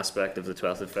planning aspect of the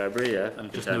 12th of February. Yeah, and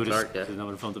just noticed, there's no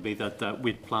in front of me, that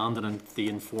we'd planned the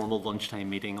informal lunchtime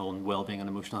meeting on wellbeing and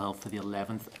emotional health for the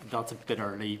 11th. That's a bit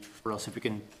early for us. If we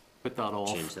can put that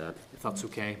off, change that. If that's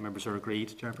okay, members are agreed,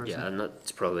 Chairperson. Yeah, and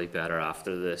that's probably better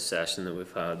after the session that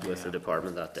we've had with the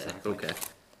department that day. Exactly.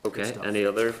 Okay. Any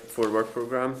other forward work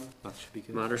programme that should be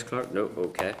good. matters, Clark? No.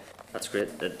 Okay, that's great.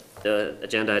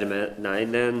 Agenda item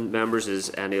 9 then, members,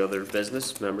 is any other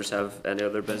business. Members have any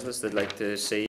other business they'd like to see